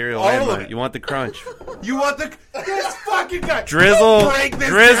 fucking cereal. All and of it. You want the crunch. You want the... This fucking guy. Drizzle- Don't break this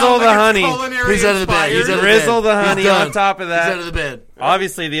drizzle down the like honey. it's culinary He's out of the bed. He's inspired. out of the Drizzle bed. the He's honey done. on top of He's out that. of the bed.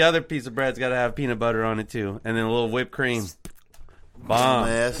 Obviously, the other piece of bread's got to have peanut butter on it too, and then a little whipped cream. Bomb.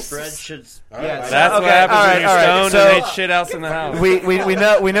 Bread should. That's what Okay, happens all right, when you're all right. stoned So- and ain't shit else in the house.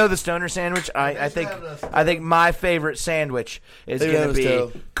 We know the stoner sandwich. I think my favorite sandwich is Maybe going that to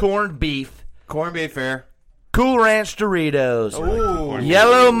was be too. corned beef, Corned beef fair. Cool Ranch Doritos, Ooh.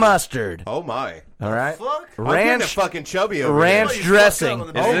 yellow mustard. Oh my. All right, Fuck. I'm getting a ranch fucking chubby over ranch here. dressing.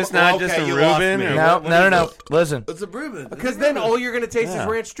 Is this not just a you lost Reuben? me. Or No, what no. is this? Listen, It's a Reuben. Because then all you're going to taste Yeah. is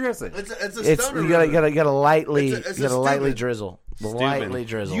ranch dressing. It's a it's stoner you Reuben. gotta lightly It's a lightly stupid. drizzle, lightly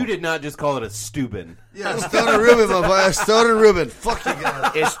drizzle. You did not just call it a Steuben. Yeah, stoner Reuben, motherfucker. Stoner Reuben. Fuck you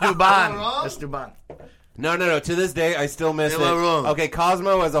guys. It's Duban. It's Duban. No. To this day, I still miss Am it. I wrong? Okay,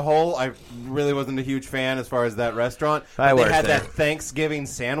 Cosmo as a whole, I really wasn't a huge fan as far as that restaurant. I But they worked had there. that Thanksgiving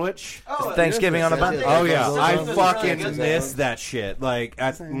sandwich. Thanksgiving on a bun. Oh yeah, I Those are fucking good. miss that shit. Like,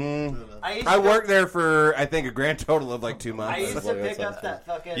 I worked there for I think a grand total of like 2 months. I used to pick up that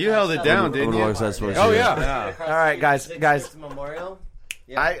fucking. You held it down, didn't you? Oh yeah. All right, guys. Memorial.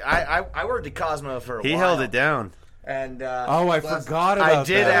 I worked at Cosmo for a He while. held it down. And Oh, I forgot about I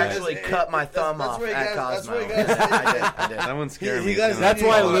did that. actually cut my thumb off where you at guys- Cosmo. that's where you guys- I did. That one scared He me. guys- That's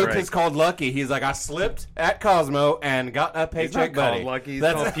why Oh, Luke right. is called Lucky. He's like, I slipped at Cosmo and got a He's paycheck, not buddy. called Lucky. He's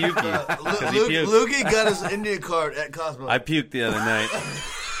That's- called Pukey. 'Cause he puked. Lukey got his Indian card at Cosmo. I puked the other night.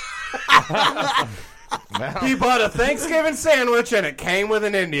 He bought a Thanksgiving sandwich and it came with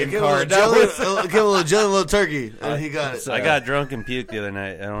an Indian Give him a card. little That jelly, was- give him a little jelly, a little turkey, and he got it. I got drunk and puked the other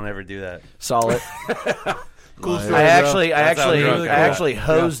night. I don't ever do that. Solid. cool story, I bro. actually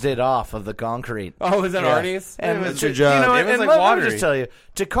hosed it off of the concrete. Oh, is that Yeah. Arnie's? And That's your job. You know, It was and like let me watery. just tell you,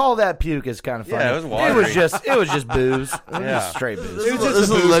 to call that puke is kind of funny. Yeah, it was It watery. was just booze. It was Yeah. just straight booze. It was This just is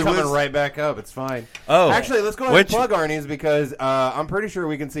the a booze leg coming whiz. right back up. It's fine. Oh, Actually, let's go ahead which- and plug Arnie's because I'm pretty sure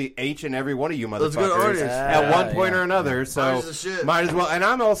we can see each and every one of you Let's go to motherfuckers Arnie's. at one point Yeah. or another. So Arnie's the shit. might as well. And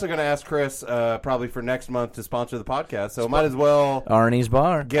I'm also going to ask Chris probably for next month to sponsor the podcast. So might as well Arnie's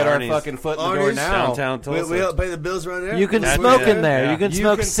Bar. get Arnie's. our fucking foot in the door Arnie's now. downtown Tulsa. We help pay the bills right there. You can That's smoke it. in there. Yeah. You can You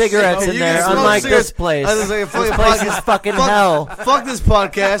smoke can cigarettes smoke- in you there, can smoke unlike cigarettes. this place. I was like, This fucking place podcast. is fucking Fuck- hell. Fuck this podcast.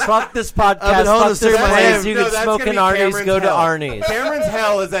 Fuck this I've podcast. been holding Fuck a this cigarette in my hand. place. You No, can that's smoke gonna in be Arnie's. Cameron's Go to hell. Arnie's. Cameron's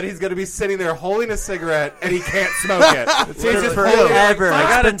hell is that he's going to be sitting there holding a cigarette and he can't smoke it. He's just Forever. I It's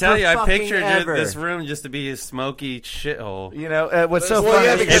gotta been tell for you, I fucking pictured ever. this room just to be a smoky shithole. You know, what's so Well, funny?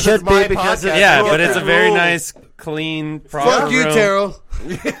 yeah, It because should it's my be because podcast. it's Yeah, Well, but it's a very rules. nice, clean, proper Fuck you, room. Terrell.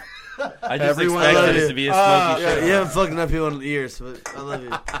 I just Everyone expected loves it you. to be a smoky Yeah, shithole. you haven't fucked enough people in years, but I love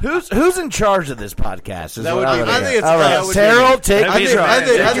you. Who's in charge of this podcast? Is That what would I be would me. I ask. think it's All that right, would Terrell, be take That'd be control.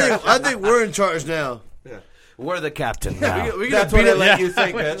 right. I think we're in charge now. We're the captain now. We That's can what I beat let up you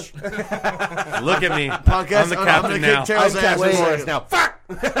think, bitch. Look at me. podcast. I'm the I'm captain gonna now. kick Terrell's I'm ass. Captain in a Morris second. now. Fuck!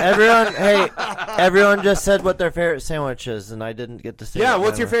 Everyone just said what their favorite sandwich is, and I didn't get to say. Yeah, it.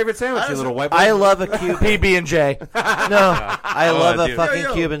 what's your favorite sandwich, you little white boy? I love a Cuban. PB&J. No, I love a dude. fucking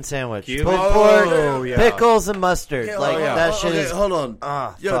Yo. Cuban sandwich. Cuban? Pulled pork, Oh, yeah. pickles, and mustard. Okay, Like yeah. that shit okay, is. hold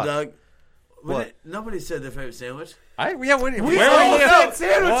on. Yo, fuck. Doug. What? Nobody said their favorite sandwich. We where all are you? said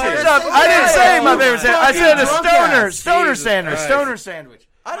sandwiches. I didn't say my favorite sandwich. I said a Fucking drunk ass. stoner Jesus sandwich. Christ. Stoner sandwich.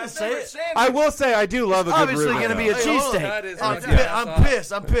 I didn't say it. I will say I do love a good Obviously Reuben, going to though. be a Hey, hold on. cheesesteak. That is I'm fucking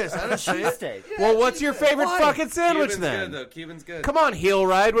pissed. I'm pissed. I didn't say it. Steak. Well, what's your favorite fucking sandwich Cuban's then? good, though. Cuban's good. Come on, heel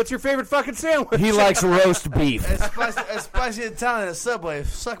ride. What's your favorite fucking sandwich? He likes roast beef. It's spicy Italian at Subway.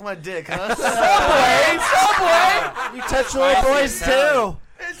 Suck my dick, huh? Subway! You touch little boys too.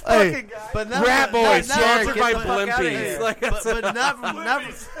 Hey, but not Rat Boys, not- sponsored by get the fuck outta Blimpies. here. Like,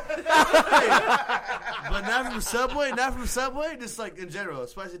 but not from Subway. Not from Subway. Just like in general,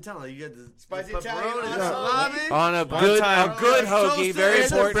 spicy Italian. You get the Spicy pepperoni, Italian, salami. on a One good time- hoagie, Toasted, very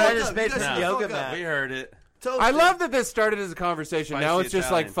it's important. Brad fuck just up. made You guys some shut the yoga fuck up. mat. We heard it. Toasted. I love that this started as a conversation. Now Spicy it's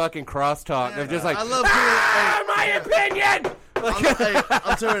just like Italian. fucking crosstalk of just like, I love my opinion.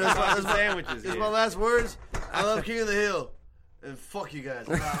 I'm sorry. That's my Sandwiches. It's yeah. my last words. I love King of the Hill. And fuck you guys.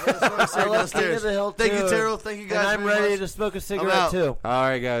 That's what I'm I saying love King downstairs. of the Hill, Thank you, too. Terrell. Thank you guys. And I'm very ready much. to smoke a out. cigarette too. All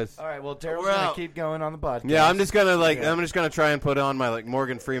right, guys. All right, well, Terrell's We're going to out. keep going on the podcast. Yeah, I'm just gonna I'm just gonna try and put on my like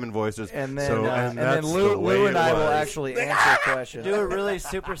Morgan Freeman voices. And then, so, and then that's Lou, the way Lou and it I will was. actually answer questions. Do a really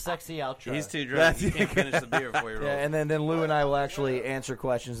super sexy outro. He's too drunk. That's- You can't finish the beer before you roll. Yeah, and then Lou and I will actually answer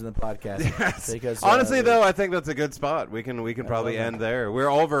questions in the podcast. Yes. Because Honestly, though, I think that's a good spot. We can probably love end there.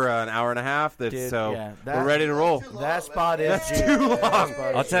 We're over an hour and a half. Dude, So yeah, we're ready to roll. that spot is That's too long.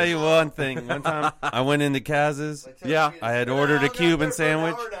 I'll tell you one thing. One time I went into Kaz's. Yeah. I had ordered a Cuban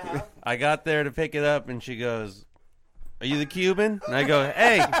sandwich. I got there to pick it up, and she goes, "Are you the Cuban?" And I go,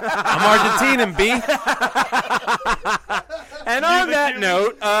 "Hey, I'm Argentinian, B." And on that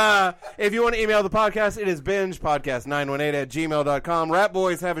note, if you want to email the podcast, it is bingepodcast918@gmail.com. Rat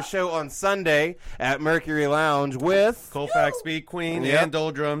Boys have a show on Sunday at Mercury Lounge with... Colfax Speed Queen Yep. and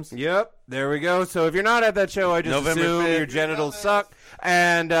Doldrums. Yep, there we go. So if you're not at that show, I just November assume 5th. your genitals suck.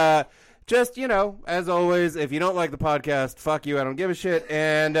 And just, as always, if you don't like the podcast, fuck you. I don't give a shit.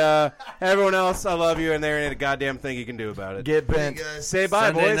 And everyone else, I love you, and there ain't a goddamn thing you can do about it. get bent. Say bye,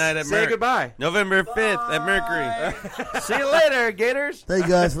 Sunday boys. night at Say Merc. goodbye. November 5th at Mercury. See you later, Gators. Thank you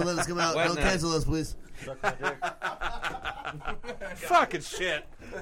guys for letting us come out. Wet Don't night. cancel us, please. Fucking shit.